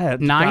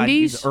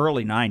 90s?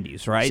 Early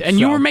 90s, right? And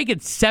you were making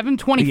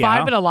 $7.25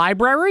 at a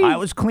library? I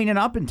was cleaning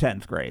up in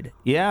 10th grade.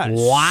 Yeah.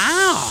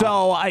 Wow.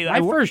 So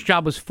my first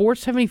job was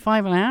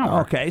 $4.75 an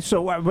hour. Okay.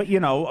 So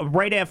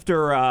right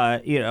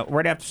after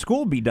school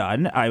would be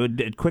done, I would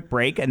do a quick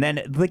break, and then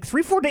like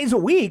 3-4 days a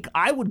week,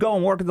 I would go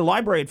and work at the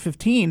library at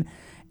 15.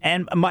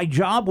 And my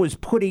job was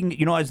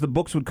putting, as the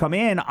books would come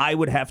in, I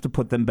would have to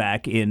put them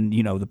back in,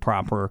 the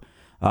proper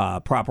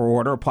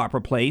order,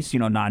 proper place,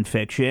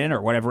 nonfiction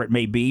or whatever it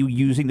may be,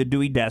 using the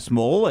Dewey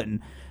Decimal and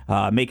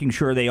making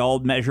sure they all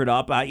measured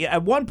up.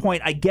 At one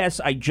point, I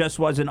guess I just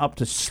wasn't up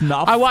to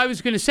snuff. I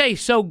was going to say,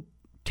 so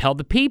tell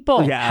the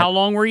people. Yeah. How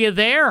long were you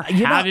there?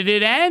 How did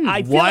it end?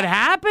 What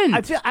happened?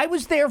 I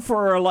was there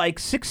for like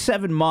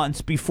 6-7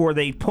 months before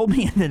they pulled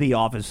me into the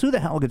office. Who the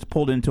hell gets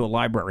pulled into a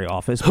library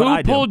office?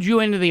 Who pulled you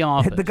into the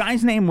office? The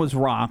guy's name was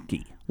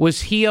Rocky. Was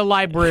he a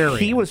librarian?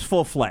 He was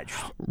full-fledged.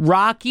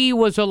 Rocky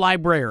was a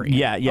librarian.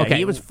 Yeah. Okay.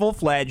 He was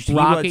full-fledged.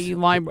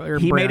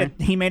 Librarian.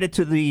 He made it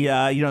to the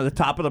the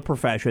top of the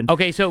profession.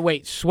 Okay, so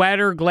wait,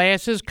 sweater,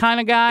 glasses kind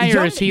of guy,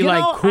 or is he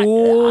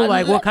cool?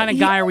 What kind of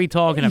guy are we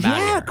talking about?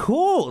 Yeah, here?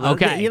 cool.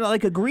 Okay,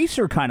 like a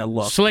greaser kind of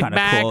look. Slick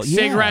back, cool.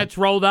 cigarettes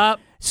rolled up.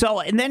 So,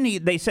 and then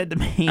they said to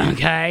me,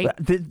 okay,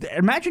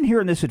 imagine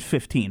hearing this at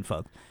 15,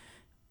 folks.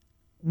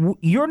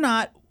 You're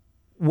not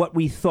what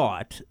we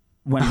thought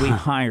when we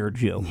hired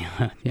you.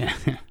 Yeah.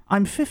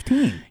 I'm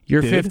 15.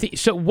 You're 15.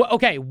 So,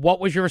 what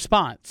was your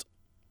response?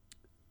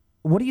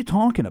 What are you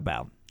talking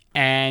about?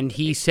 And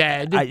he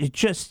said, I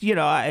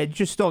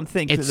just don't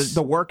think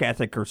the work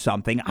ethic or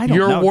something. I don't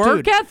know. Your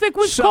work ethic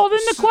was called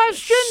into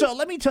question? So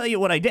let me tell you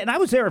what I did. And I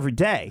was there every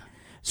day.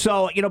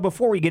 So,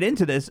 before we get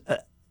into this.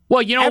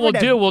 Well, you know what we'll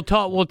do?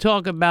 We'll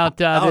talk about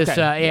this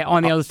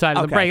on the other side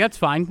of the break. That's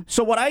fine.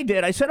 So what I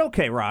did, I said,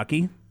 okay,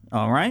 Rocky,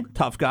 all right,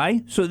 tough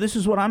guy. So this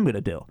is what I'm going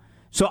to do.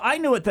 So I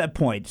knew at that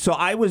point. So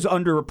I was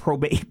under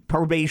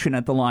probation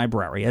at the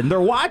library, and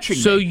they're watching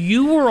me. So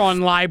you were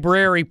on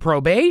library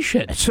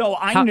probation. So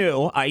I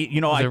knew.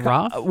 Was it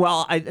rough?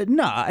 Well,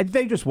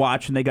 they just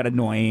watched and they got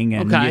annoying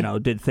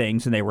and did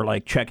things, and they were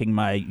like checking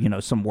my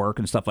some work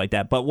and stuff like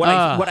that. But what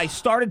I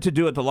started to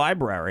do at the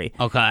library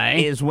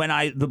is when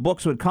the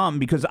books would come,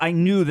 because I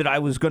knew that I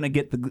was going to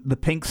get the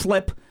pink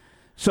slip.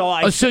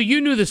 So so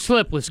you knew the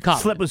slip was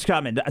coming. Slip was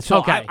coming.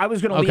 So I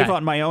was going to leave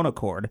on my own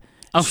accord.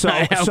 So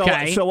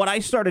what I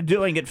started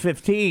doing at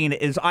 15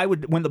 is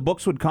when the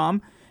books would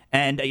come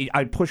and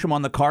I'd push them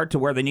on the cart to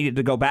where they needed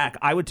to go back,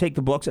 I would take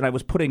the books and I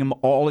was putting them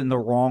all in the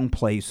wrong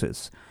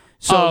places.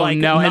 So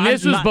and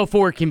this was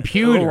before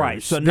computers.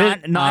 Right. So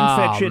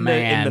nonfiction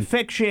into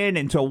fiction,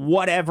 into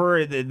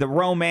whatever, the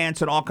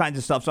romance and all kinds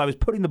of stuff. So I was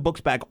putting the books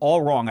back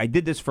all wrong. I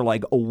did this for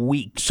like a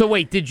week. So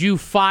wait, did you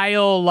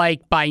file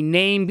like by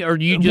name, or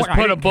you just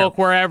put a book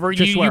wherever?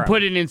 You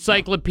put an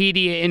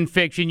encyclopedia in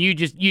fiction. You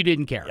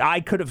didn't care. I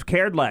could have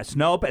cared less.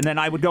 Nope. And then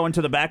I would go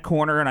into the back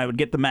corner and I would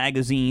get the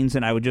magazines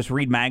and I would just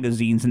read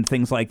magazines and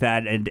things like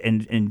that, and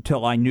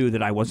until I knew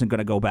that I wasn't going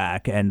to go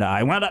back. And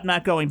I wound up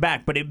not going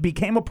back, but it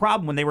became a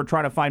problem when they were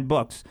trying to find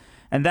books,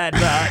 and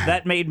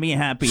that made me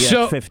happy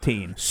at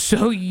 15.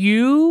 So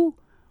you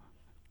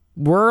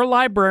were a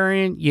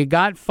librarian. You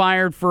got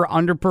fired for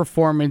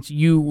underperformance.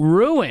 You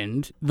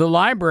ruined the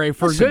library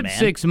for a good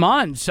 6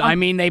 months. I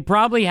mean, they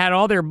probably had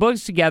all their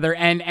books together,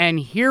 and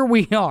here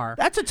we are.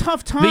 That's a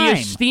tough time. The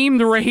esteemed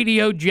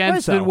radio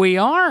gents that we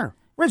are.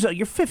 Rizzo,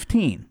 you're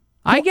 15.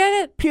 I get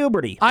it.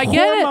 Puberty. I get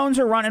it. Hormones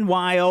are running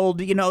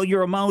wild.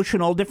 You're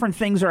emotional. Different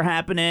things are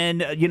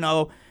happening.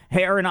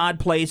 Hair in odd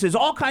places,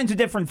 all kinds of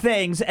different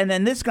things. And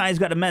then this guy's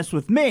got to mess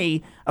with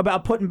me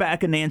about putting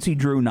back a Nancy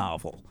Drew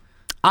novel.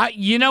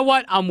 You know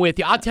what? I'm with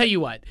you. I'll tell you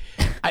what.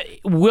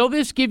 Will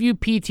this give you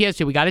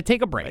PTSD? We got to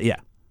take a break. Yeah.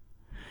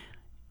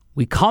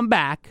 We come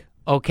back,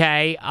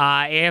 okay,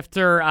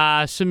 after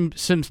some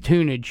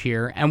tunage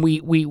here, and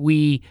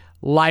we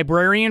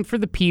librarian for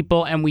the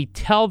people, and we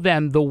tell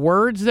them the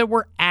words that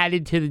were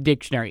added to the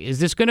dictionary. Is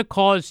this going to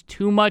cause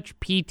too much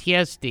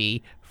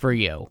PTSD for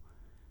you?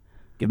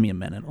 Give me a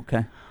minute,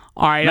 okay?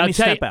 All right, Let me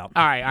step out.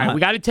 All right.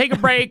 We got to take a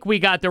break. We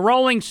got the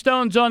Rolling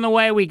Stones on the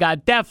way. We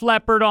got Def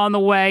Leppard on the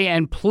way.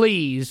 And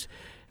please,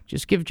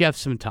 just give Jeff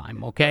some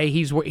time, okay?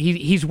 He's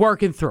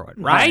working through it,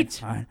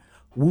 right? All right.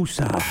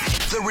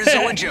 Woosah. The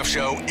Rizzo and Jeff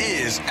Show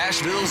is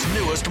Asheville's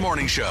newest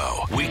morning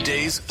show.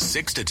 Weekdays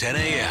 6 to 10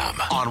 a.m.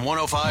 on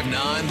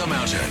 105.9 The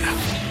Mountain.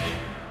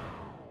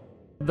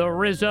 The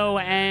Rizzo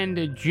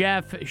and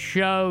Jeff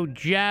Show.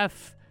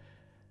 Jeff,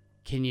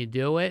 can you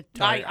do it?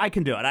 I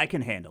can do it. I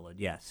can handle it.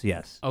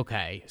 Yes.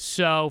 Okay.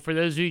 So for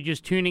those of you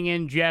just tuning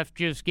in, Jeff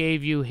just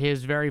gave you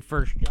his very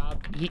first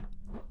job.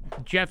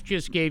 Jeff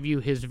just gave you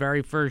his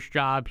very first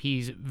job.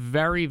 He's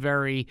very,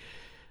 very,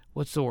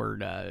 what's the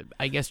word?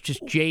 I guess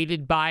just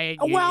jaded by it.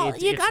 Well,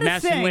 you got to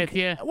think. With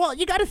you. Well,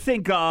 you got to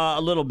think a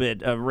little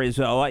bit,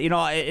 Rizzo.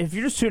 If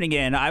you're just tuning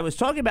in, I was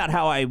talking about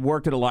how I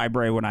worked at a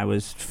library when I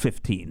was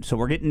 15. So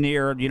we're getting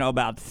near,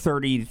 about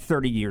 30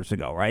 years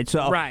ago, right?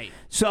 So right.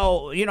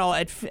 So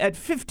at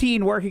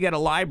 15, working at a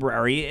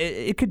library,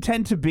 it could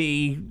tend to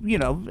be,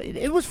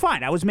 it was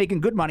fine. I was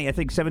making good money. I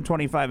think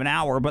 $7.25 an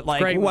hour. But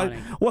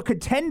what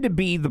could tend to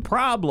be the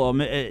problem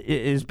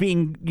is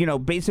being,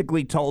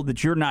 basically told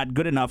that you're not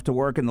good enough to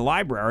work in the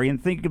library, and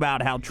think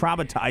about how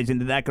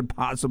traumatizing that could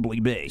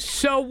possibly be.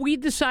 So we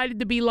decided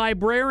to be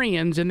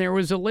librarians, and there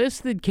was a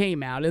list that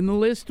came out, and the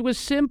list was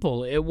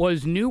simple. It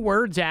was new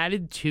words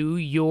added to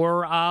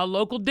your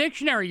local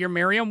dictionary, your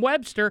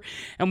Merriam-Webster,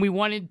 and we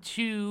wanted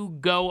to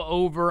go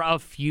over a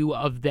few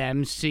of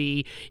them,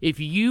 see if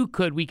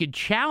we could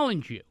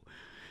challenge you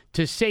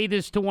to say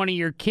this to one of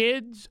your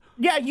kids.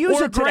 Yeah,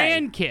 use it today. Or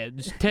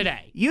grandkids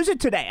today. Use it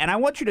today, and I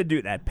want you to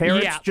do that.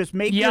 Parents, just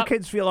make your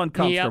kids feel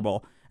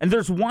uncomfortable. And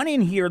there's one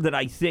in here that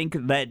I think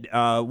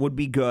that would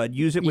be good.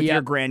 Use it with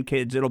your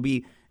grandkids.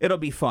 It'll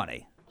be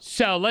funny.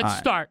 So let's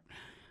start.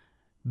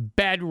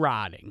 Bed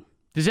rotting.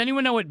 Does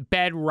anyone know what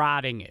bed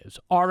rotting is?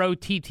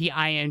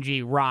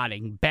 ROTTING,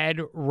 rotting, bed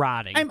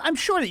rotting. I'm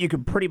sure that you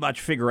could pretty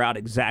much figure out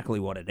exactly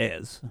what it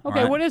is.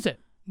 Okay, what is it?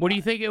 What do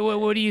you think?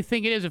 What do you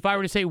think it is? If I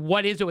were to say,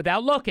 what is it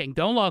without looking?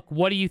 Don't look.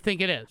 What do you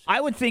think it is?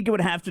 I would think it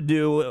would have to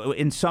do,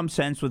 in some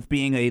sense, with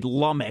being a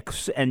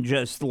lummox and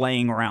just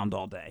laying around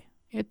all day.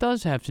 It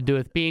does have to do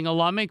with being a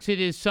lummox.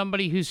 It is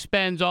somebody who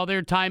spends all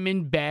their time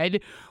in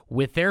bed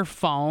with their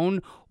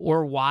phone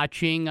or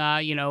watching,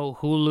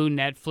 Hulu,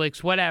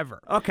 Netflix,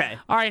 whatever. Okay.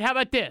 All right, how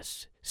about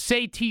this?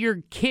 Say to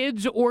your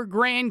kids or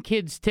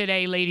grandkids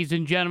today, ladies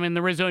and gentlemen,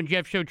 the Rizzo and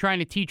Jeff Show trying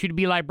to teach you to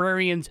be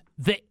librarians,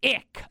 the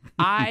ick.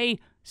 I-C-K.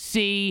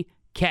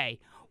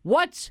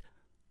 What's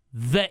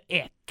the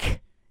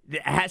ick?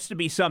 It has to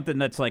be something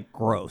that's, like,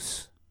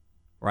 gross,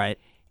 right?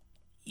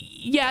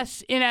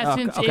 Yes, in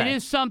essence, okay. It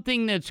is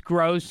something that's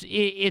gross.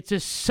 It's a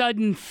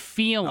sudden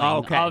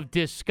feeling of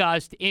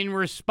disgust in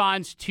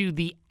response to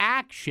the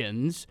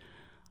actions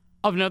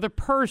of another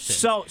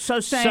person. So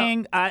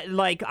saying,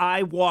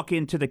 I walk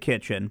into the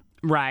kitchen.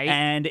 Right.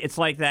 And it's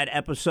like that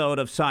episode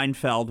of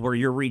Seinfeld where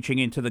you're reaching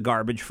into the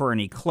garbage for an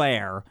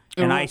eclair,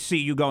 and I see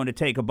you going to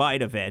take a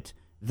bite of it.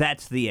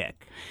 That's the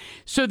ick.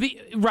 So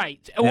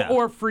Yeah.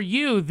 Or for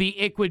you, the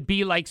ick would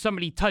be like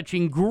somebody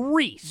touching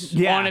grease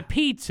on a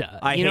pizza.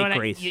 I hate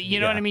grease.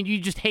 You know what I mean? You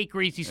just hate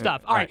greasy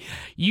stuff. All right.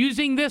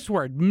 Using this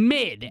word,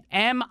 mid,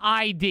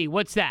 M-I-D.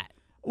 What's that?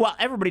 Well,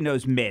 everybody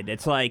knows mid.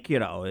 It's like,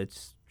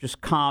 it's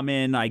just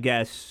common, I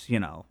guess,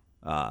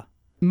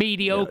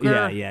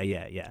 mediocre.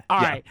 Yeah. All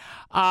right.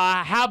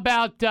 How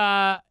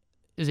about,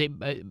 is it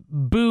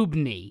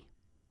Boobne?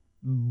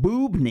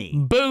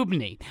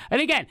 Boobne.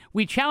 And again,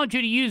 we challenge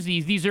you to use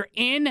these. These are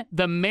in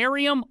the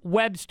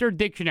Merriam-Webster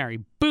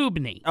dictionary.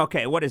 Boobne.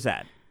 Okay, what is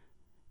that?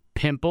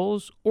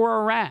 Pimples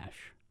or a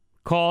rash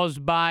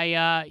caused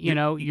by,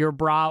 your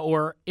bra,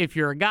 or if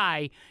you're a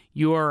guy,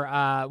 your,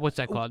 what's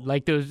that called?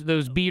 Like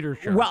those beater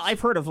shirts. Well,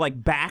 I've heard of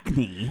like back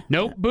knee.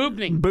 Nope,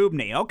 boobne.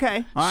 Boobne,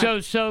 okay. All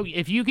right. So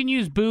if you can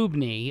use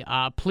boobne,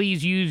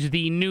 please use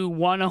the new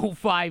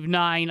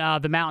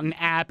 1059 The Mountain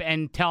app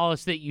and tell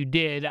us that you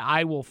did.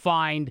 I will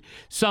find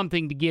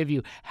something to give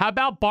you. How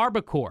about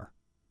Barbacore?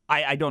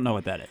 I don't know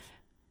what that is.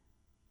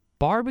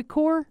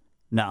 Barbacore?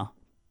 No.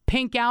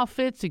 Pink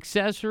outfits,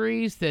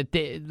 accessories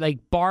like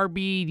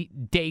Barbie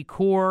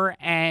decor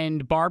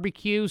and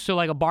barbecue. So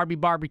like a Barbie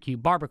barbecue,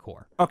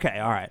 Barbacore. Okay,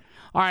 all right.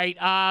 All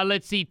right,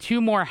 let's see, two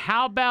more.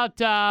 How about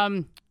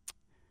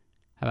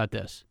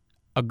this?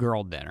 A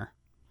girl dinner.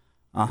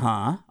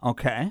 Uh-huh,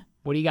 okay.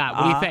 What do you got?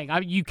 What do you think?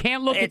 You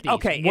can't look at these.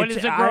 Okay, what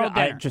is a girl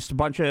dinner? Just a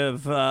bunch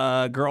of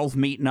girls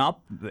meeting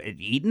up,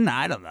 eating,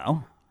 I don't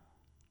know.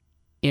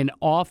 An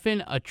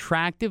often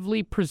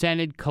attractively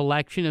presented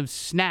collection of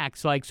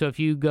snacks. So if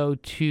you go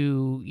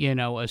to,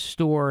 a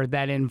store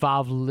that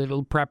involves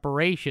little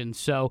preparation.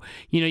 So,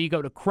 you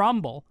go to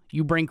Crumble,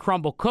 you bring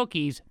Crumble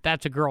cookies,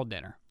 that's a girl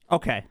dinner.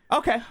 Okay,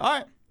 all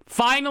right.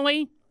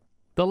 Finally,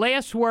 the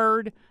last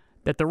word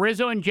that the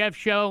Rizzo and Jeff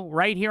Show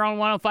right here on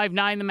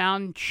 105.9 The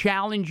Mountain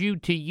challenge you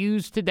to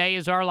use today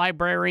as our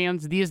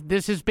librarians.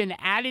 This has been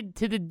added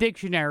to the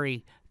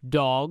dictionary,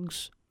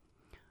 dogs.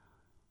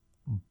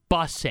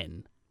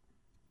 Bussin.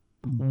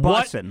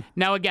 Bussin'.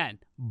 Now again,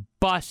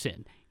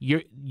 bussin'.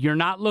 You're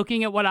not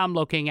looking at what I'm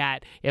looking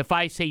at. If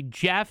I say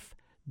Jeff,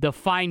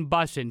 define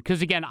bussin',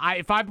 because again,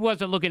 if I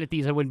wasn't looking at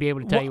these, I wouldn't be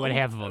able to tell you what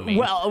half of them mean.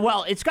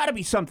 Well, it's got to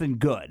be something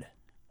good.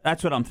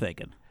 That's what I'm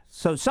thinking.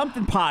 So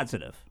something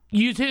positive.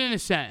 Use it in a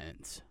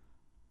sentence.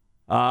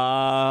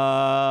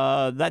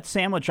 That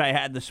sandwich I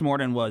had this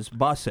morning was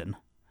bussin'.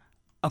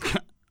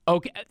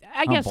 Okay,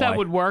 I guess that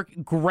would work.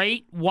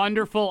 Great,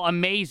 wonderful,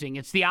 amazing.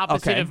 It's the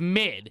opposite of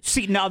mid.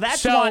 See, now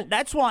that's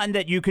one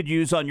that you could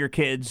use on your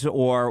kids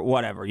or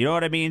whatever. You know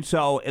what I mean?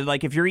 So,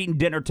 like, if you're eating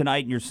dinner tonight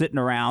and you're sitting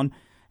around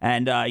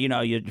and,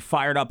 you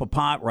fired up a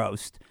pot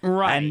roast.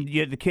 Right. And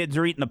the kids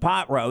are eating the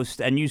pot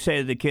roast and you say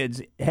to the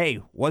kids, hey,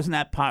 wasn't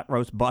that pot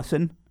roast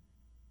bussin'?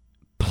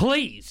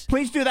 Please.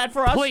 Please do that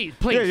for us? Please.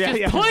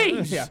 Yeah.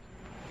 Please. Yeah.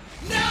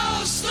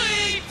 No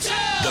sleep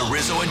till the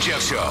Rizzo and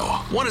Jeff Show.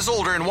 One is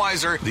older and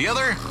wiser. The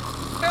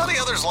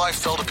other's life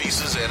fell to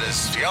pieces and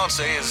his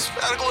fiance is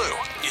out of glue.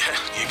 Yeah,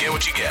 you get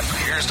what you get.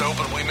 Here's to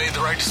hoping we made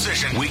the right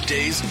decision.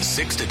 Weekdays,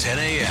 6 to 10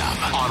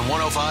 a.m. on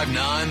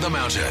 105.9 The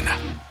Mountain.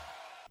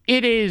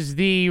 It is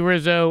the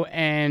Rizzo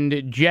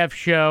and Jeff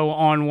Show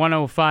on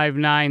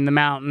 105.9 The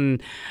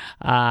Mountain,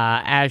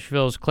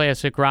 Asheville's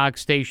classic rock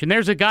station.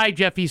 There's a guy,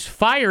 Jeff, he's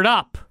fired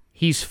up.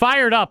 He's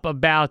fired up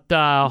about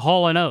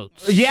Hall &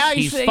 Oates. Yeah,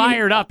 he's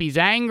fired up. He's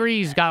angry.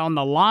 He's got on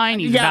the line.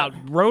 He's about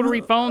rotary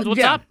phones.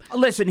 What's up?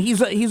 Listen,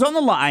 he's on the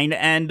line,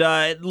 and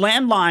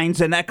landlines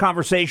and that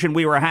conversation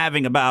we were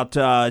having about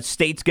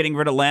states getting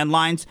rid of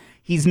landlines,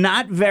 he's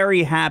not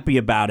very happy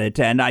about it.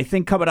 And I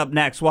think coming up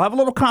next, we'll have a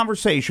little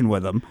conversation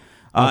with him.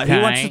 He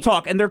wants to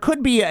talk, and there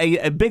could be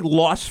a big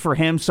loss for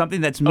him, something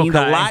that's mean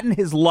a lot in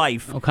his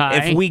life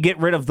if we get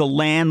rid of the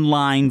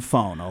landline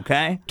phone,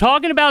 okay?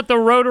 Talking about the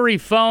rotary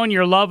phone,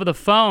 your love of the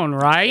phone,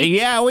 right?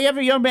 Yeah, we have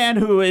a young man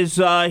who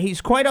is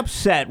he's quite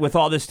upset with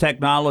all this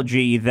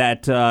technology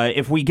that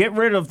if we get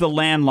rid of the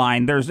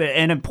landline, there's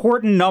an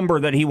important number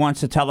that he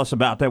wants to tell us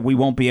about that we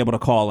won't be able to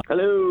call.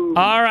 Hello.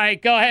 All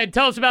right, go ahead.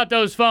 Tell us about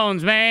those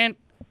phones, man.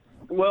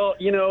 Well,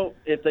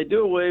 if they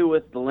do away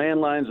with the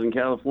landlines in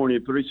California,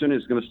 pretty soon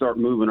it's going to start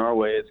moving our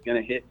way. It's going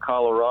to hit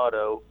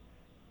Colorado,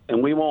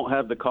 and we won't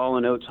have the Call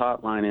and Oates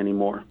hotline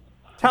anymore.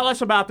 Tell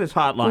us about this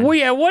hotline. Well,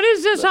 yeah, what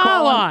is this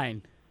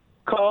hotline?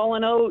 Call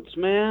and Oates,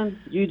 man.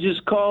 You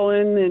just call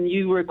in and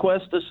you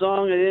request a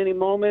song at any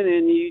moment,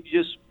 and you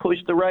just push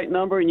the right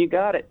number, and you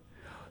got it.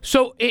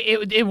 So,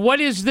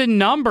 what is the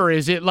number?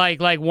 Is it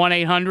like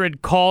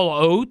 1-800-CALL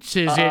Oates?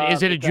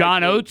 Is it a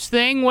John Oates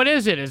thing? What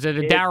is it? Is it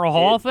a Daryl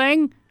Hall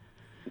thing?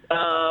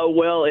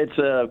 Well, it's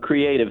a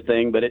creative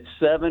thing, but it's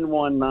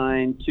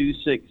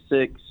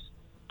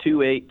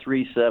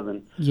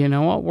 719-266-2837. You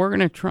know what? We're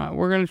gonna try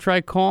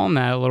calling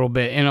that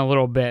in a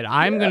little bit.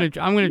 I'm gonna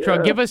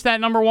try. Give us that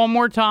number one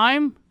more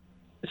time.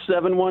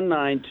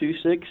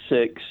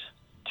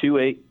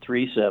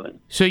 719-266-2837.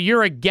 So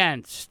you're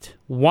against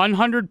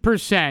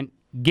 100%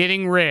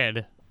 getting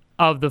rid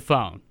of the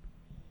phone.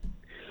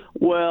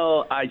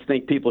 Well, I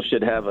think people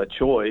should have a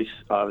choice,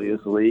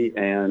 obviously,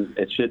 and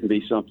it shouldn't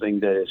be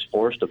something that is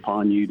forced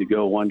upon you to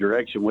go one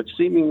direction, which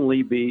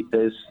seemingly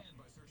is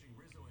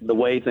the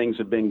way things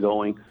have been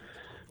going.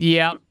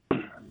 Yeah,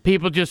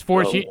 people just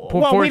force you.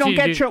 Well, we don't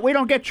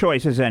get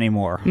choices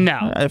anymore.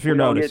 No, if you're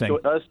noticing,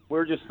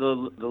 we're just the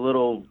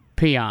little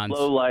peons,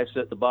 low lifes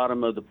at the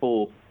bottom of the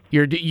pool.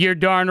 You're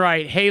darn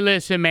right. Hey,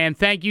 listen, man,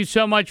 thank you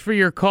so much for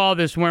your call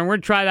this morning. We're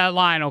gonna try that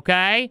line,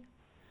 okay?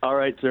 All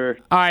right, sir.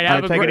 All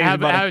right,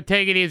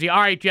 take it easy.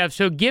 All right, Jeff.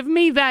 So give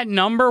me that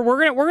number.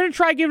 We're gonna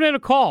try giving it a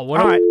call.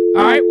 All right.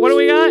 What do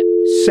we got?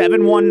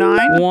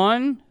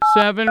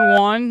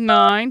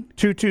 719-1719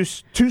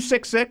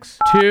 266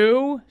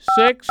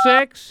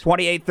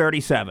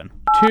 2837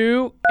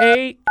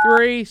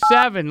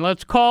 2837.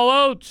 Let's call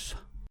Oates.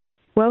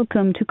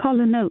 Welcome to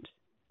Call and Oates,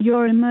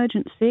 your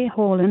emergency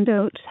Hall and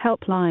Oates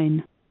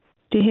helpline.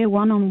 To hear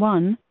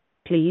one-on-one,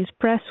 please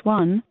press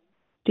 1.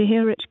 To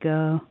hear it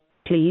go,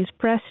 please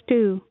press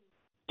 2.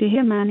 To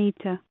hear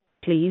man-eater,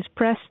 please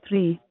press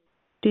 3.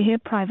 To hear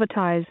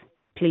privatize,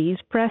 please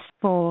press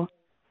 4.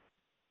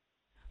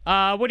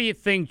 What do you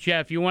think,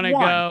 Jeff? You want to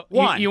go?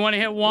 One. You want to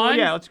hit 1? Well,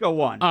 yeah, let's go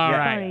 1. All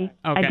right. Sorry,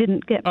 Okay. I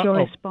didn't get your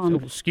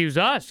response. Excuse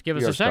us. Give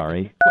us a second.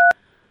 Sorry.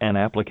 An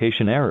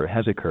application error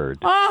has occurred.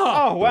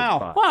 Oh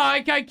wow. Well,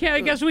 I can't. I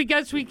guess we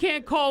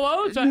can't call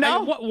Oates.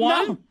 No.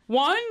 One.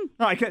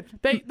 No, I could.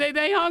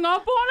 They hung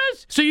up on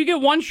us. So you get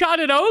one shot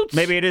at Oates.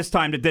 Maybe it is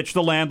time to ditch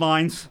the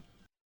landlines.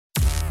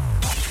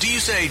 Do you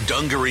say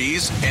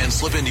dungarees and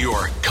slip into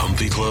your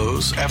comfy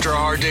clothes after a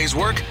hard day's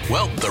work?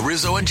 Well, the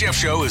Rizzo and Jeff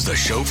Show is the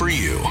show for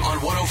you on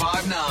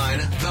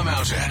 105.9 The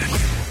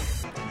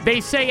Mountain. They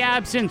say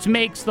absence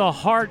makes the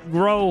heart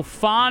grow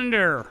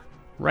fonder.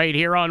 Right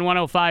here on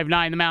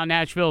 105.9 The Mountain,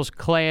 Nashville's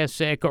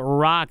classic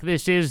rock.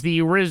 This is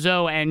the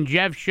Rizzo and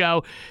Jeff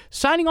Show.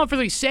 Signing off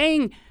for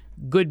saying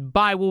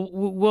goodbye.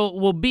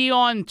 We'll be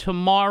on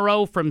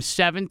tomorrow from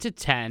 7 to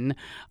 10.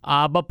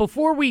 But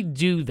before we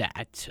do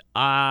that,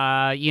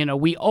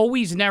 we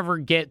always never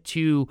get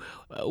to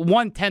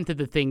 1/10 of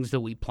the things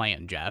that we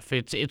plan, Jeff.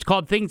 It's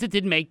called things that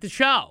didn't make the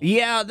show.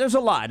 Yeah, there's a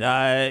lot.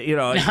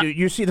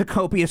 You see the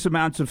copious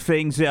amounts of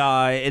things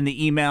in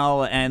the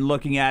email and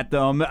looking at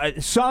them.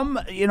 Some,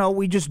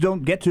 we just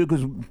don't get to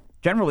because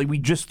generally we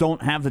just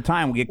don't have the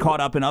time. We get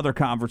caught up in other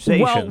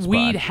conversations. Well,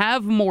 we'd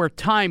have more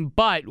time,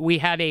 but we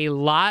had a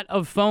lot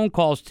of phone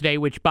calls today,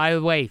 which, by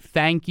the way,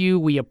 thank you.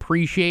 We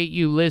appreciate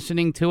you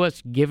listening to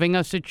us, giving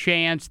us a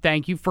chance.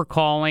 Thank you for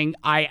calling.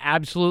 I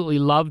absolutely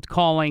loved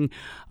calling.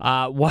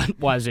 What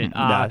was it?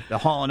 The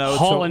Hall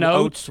and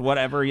Oates,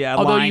 whatever. Yeah.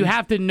 Although line. you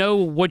have to know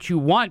what you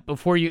want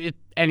before you.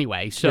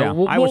 Anyway, so yeah,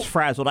 I was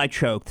frazzled. I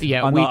choked.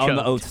 Yeah, on we on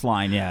the Oates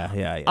line.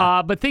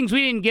 Yeah. But things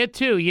we didn't get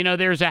to.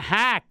 There's a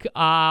hack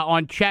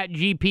on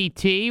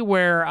ChatGPT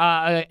where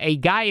a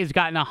guy has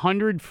gotten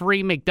 100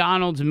 free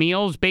McDonald's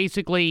meals.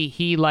 Basically,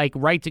 he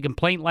writes a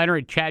complaint letter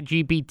at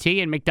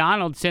ChatGPT, and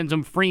McDonald's sends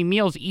him free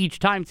meals each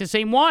time. It's the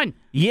same one.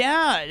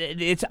 Yeah,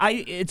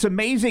 it's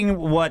amazing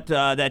what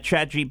that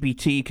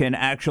ChatGPT can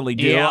actually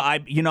do. Yeah.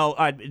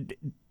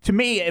 To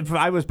me, if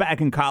I was back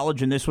in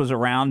college and this was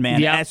around,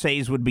 man,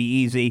 essays would be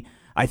easy.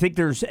 I think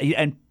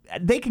and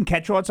they can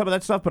catch on some of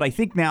that stuff, but I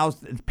think now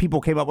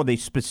people came up with a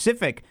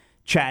specific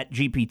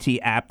ChatGPT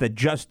app that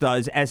just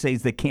does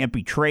essays that can't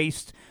be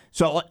traced.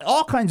 So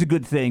all kinds of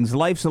good things.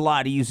 Life's a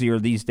lot easier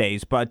these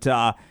days. But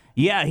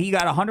yeah, he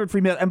got 100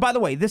 free meals. And by the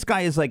way, this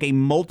guy is like a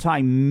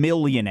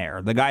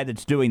multi-millionaire, the guy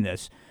that's doing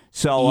this.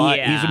 So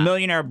he's a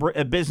millionaire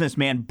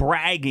businessman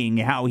bragging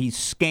how he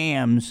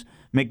scams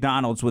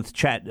McDonald's with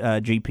Chat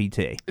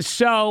GPT.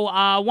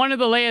 So one of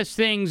the last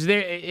things,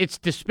 it's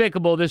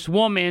despicable. This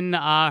woman,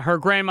 her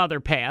grandmother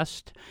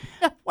passed.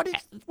 What is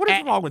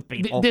wrong with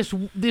people?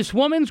 This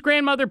woman's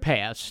grandmother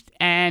passed,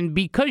 and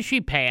because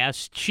she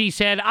passed, she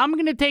said, I'm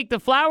going to take the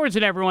flowers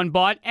that everyone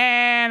bought,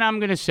 and I'm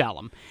going to sell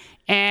them.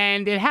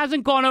 And it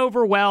hasn't gone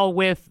over well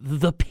with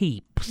the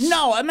peeps.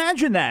 No,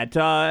 imagine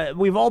that.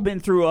 We've all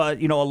been through a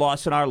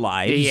loss in our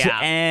lives,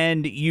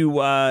 and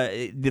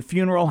the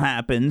funeral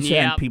happens,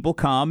 and people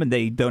come and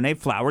they donate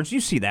flowers. You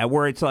see that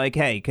where it's like,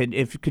 hey, can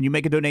you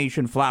make a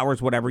donation,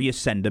 flowers, whatever? You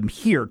send them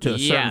here to a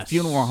certain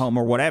funeral home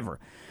or whatever.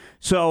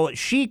 So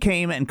she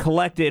came and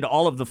collected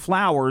all of the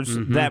flowers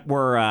that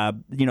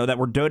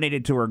were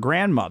donated to her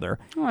grandmother.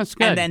 Oh, that's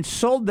good. And then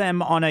sold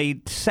them on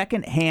a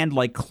secondhand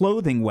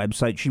clothing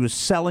website. She was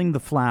selling the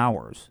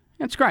flowers.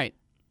 That's great.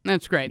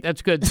 That's great.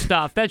 That's good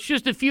stuff. That's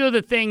just a few of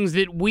the things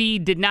that we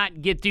did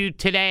not get to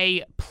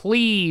today.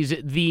 Please,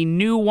 the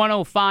new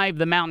 105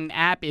 The Mountain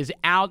app is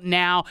out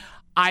now.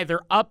 Either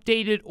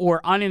update it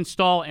or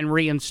uninstall and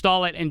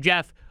reinstall it. And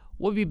Jeff,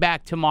 we'll be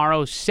back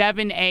tomorrow,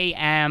 7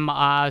 a.m.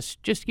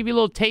 Just to give you a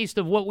little taste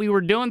of what we were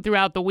doing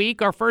throughout the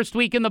week, our first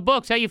week in the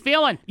books. How you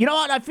feeling? You know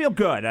what? I feel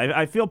good.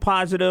 I feel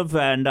positive,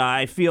 and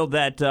I feel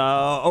that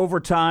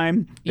over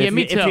time,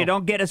 me too. If you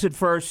don't get us at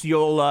first,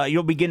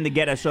 you'll begin to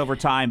get us over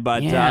time.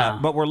 But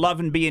we're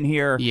loving being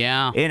here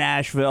in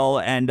Asheville,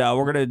 and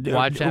we're gonna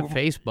watch that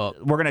Facebook.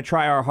 We're gonna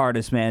try our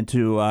hardest, man,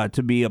 to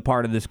be a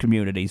part of this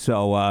community.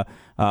 So.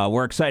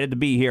 We're excited to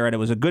be here, and it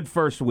was a good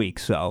first week.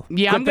 So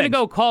I'm going to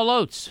go call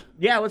Oates.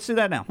 Yeah, let's do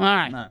that now. All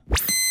right.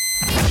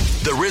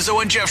 The Rizzo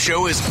and Jeff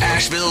Show is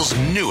Asheville's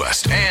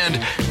newest and,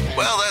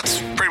 well,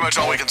 that's pretty much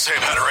all we can say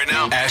about it right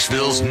now.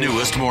 Asheville's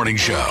newest morning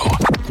show.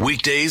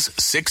 Weekdays,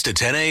 6 to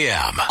 10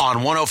 a.m. on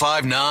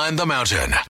 105.9 The Mountain.